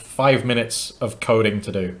have like 5 minutes of coding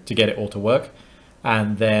to do to get it all to work.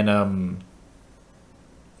 And then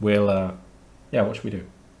we'll, yeah, what should we do?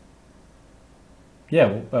 Yeah,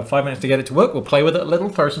 we'll have 5 minutes to get it to work. We'll play with it a little,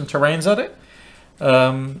 throw some terrains at it.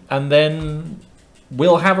 And then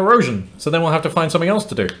we'll have erosion. So then we'll have to find something else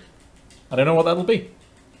to do. I don't know what that'll be.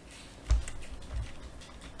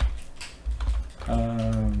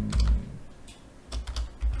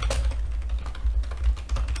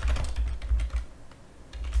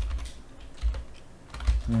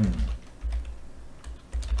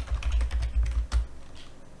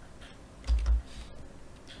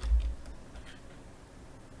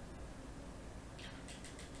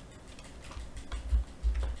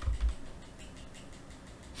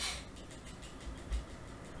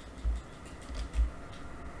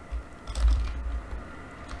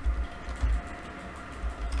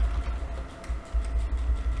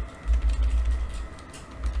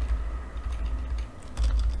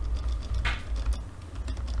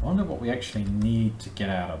 I wonder what we actually need to get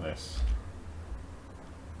out of this.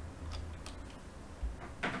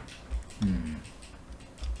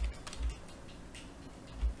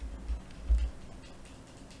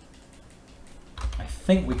 I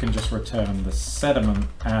think we can just return the sediment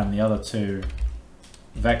and the other two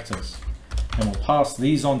vectors. And we'll pass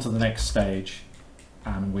these on to the next stage,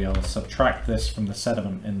 and we'll subtract this from the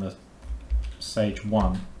sediment in the stage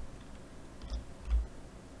 1.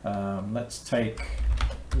 Let's take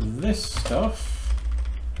this stuff.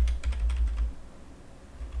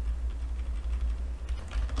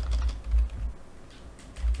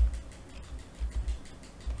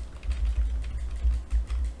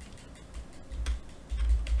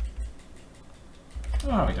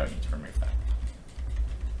 Oh, we don't need to remove that.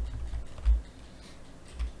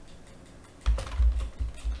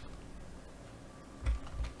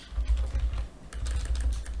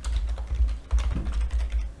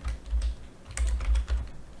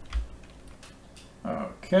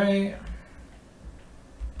 Okay.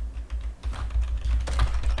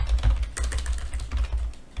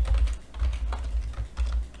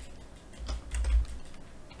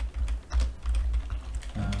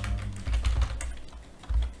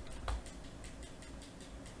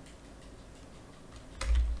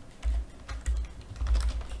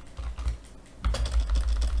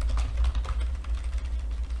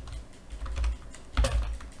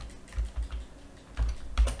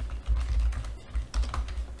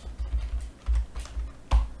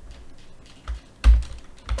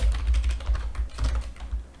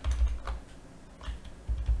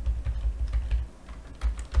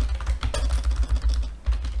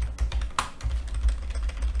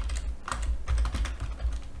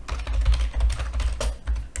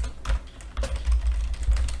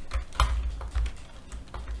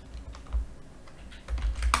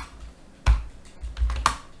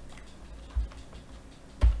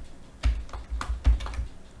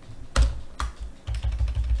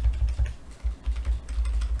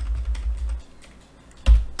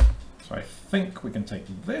 So I think we can take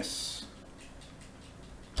this,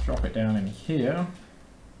 drop it down in here.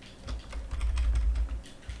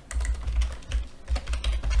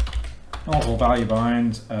 Multiple value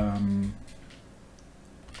bind.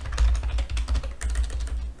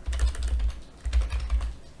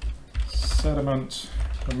 Sediment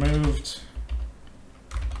removed,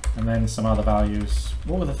 and then some other values.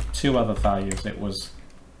 What were the two other values? It was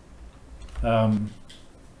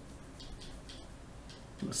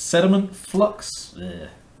sediment flux. Ugh.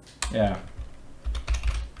 Yeah.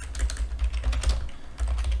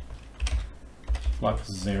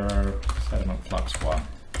 Flux 0, sediment flux 1.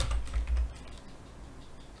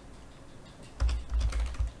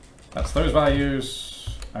 That's those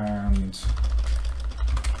values, and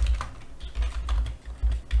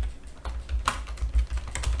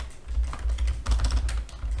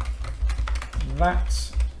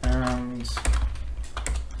that, and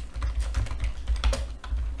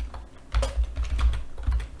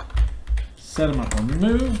sediment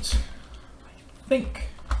removed. I think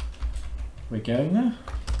we're getting there.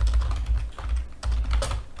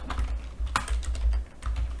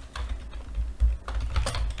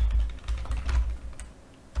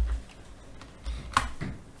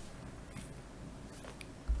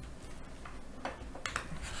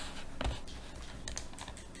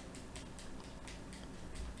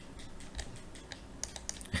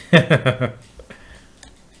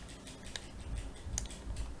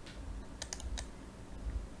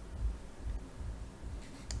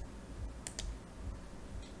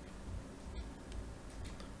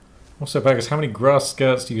 Also, Baggers, how many grass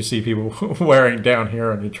skirts do you see people wearing down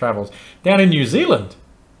here on your travels? Down in New Zealand?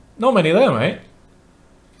 Not many there, mate.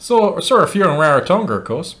 Saw a few in Rarotonga, of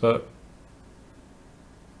course, but...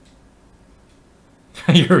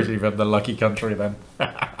 You're even the lucky country, then.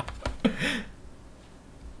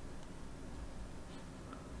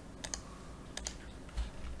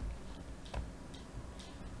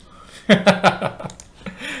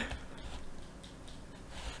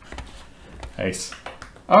 Ace.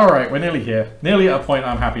 Alright, we're nearly here. Nearly at a point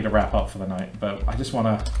I'm happy to wrap up for the night, but I just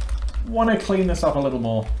want to clean this up a little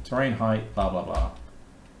more. Terrain height, blah blah blah.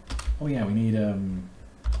 Oh yeah, we need to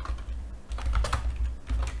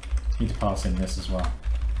pass in this as well.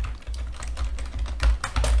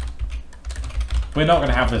 We're not going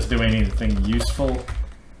to have this do anything useful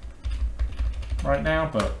right now,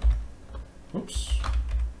 but whoops.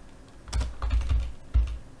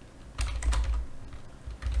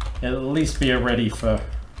 It'll at least be ready to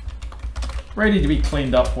be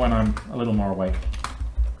cleaned up when I'm a little more awake.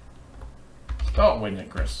 Start winging it,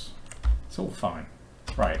 Chris. It's all fine.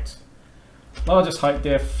 Right. Largest height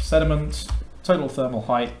diff, sediment, total thermal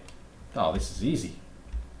height. Oh, this is easy.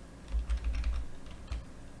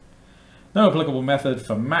 No applicable method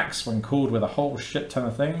for max when cooled with a whole shit ton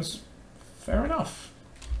of things. Fair enough.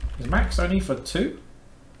 Is max only for 2?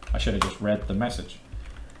 I should have just read the message.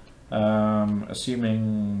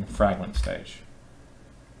 Assuming fragment stage.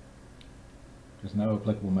 There's no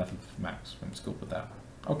applicable method for max when it's cooled with that.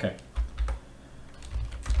 Okay.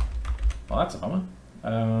 Well, that's a bummer.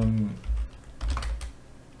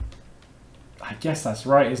 I guess that's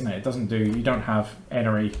right, isn't it? It doesn't do... You don't have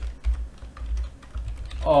Enery.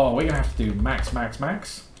 Oh, we're going to have to do max, max,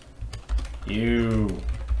 max? Ew.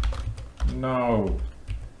 No.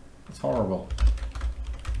 It's horrible.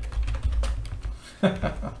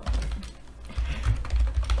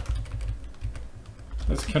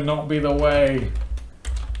 This cannot be the way.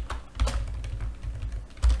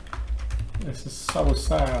 This is so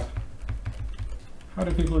sad. How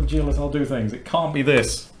do people in GLSL do things? It can't be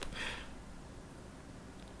this.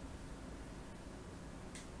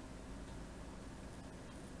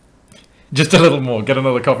 Just a little more. Get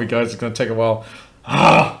another coffee, guys. It's going to take a while.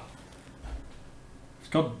 Ah! It's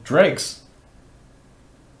got dregs.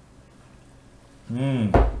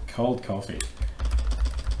 Cold coffee.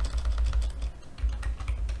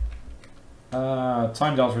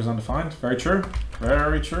 Time delta is undefined. Very true.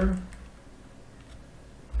 Very true.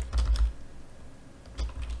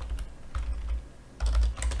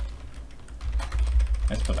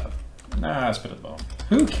 Let's put that. Nah, let's put it at the bottom.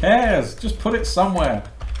 Who cares? Just put it somewhere.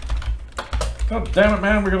 God damn it,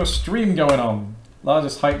 man. We've got a stream going on.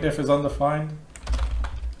 Largest height diff is undefined.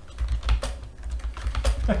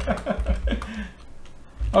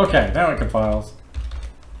 Okay, now it compiles.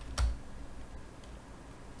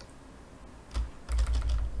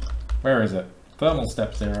 Where is it? Thermal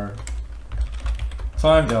step 0.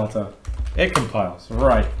 Time delta. It compiles.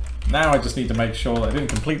 Right. Now I just need to make sure that I didn't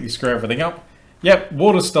completely screw everything up. Yep,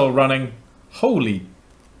 water's still running. Holy...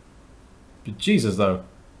 Jesus, though.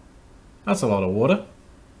 That's a lot of water.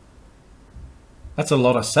 That's a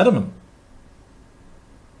lot of sediment.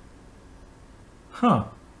 Huh.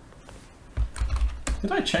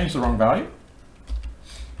 Did I change the wrong value?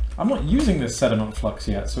 I'm not using this sediment flux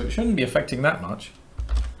yet, so it shouldn't be affecting that much.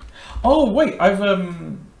 Oh, wait, I've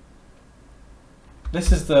been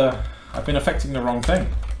affecting the wrong thing.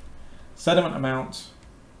 Sediment amount.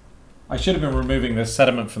 I should have been removing this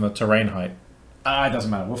sediment from the terrain height. Ah, it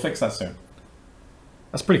doesn't matter. We'll fix that soon.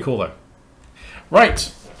 That's pretty cool, though.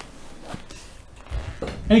 Right.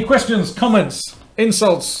 Any questions, comments,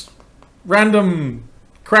 insults, random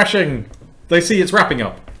crashing? They see it's wrapping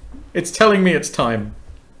up. It's telling me it's time.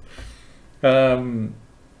 Yell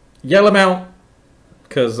them out,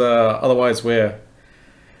 because otherwise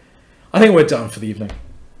I think we're done for the evening.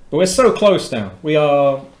 But we're so close now.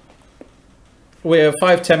 We're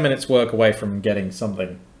 5-10 minutes work away from getting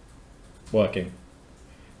something working.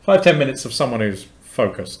 5-10 minutes of someone who's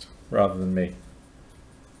focused rather than me.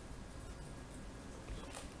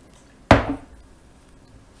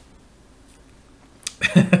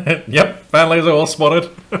 Yep, fan laser all spotted.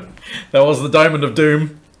 That was the Diamond of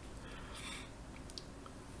Doom.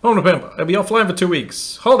 Oh, November. I'll be offline for 2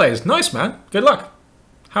 weeks. Holidays. Nice, man. Good luck.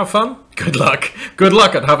 Have fun. Good luck. Good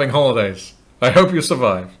luck at having holidays. I hope you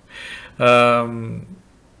survive. Thank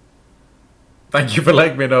you for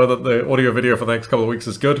letting me know that the audio video for the next couple of weeks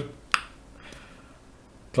is good.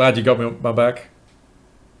 Glad you got me on my back.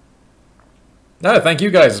 No, thank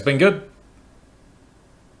you guys. It's been good.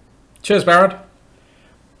 Cheers, Barrett.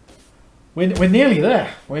 We're nearly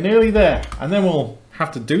there. We're nearly there. And then we'll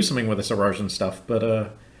have to do something with this erosion stuff. But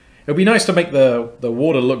it'll be nice to make the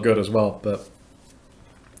water look good as well. But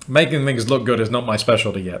Making things look good is not my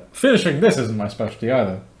specialty yet. Finishing this isn't my specialty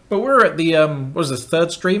either. But we're at the, what is this,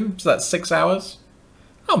 third stream? So that's 6 hours?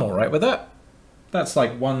 I'm alright with that. That's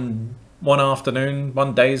like one afternoon,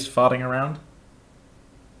 1 day's farting around.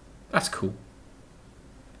 That's cool.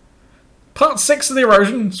 Part 6 of the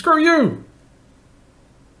Erosion? Screw you!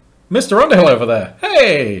 Mr. Underhill over there.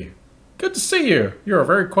 Hey! Good to see you. You're a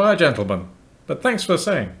very quiet gentleman. But thanks for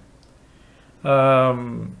saying.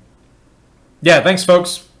 Yeah, thanks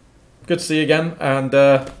folks. Good to see you again. And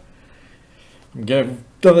give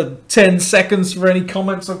another 10 seconds for any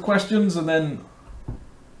comments or questions, and then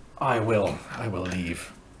I will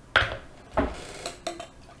leave. I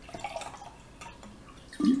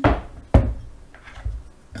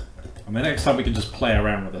mean, next time we can just play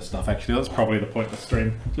around with this stuff, actually. That's probably the point of the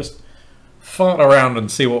stream. Just fart around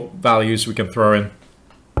and see what values we can throw in.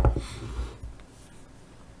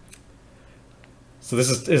 So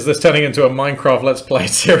is this turning into a Minecraft Let's Play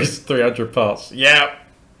series 300 parts? Yeah,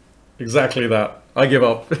 exactly that. I give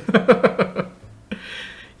up.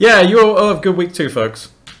 Yeah, you all have a good week too,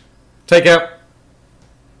 folks. Take care.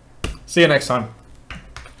 See you next time.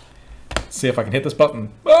 See if I can hit this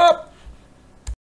button. Ah!